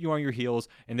going to put you on your heels,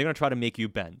 and they're going to try to make you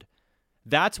bend.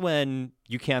 That's when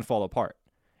you can't fall apart.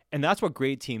 And that's what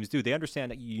great teams do. They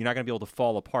understand that you're not going to be able to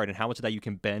fall apart, and how much of that you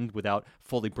can bend without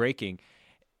fully breaking.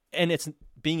 And it's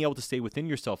being able to stay within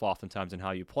yourself oftentimes in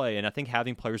how you play. And I think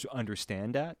having players who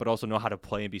understand that, but also know how to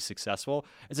play and be successful,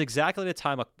 is exactly the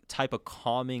type of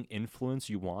calming influence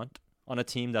you want on a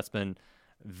team that's been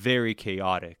very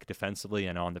chaotic defensively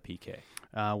and on the PK.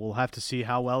 We'll have to see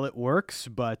how well it works,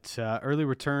 but early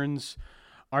returns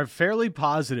are fairly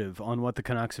positive on what the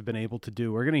Canucks have been able to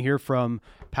do. We're going to hear from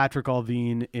Patrick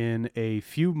Allvin in a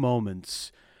few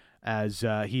moments as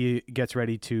he gets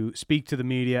ready to speak to the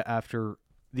media after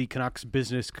the Canucks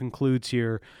business concludes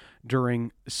here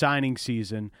during signing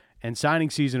season. And signing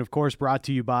season, of course, brought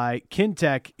to you by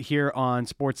Kintec here on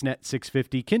Sportsnet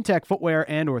 650. Kintec Footwear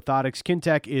and Orthotics.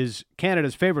 Kintec is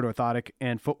Canada's favorite orthotic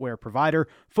and footwear provider.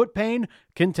 Foot pain?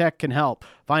 Kintec can help.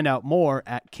 Find out more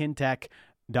at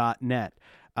kintec.net.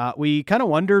 We kind of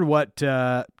wondered what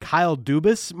Kyle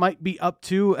Dubas might be up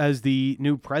to as the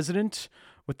new president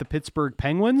with the Pittsburgh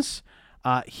Penguins.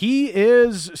 He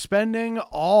is spending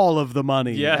all of the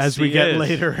money as we get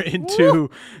later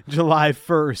into July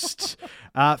 1st.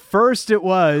 First, it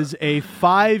was a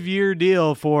 5-year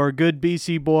deal for good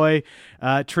BC boy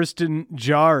Tristan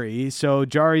Jarry. So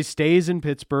Jarry stays in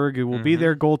Pittsburgh. It will be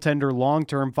their goaltender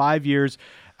long-term, 5 years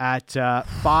at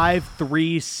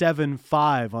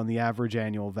 $5,375 on the average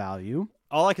annual value.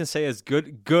 All I can say is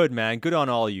good, man. Good on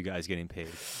all you guys getting paid.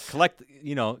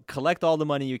 Collect all the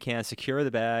money you can, secure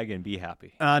the bag, and be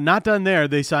happy. Not done there.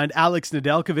 They signed Alex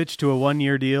Nedeljkovic to a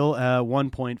 1-year deal,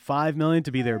 $1.5 million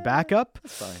to be their backup.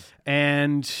 That's fine.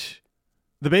 And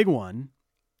the big one,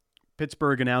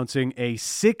 Pittsburgh announcing a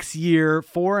 6-year,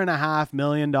 $4.5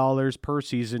 million per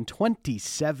season,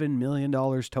 $27 million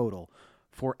total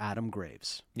for Adam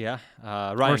Graves. Yeah,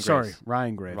 Ryan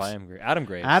Graves. Adam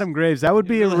Graves. Adam Graves. That would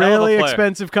be a really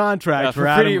expensive contract for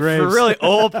Adam Graves. For a really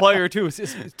old player, too.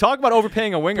 Talk about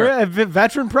overpaying a winger.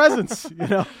 Veteran presence,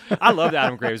 I loved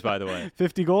Adam Graves, by the way.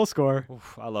 50 goal scorer.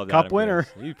 Oof, I love Cup Adam winner.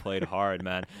 Graves. He played hard,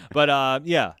 man. But,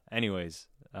 yeah, anyways.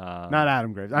 Not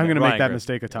Adam Graves. I'm going to make that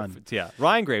mistake a ton. Yeah,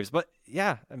 Ryan Graves. But,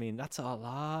 yeah, I mean, that's a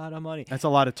lot of money. That's a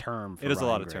lot of term for It is Ryan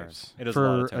a lot of Graves. term. It is for a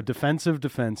lot of term. a defensive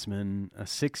defenseman, a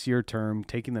 6-year term,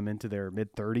 taking them into their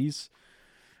mid-30s.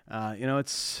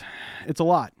 It's a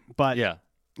lot. But, yeah.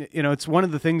 It's one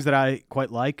of the things that I quite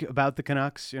like about the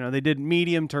Canucks. They did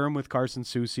medium term with Carson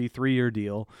Soucy, 3-year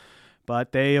deal.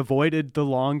 But they avoided the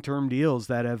long-term deals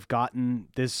that have gotten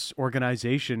this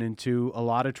organization into a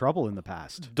lot of trouble in the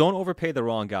past. Don't overpay the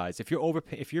wrong guys. If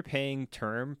you're paying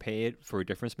term, pay it for a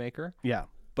difference maker. Yeah.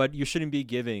 But you shouldn't be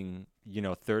giving,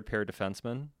 third pair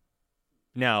defensemen.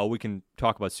 Now, we can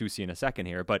talk about Soucy in a second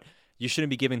here, but you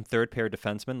shouldn't be giving third pair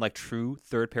defensemen, like true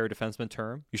third pair defenseman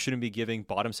term. You shouldn't be giving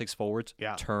bottom 6 forwards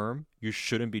term. You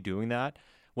shouldn't be doing that.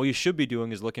 What you should be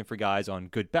doing is looking for guys on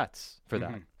good bets for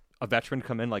that. A veteran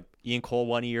come in like Ian Cole,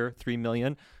 1 year, $3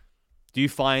 million. Do you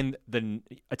find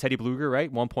a Teddy Bluger,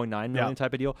 right? 1.9 million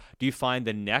type of deal. Do you find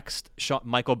the next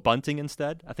Michael Bunting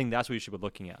instead? I think that's what you should be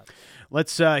looking at.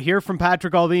 Let's hear from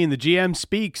Patrick Allvin. The GM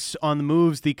speaks on the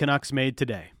moves the Canucks made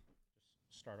today.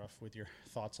 Start off with your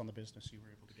thoughts on the business you were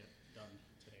able to get done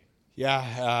today.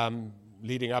 Yeah,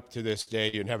 leading up to this day,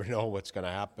 you never know what's going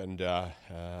to happen.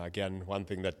 Again, one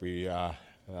thing that we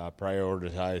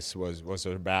prioritized was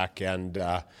our back end,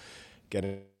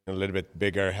 getting a little bit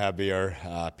bigger, heavier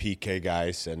PK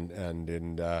guys, and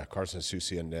in Carson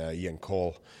Soucy and Ian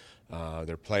Cole,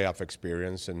 their playoff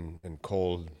experience, and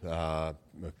Cole,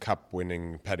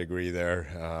 cup-winning pedigree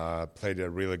there, played a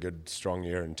really good, strong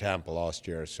year in Tampa last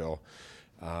year, so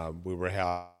we were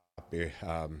happy.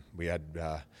 We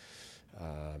had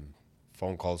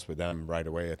phone calls with them right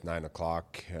away at 9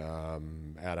 o'clock,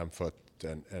 Adam Foote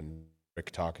and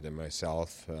Rick Tocchet and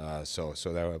myself, so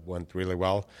that went really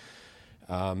well.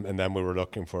 And then we were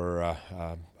looking for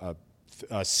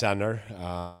a center.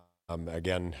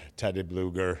 Again, Teddy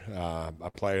Bluger,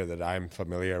 a player that I'm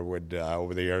familiar with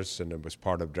over the years, and it was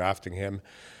part of drafting him.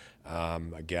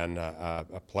 Again,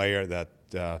 a player that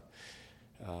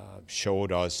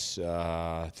showed us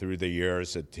through the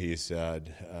years that he's a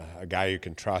guy you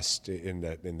can trust in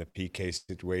the PK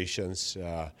situations.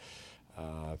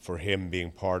 For him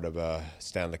being part of a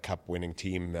Stanley Cup winning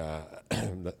team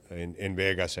in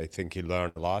Vegas, I think he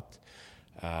learned a lot.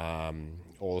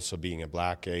 Also being a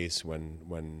Black Ace when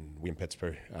we in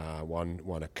Pittsburgh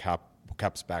won a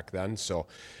cups back then. So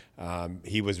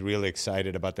he was really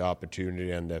excited about the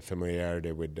opportunity and the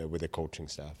familiarity with the coaching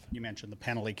staff. You mentioned the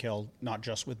penalty kill, not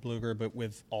just with Bluger, but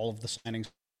with all of the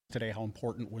signings today. How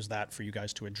important was that for you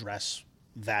guys to address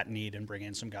that need and bring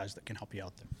in some guys that can help you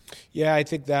out there? Yeah, I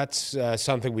think that's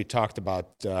something we talked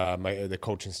about, the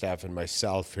coaching staff and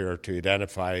myself here, to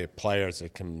identify players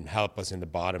that can help us in the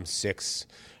bottom 6.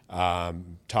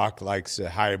 Talk like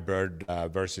hybrid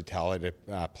versatility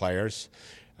players.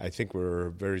 I think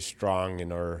we're very strong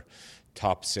in our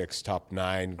top 6, top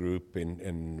 9 group,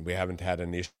 and we haven't had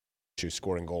an issue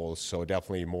scoring goals. So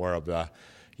definitely more of the,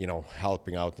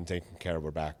 helping out and taking care of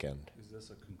our back end. Is this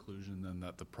a conclusion then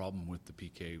that the problem with the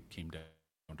PK came down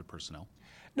to personnel?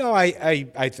 No, I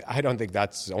don't think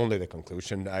that's only the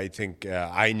conclusion. I think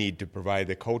I need to provide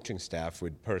the coaching staff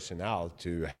with personnel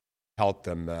to help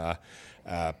them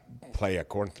play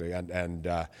accordingly, and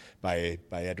by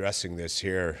addressing this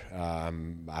here,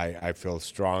 I feel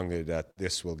strongly that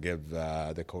this will give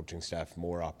the coaching staff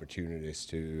more opportunities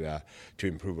to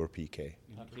improve our PK.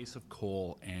 In the case of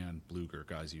Cole and Bluger,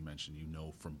 guys you mentioned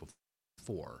from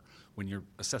before, when you're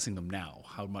assessing them now,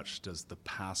 how much does the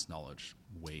past knowledge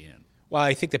weigh in? Well,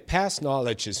 I think the past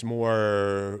knowledge is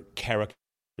more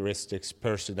characteristics,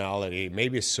 personality,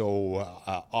 maybe so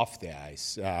off the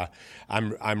ice.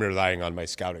 I'm relying on my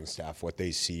scouting staff, what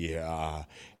they see,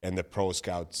 and the pro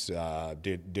scouts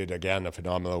did again a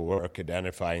phenomenal work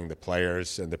identifying the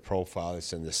players and the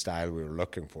profiles and the style we were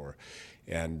looking for.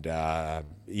 And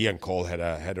Ian Cole had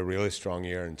a really strong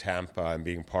year in Tampa, and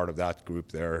being part of that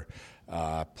group there,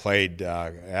 played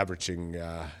averaging,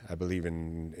 I believe,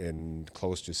 in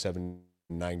close to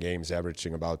 7-9 games,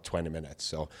 averaging about 20 minutes.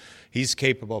 So he's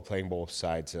capable of playing both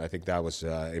sides, and I think that was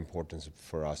important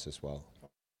for us as well.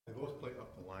 They both play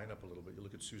up the lineup a little bit. You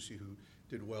look at Soucy, who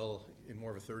did well in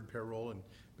more of a third pair role, and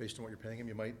based on what you're paying him,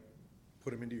 you might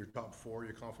put him into your top 4.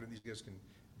 You're confident these guys can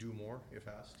do more if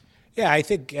asked? Yeah, I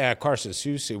think Carson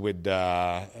Soucy would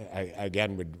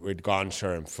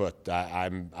Gonchar and Foote.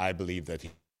 I believe that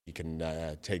he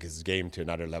can take his game to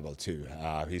another level too.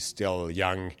 He's still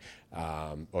young,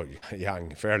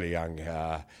 fairly young,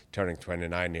 turning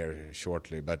 29 here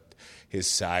shortly. But his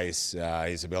size,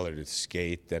 his ability to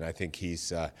skate, and I think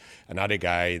he's another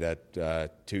guy that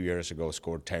 2 years ago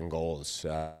scored 10 goals.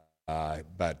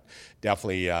 But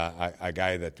definitely a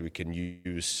guy that we can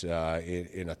use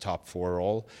in a top 4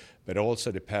 role, but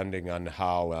also depending on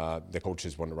how the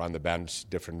coaches want to run the bench,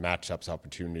 different matchups,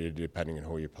 opportunity depending on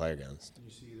who you play against. Can you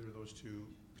see either of those two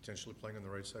potentially playing on the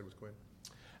right side with Quinn?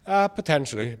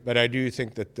 Potentially, but I do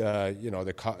think that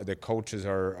the coaches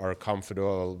are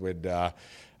comfortable with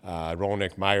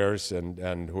Ronick, Myers,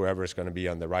 and whoever is going to be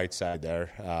on the right side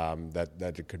there,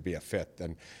 that it could be a fit.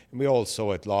 And we all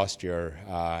saw it last year.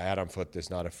 Adam Foote is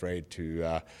not afraid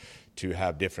to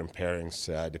have different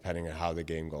pairings depending on how the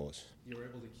game goes. You were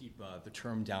able to keep the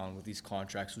term down with these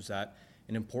contracts. Was that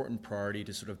an important priority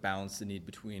to sort of balance the need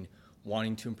between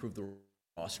wanting to improve the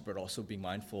roster, but also being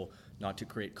mindful not to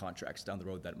create contracts down the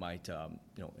road that might,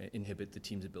 inhibit the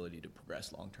team's ability to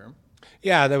progress long term?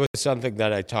 Yeah, that was something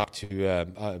that I talked to.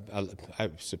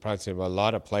 I'm surprised there were a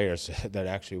lot of players that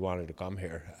actually wanted to come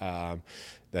here,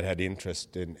 that had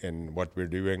interest in what we're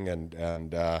doing and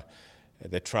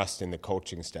the trust in the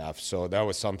coaching staff. So that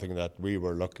was something that we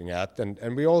were looking at, and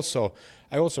I also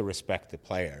respect the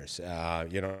players.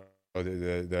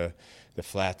 The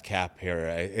flat cap here,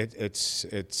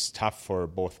 it's tough for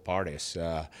both parties.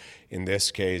 In this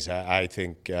case, I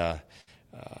think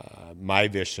my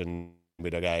vision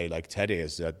with a guy like Teddy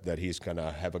is that he's going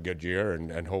to have a good year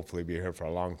and hopefully be here for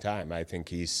a long time. I think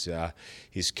he's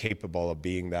capable of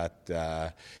being that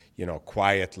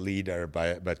quiet leader,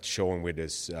 but showing with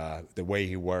his the way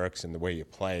he works and the way he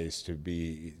plays to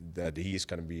be that he's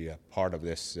going to be a part of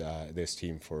this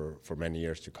team for many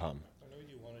years to come. I know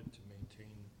you wanted to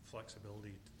maintain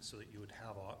flexibility so that you would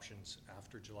have options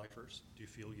after July 1st. Do you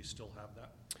feel you still have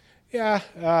that? Yeah,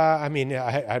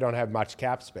 I don't have much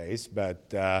cap space,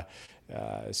 but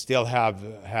still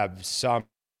have some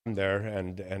there.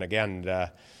 And again,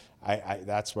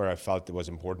 that's where I felt it was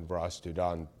important for us to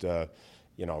don't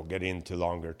get into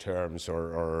longer terms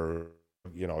or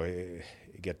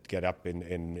get up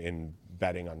in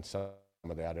betting on some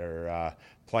of the other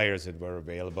players that were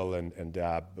available. And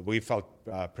we felt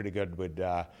pretty good with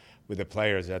the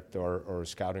players that our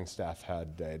scouting staff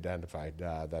had identified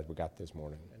that we got this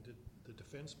morning. And did the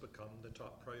defense become the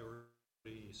top priority?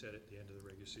 You said at the end of the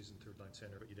regular season, third line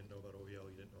center, but you didn't know about OEL,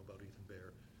 you didn't know about Ethan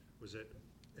Bear. Was it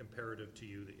imperative to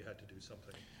you that you had to do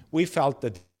something? We felt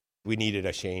that we needed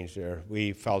a change there.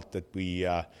 We felt that we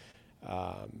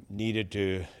needed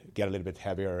to get a little bit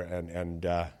heavier and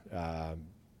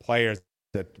players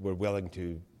that were willing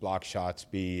to block shots,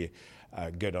 be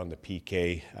good on the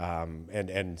PK,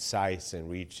 and size and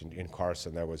reach in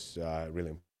Carson. That was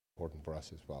really important for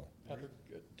us as well. Patrick,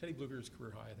 Teddy Blueger's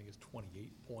career high, I think, is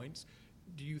 28 points.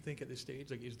 Do you think at this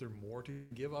stage, is there more to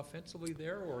give offensively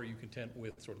there, or are you content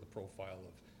with sort of the profile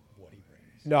of what he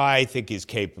brings? No, I think he's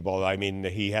capable. I mean,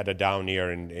 he had a down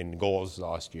year in goals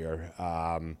last year,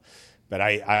 but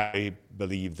I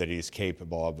believe that he's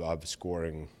capable of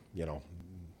scoring,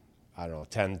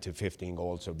 10 to 15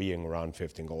 goals or being around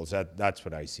 15 goals. That's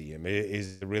what I see him.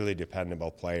 He's a really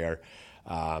dependable player,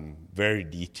 very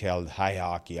detailed, high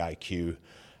hockey IQ.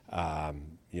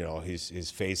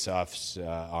 His face-offs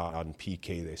on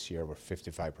PK this year were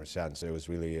 55%, so it was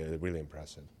really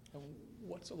impressive. And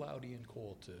what's allowed Ian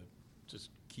Cole to just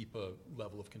keep a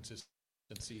level of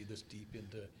consistency this deep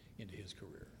into his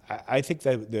career? I think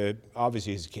that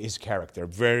obviously his character,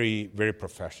 very, very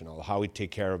professional, how he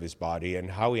take care of his body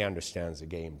and how he understands the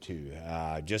game too.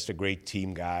 Just a great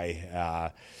team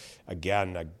guy.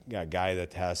 Again, a guy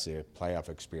that has a playoff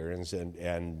experience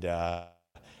and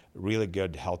really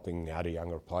good helping out of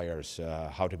younger players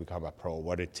how to become a pro,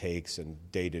 what it takes and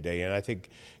day to day. And I think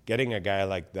getting a guy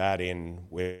like that in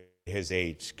with his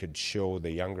age could show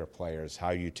the younger players how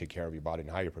you take care of your body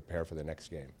and how you prepare for the next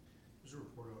game. There's a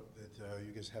report out that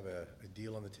you guys have a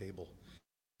deal on the table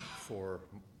for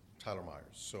Tyler Myers.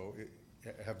 So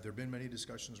have there been many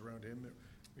discussions around him?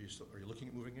 Are you looking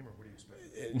at moving him, or what do you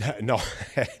expect? No.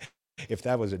 If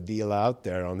that was a deal out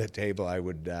there on the table, I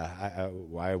would.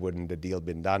 Why wouldn't the deal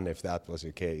been done if that was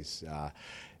the case?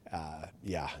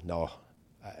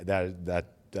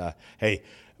 Hey,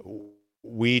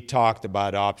 we talked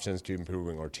about options to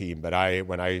improving our team, but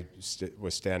when I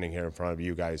was standing here in front of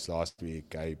you guys last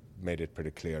week, I made it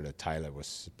pretty clear that Tyler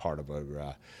was part of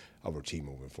our team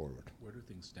moving forward. Where do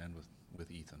things stand with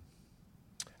Ethan?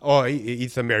 Oh,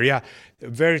 Ethan Bear, yeah.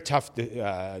 Very tough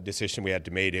decision we had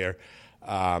to make here.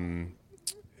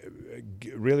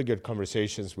 Really good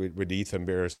conversations with Ethan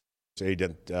Bear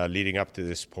agent leading up to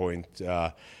this point,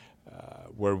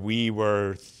 where we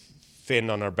were thin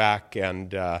on our back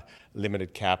and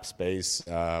limited cap space.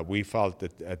 We felt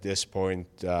that at this point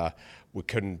we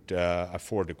couldn't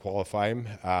afford to qualify him.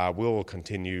 We will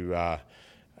continue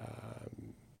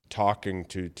talking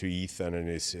to Ethan and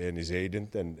his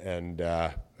agent and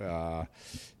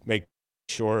make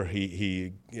sure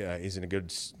he is in a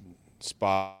good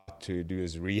spot to do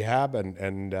his rehab,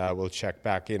 and we'll check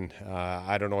back in.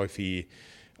 I don't know if he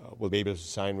will be able to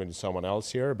sign with someone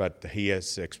else here, but he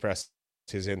has expressed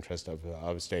his interest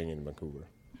of staying in Vancouver.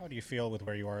 How do you feel with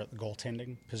where you are at the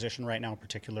goaltending position right now,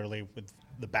 particularly with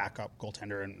the backup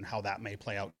goaltender, and how that may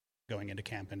play out going into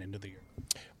camp and into the year?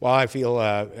 Well, I feel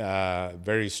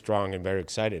very strong and very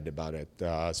excited about it,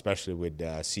 especially with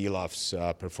Seeloff's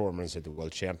performance at the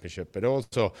World Championship, but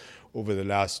also over the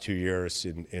last 2 years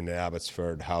in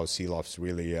Abbotsford, how Seeloff's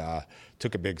really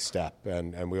took a big step.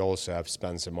 And we also have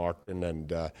Spencer Martin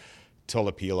and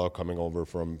Tulapilo coming over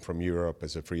from Europe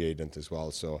as a free agent as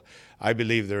well. So I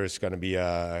believe there's going to be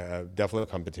definitely a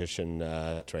competition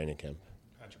training camp.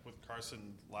 Patrick, with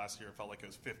Carson last year, it felt like it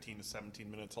was 15 to 17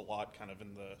 minutes a lot kind of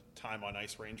in the time on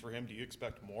ice range for him. Do you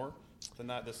expect more than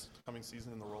that this coming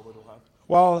season in the role that he'll have?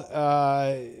 Well,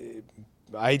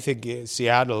 I think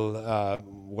Seattle,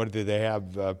 what did they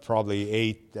have? Probably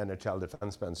 8 NHL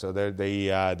defensemen. So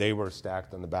they were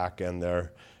stacked on the back end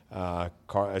there.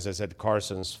 As I said,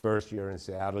 Carson's first year in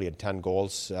Seattle, he had 10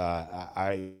 goals.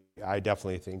 I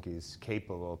definitely think he's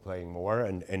capable of playing more,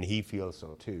 and he feels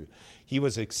so too. He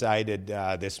was excited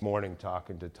this morning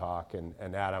talking to Talk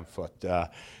and Adam Foote,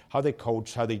 how they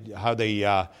coach, how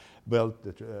they built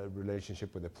the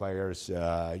relationship with the players,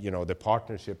 the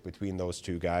partnership between those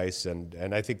two guys,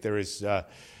 and I think there is a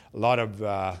lot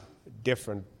of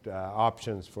different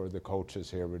options for the coaches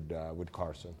here with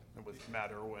Carson. And with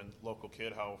Matt Irwin, local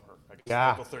kid, local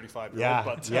 35-year-old,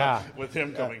 but with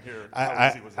him coming here, how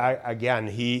easy was that? Again,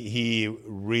 he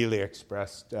really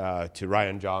expressed to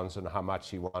Ryan Johnson how much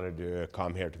he wanted to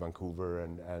come here to Vancouver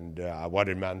and what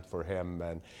it meant for him,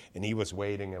 and he was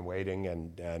waiting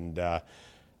and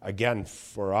again,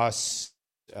 for us,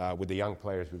 with the young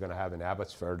players we're going to have in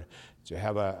Abbotsford, to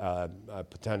have a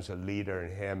potential leader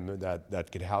in him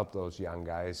that could help those young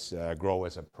guys grow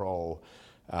as a pro,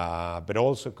 but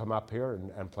also come up here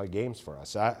and play games for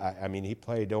us. I mean, he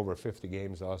played over 50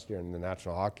 games last year in the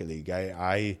National Hockey League.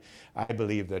 I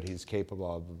believe that he's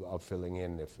capable of filling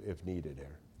in if needed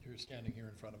here. You're standing here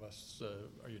in front of us.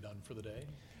 Are you done for the day?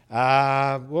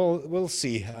 We'll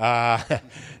see.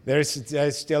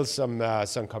 There's still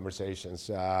some conversations,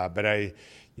 but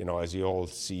as you all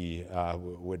see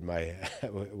with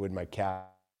my cap,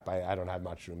 I don't have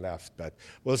much room left. But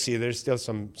we'll see. There's still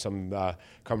some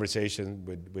conversation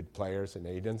with players and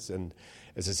agents, and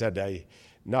as I said, I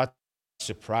not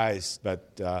surprised,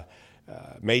 but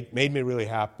made me really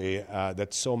happy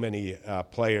that so many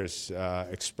players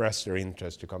expressed their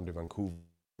interest to come to Vancouver.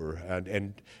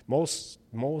 And most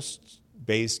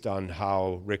based on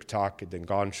how Rick Tocchet and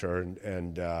Gonchar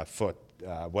and Foote,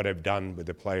 what I've done with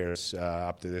the players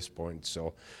up to this point.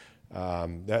 So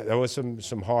there was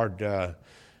some hard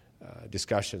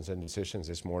discussions and decisions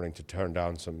this morning to turn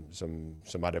down some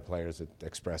other players that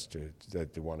expressed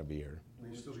that they want to be here. Will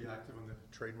you still be active on the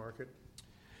trade market?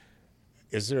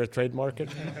 Is there a trade market?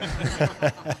 Do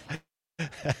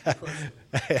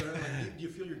you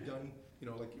feel you're done?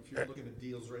 Like if you're looking at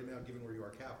deals right now, given where you are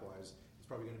cap-wise, it's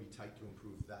probably going to be tight to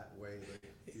improve that way.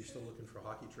 But you're still looking for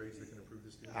hockey trades that can improve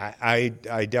this deal?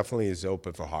 I definitely is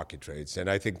open for hockey trades, and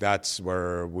I think that's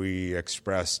where we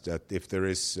expressed that if there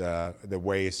is the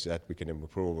ways that we can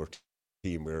improve our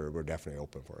team, we're definitely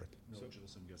open for it. So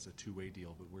Joseph gets a two-way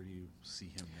deal, but where do you see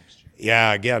him next year?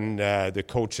 Yeah, again, the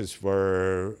coaches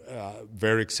were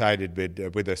very excited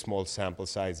with the small sample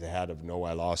size they had of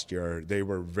Noah last year. They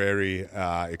were very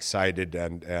excited,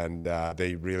 and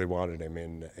they really wanted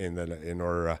him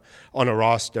on a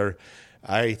roster.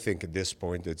 I think at this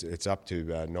point it's up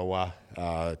to Noah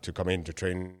to come into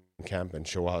training camp and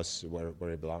show us where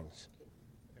he belongs.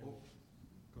 Go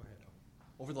ahead.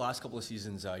 Over the last couple of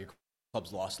seasons, your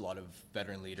club's lost a lot of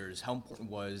veteran leaders. How important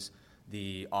was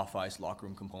the off-ice locker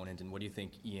room component, and what do you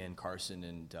think Ian, Carson,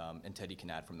 and Teddy can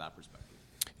add from that perspective?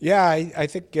 Yeah, I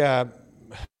think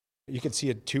you can see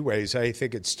it two ways. I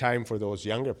think it's time for those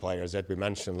younger players that we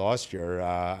mentioned last year.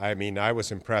 I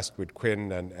was impressed with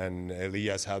Quinn and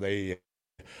Elias, how they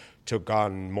took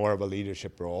on more of a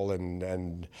leadership role,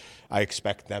 and I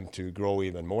expect them to grow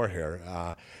even more here.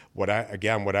 What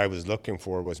I was looking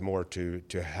for was more to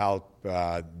help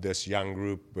this young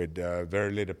group with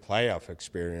very little playoff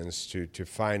experience to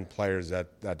find players that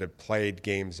have played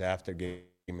games after Game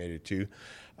 82,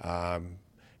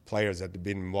 players that have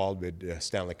been involved with the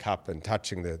Stanley Cup and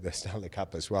touching the Stanley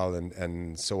Cup as well,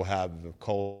 and so have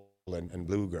Cole and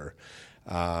Bluger.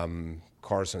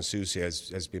 Carson Soucy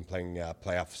has been playing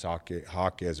playoff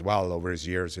hockey as well over his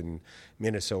years in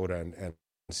Minnesota and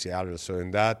Seattle. So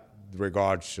in that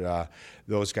regards,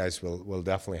 those guys will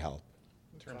definitely help.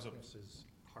 In terms of toughness is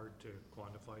hard to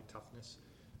quantify toughness.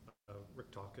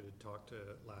 Rick Tocchet had talked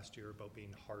last year about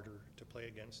being harder to play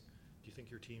against. Do you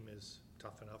think your team is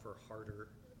tough enough or harder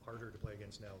to play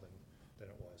against now than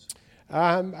it was?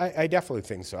 I definitely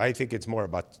think so. I think it's more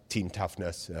about team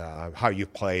toughness, how you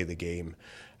play the game.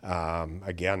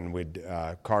 Again, with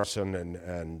Carson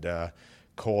and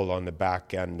Cole on the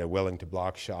back end, they're willing to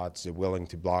block shots, they're willing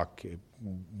to block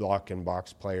and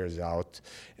box players out.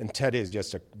 And Ted is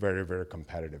just a very, very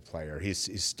competitive player.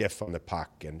 He's stiff on the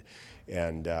puck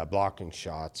and blocking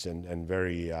shots and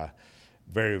very,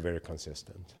 very, very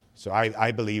consistent. So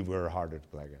I believe we're harder to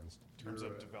play against. In terms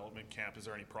of development camp, is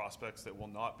there any prospects that will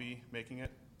not be making it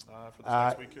for this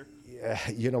next week here? Yeah,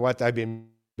 you know what? I've been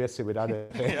busy with other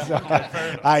things.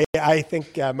 Yeah, I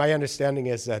think my understanding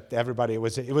is that everybody it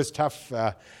was tough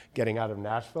getting out of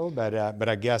Nashville, but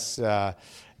I guess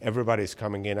everybody's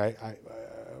coming in.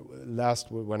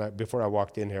 Before I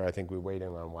walked in here, I think we're waiting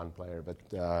on one player, but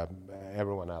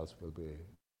everyone else will be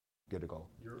good to go.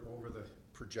 You're over the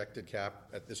projected cap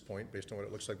at this point based on what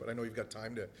it looks like, but I know you've got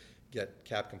time to get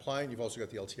cap compliant. You've also got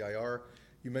the LTIR.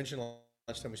 You mentioned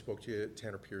last time we spoke to you,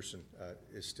 Tanner Pearson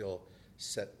is still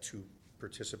set to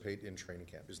participate in training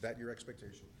camp. Is that your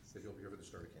expectation, that he'll be here for the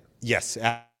start of camp? Yes,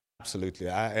 absolutely.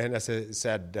 And as I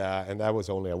said, and that was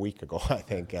only a week ago, I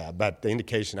think, but the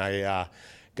indication I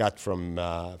got from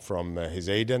his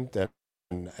agent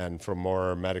and from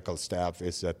more medical staff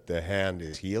is that the hand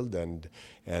is healed,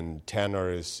 and Tanner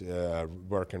is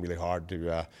working really hard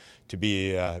to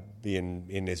be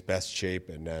in his best shape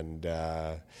and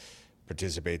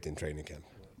participate in training camp.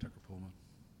 Tucker Pullman.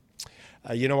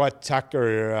 You know what,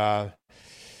 Tucker, a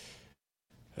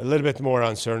little bit more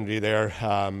uncertainty there.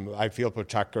 I feel for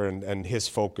Tucker, and his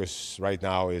focus right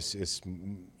now is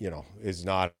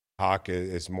not hockey.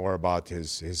 It's more about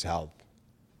his health.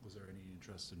 Was there any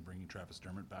interest in bringing Travis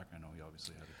Dermott back? I know he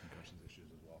obviously had the concussions issues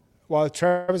as well. Well,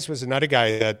 Travis was another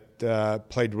guy that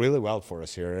played really well for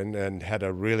us here and had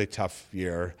a really tough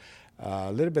year.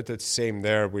 A little bit the same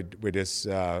there with his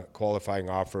qualifying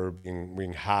offer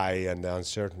being high and the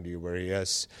uncertainty where he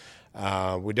is.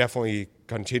 We definitely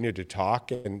continue to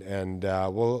talk, and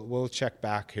we'll check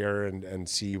back here and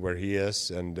see where he is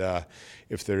and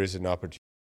if there is an opportunity.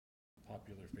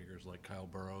 Popular figures like Kyle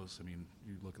Burrows. I mean,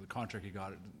 you look at the contract he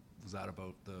got. Was that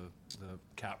about the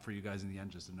cap for you guys in the end?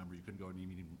 Just a number you couldn't go and you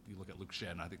look at Luke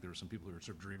Shen. I think there were some people who were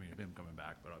sort of dreaming of him coming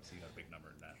back, but obviously he got a big number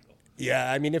in Nashville.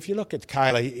 Yeah, I mean, if you look at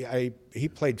Kyle, he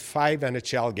played 5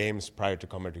 NHL games prior to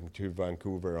coming to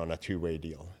Vancouver on a 2-way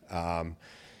deal.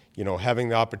 Having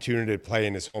the opportunity to play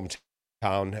in his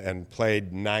hometown and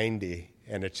played 90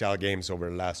 NHL games over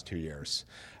the last 2 years.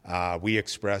 We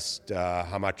expressed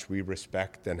how much we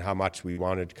respect and how much we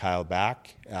wanted Kyle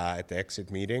back at the exit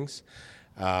meetings.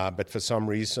 But for some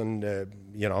reason,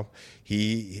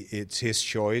 it's his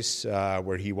choice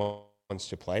where he wants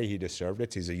to play. He deserved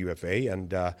it. He's a UFA,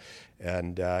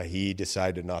 and he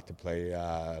decided not to play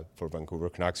for Vancouver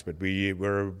Canucks. But we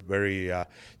were very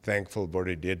thankful for what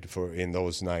he did in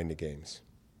those 90 games.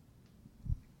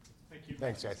 Thank you.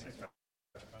 Thanks, guys.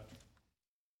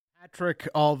 Patrick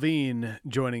Allvin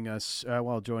joining us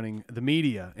while joining the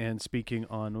media and speaking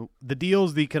on the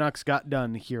deals the Canucks got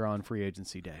done here on Free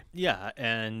Agency Day. Yeah,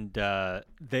 and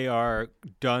they are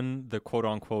done the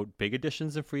quote-unquote big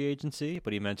additions in free agency,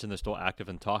 but he mentioned they're still active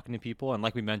and talking to people. And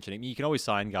like we mentioned, I mean, you can always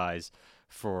sign guys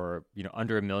for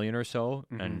under $1 million or so,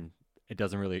 and it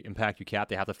doesn't really impact your cap.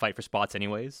 They have to fight for spots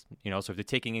anyways. So if they're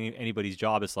taking anybody's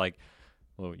job, it's like,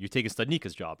 well, you're taking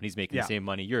Studnicka's job, and he's making the same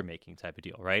money you're making type of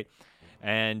deal, right?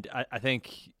 And I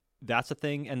think that's the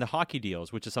thing. And the hockey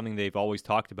deals, which is something they've always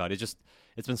talked about, it's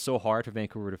been so hard for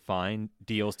Vancouver to find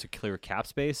deals to clear cap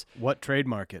space. What trade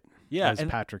market, as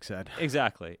Patrick said.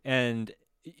 Exactly. And,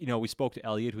 we spoke to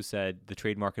Elliot, who said the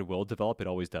trade market will develop. It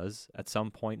always does at some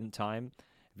point in time.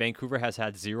 Vancouver has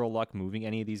had zero luck moving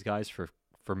any of these guys for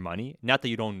money. Not that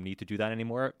you don't need to do that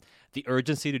anymore. The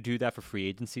urgency to do that for free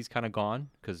agency is kind of gone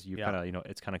because you kind of,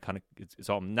 it's kind of, it's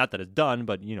all, not that it's done,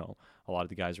 but, a lot of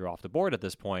the guys are off the board at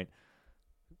this point.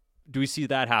 Do we see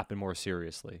that happen more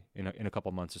seriously in a couple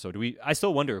months or so? I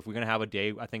still wonder if we're going to have a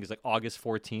day, I think it's like August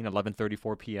 14,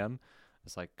 11:34 p.m.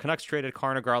 It's like Canucks traded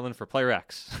Connor Garland for player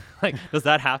X. Does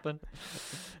that happen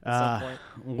at some point?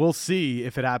 We'll see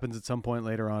if it happens at some point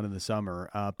later on in the summer.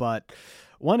 But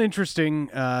One interesting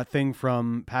thing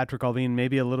from Patrick Allvin,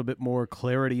 maybe a little bit more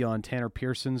clarity on Tanner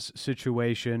Pearson's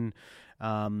situation.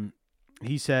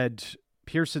 He said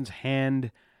Pearson's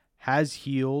hand has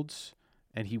healed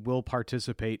and he will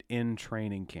participate in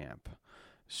training camp.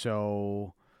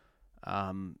 So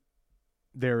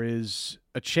there is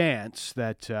a chance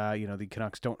that, the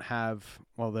Canucks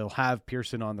they'll have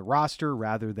Pearson on the roster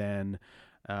rather than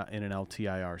in an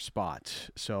LTIR spot.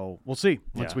 So we'll see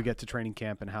once we get to training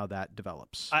camp and how that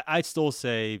develops. I'd still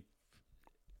say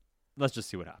let's just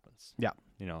see what happens. Yeah.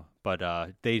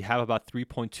 But they have about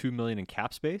 $3.2 million in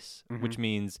cap space, which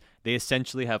means they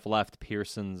essentially have left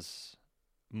Pearson's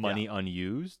money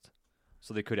unused,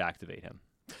 so they could activate him.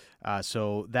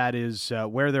 So that is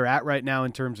where they're at right now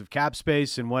in terms of cap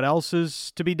space. And what else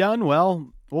is to be done?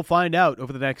 Well, we'll find out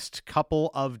over the next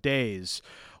couple of days.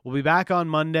 We'll be back on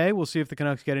Monday. We'll see if the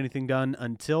Canucks get anything done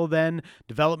until then.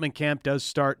 Development camp does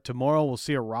start tomorrow. We'll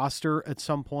see a roster at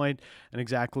some point and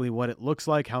exactly what it looks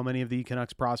like, how many of the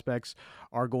Canucks prospects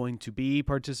are going to be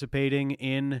participating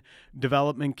in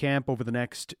development camp over the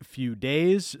next few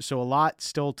days. So a lot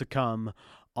still to come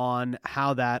on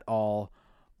how that all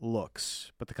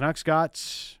looks. But the Canucks got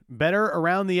better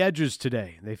around the edges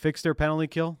today. They fixed their penalty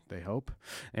kill, they hope,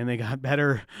 and they got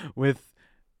better with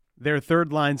their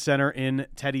third line center in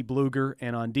Teddy Bluger,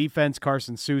 and on defense,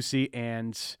 Carson Soucy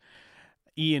and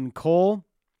Ian Cole.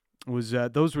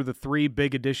 Those were the three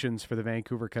big additions for the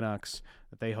Vancouver Canucks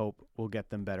that they hope will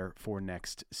get them better for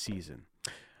next season.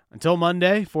 Until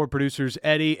Monday, for producers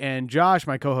Eddie and Josh,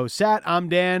 my co-host Sat, I'm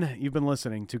Dan. You've been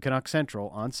listening to Canuck Central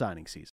on signing season.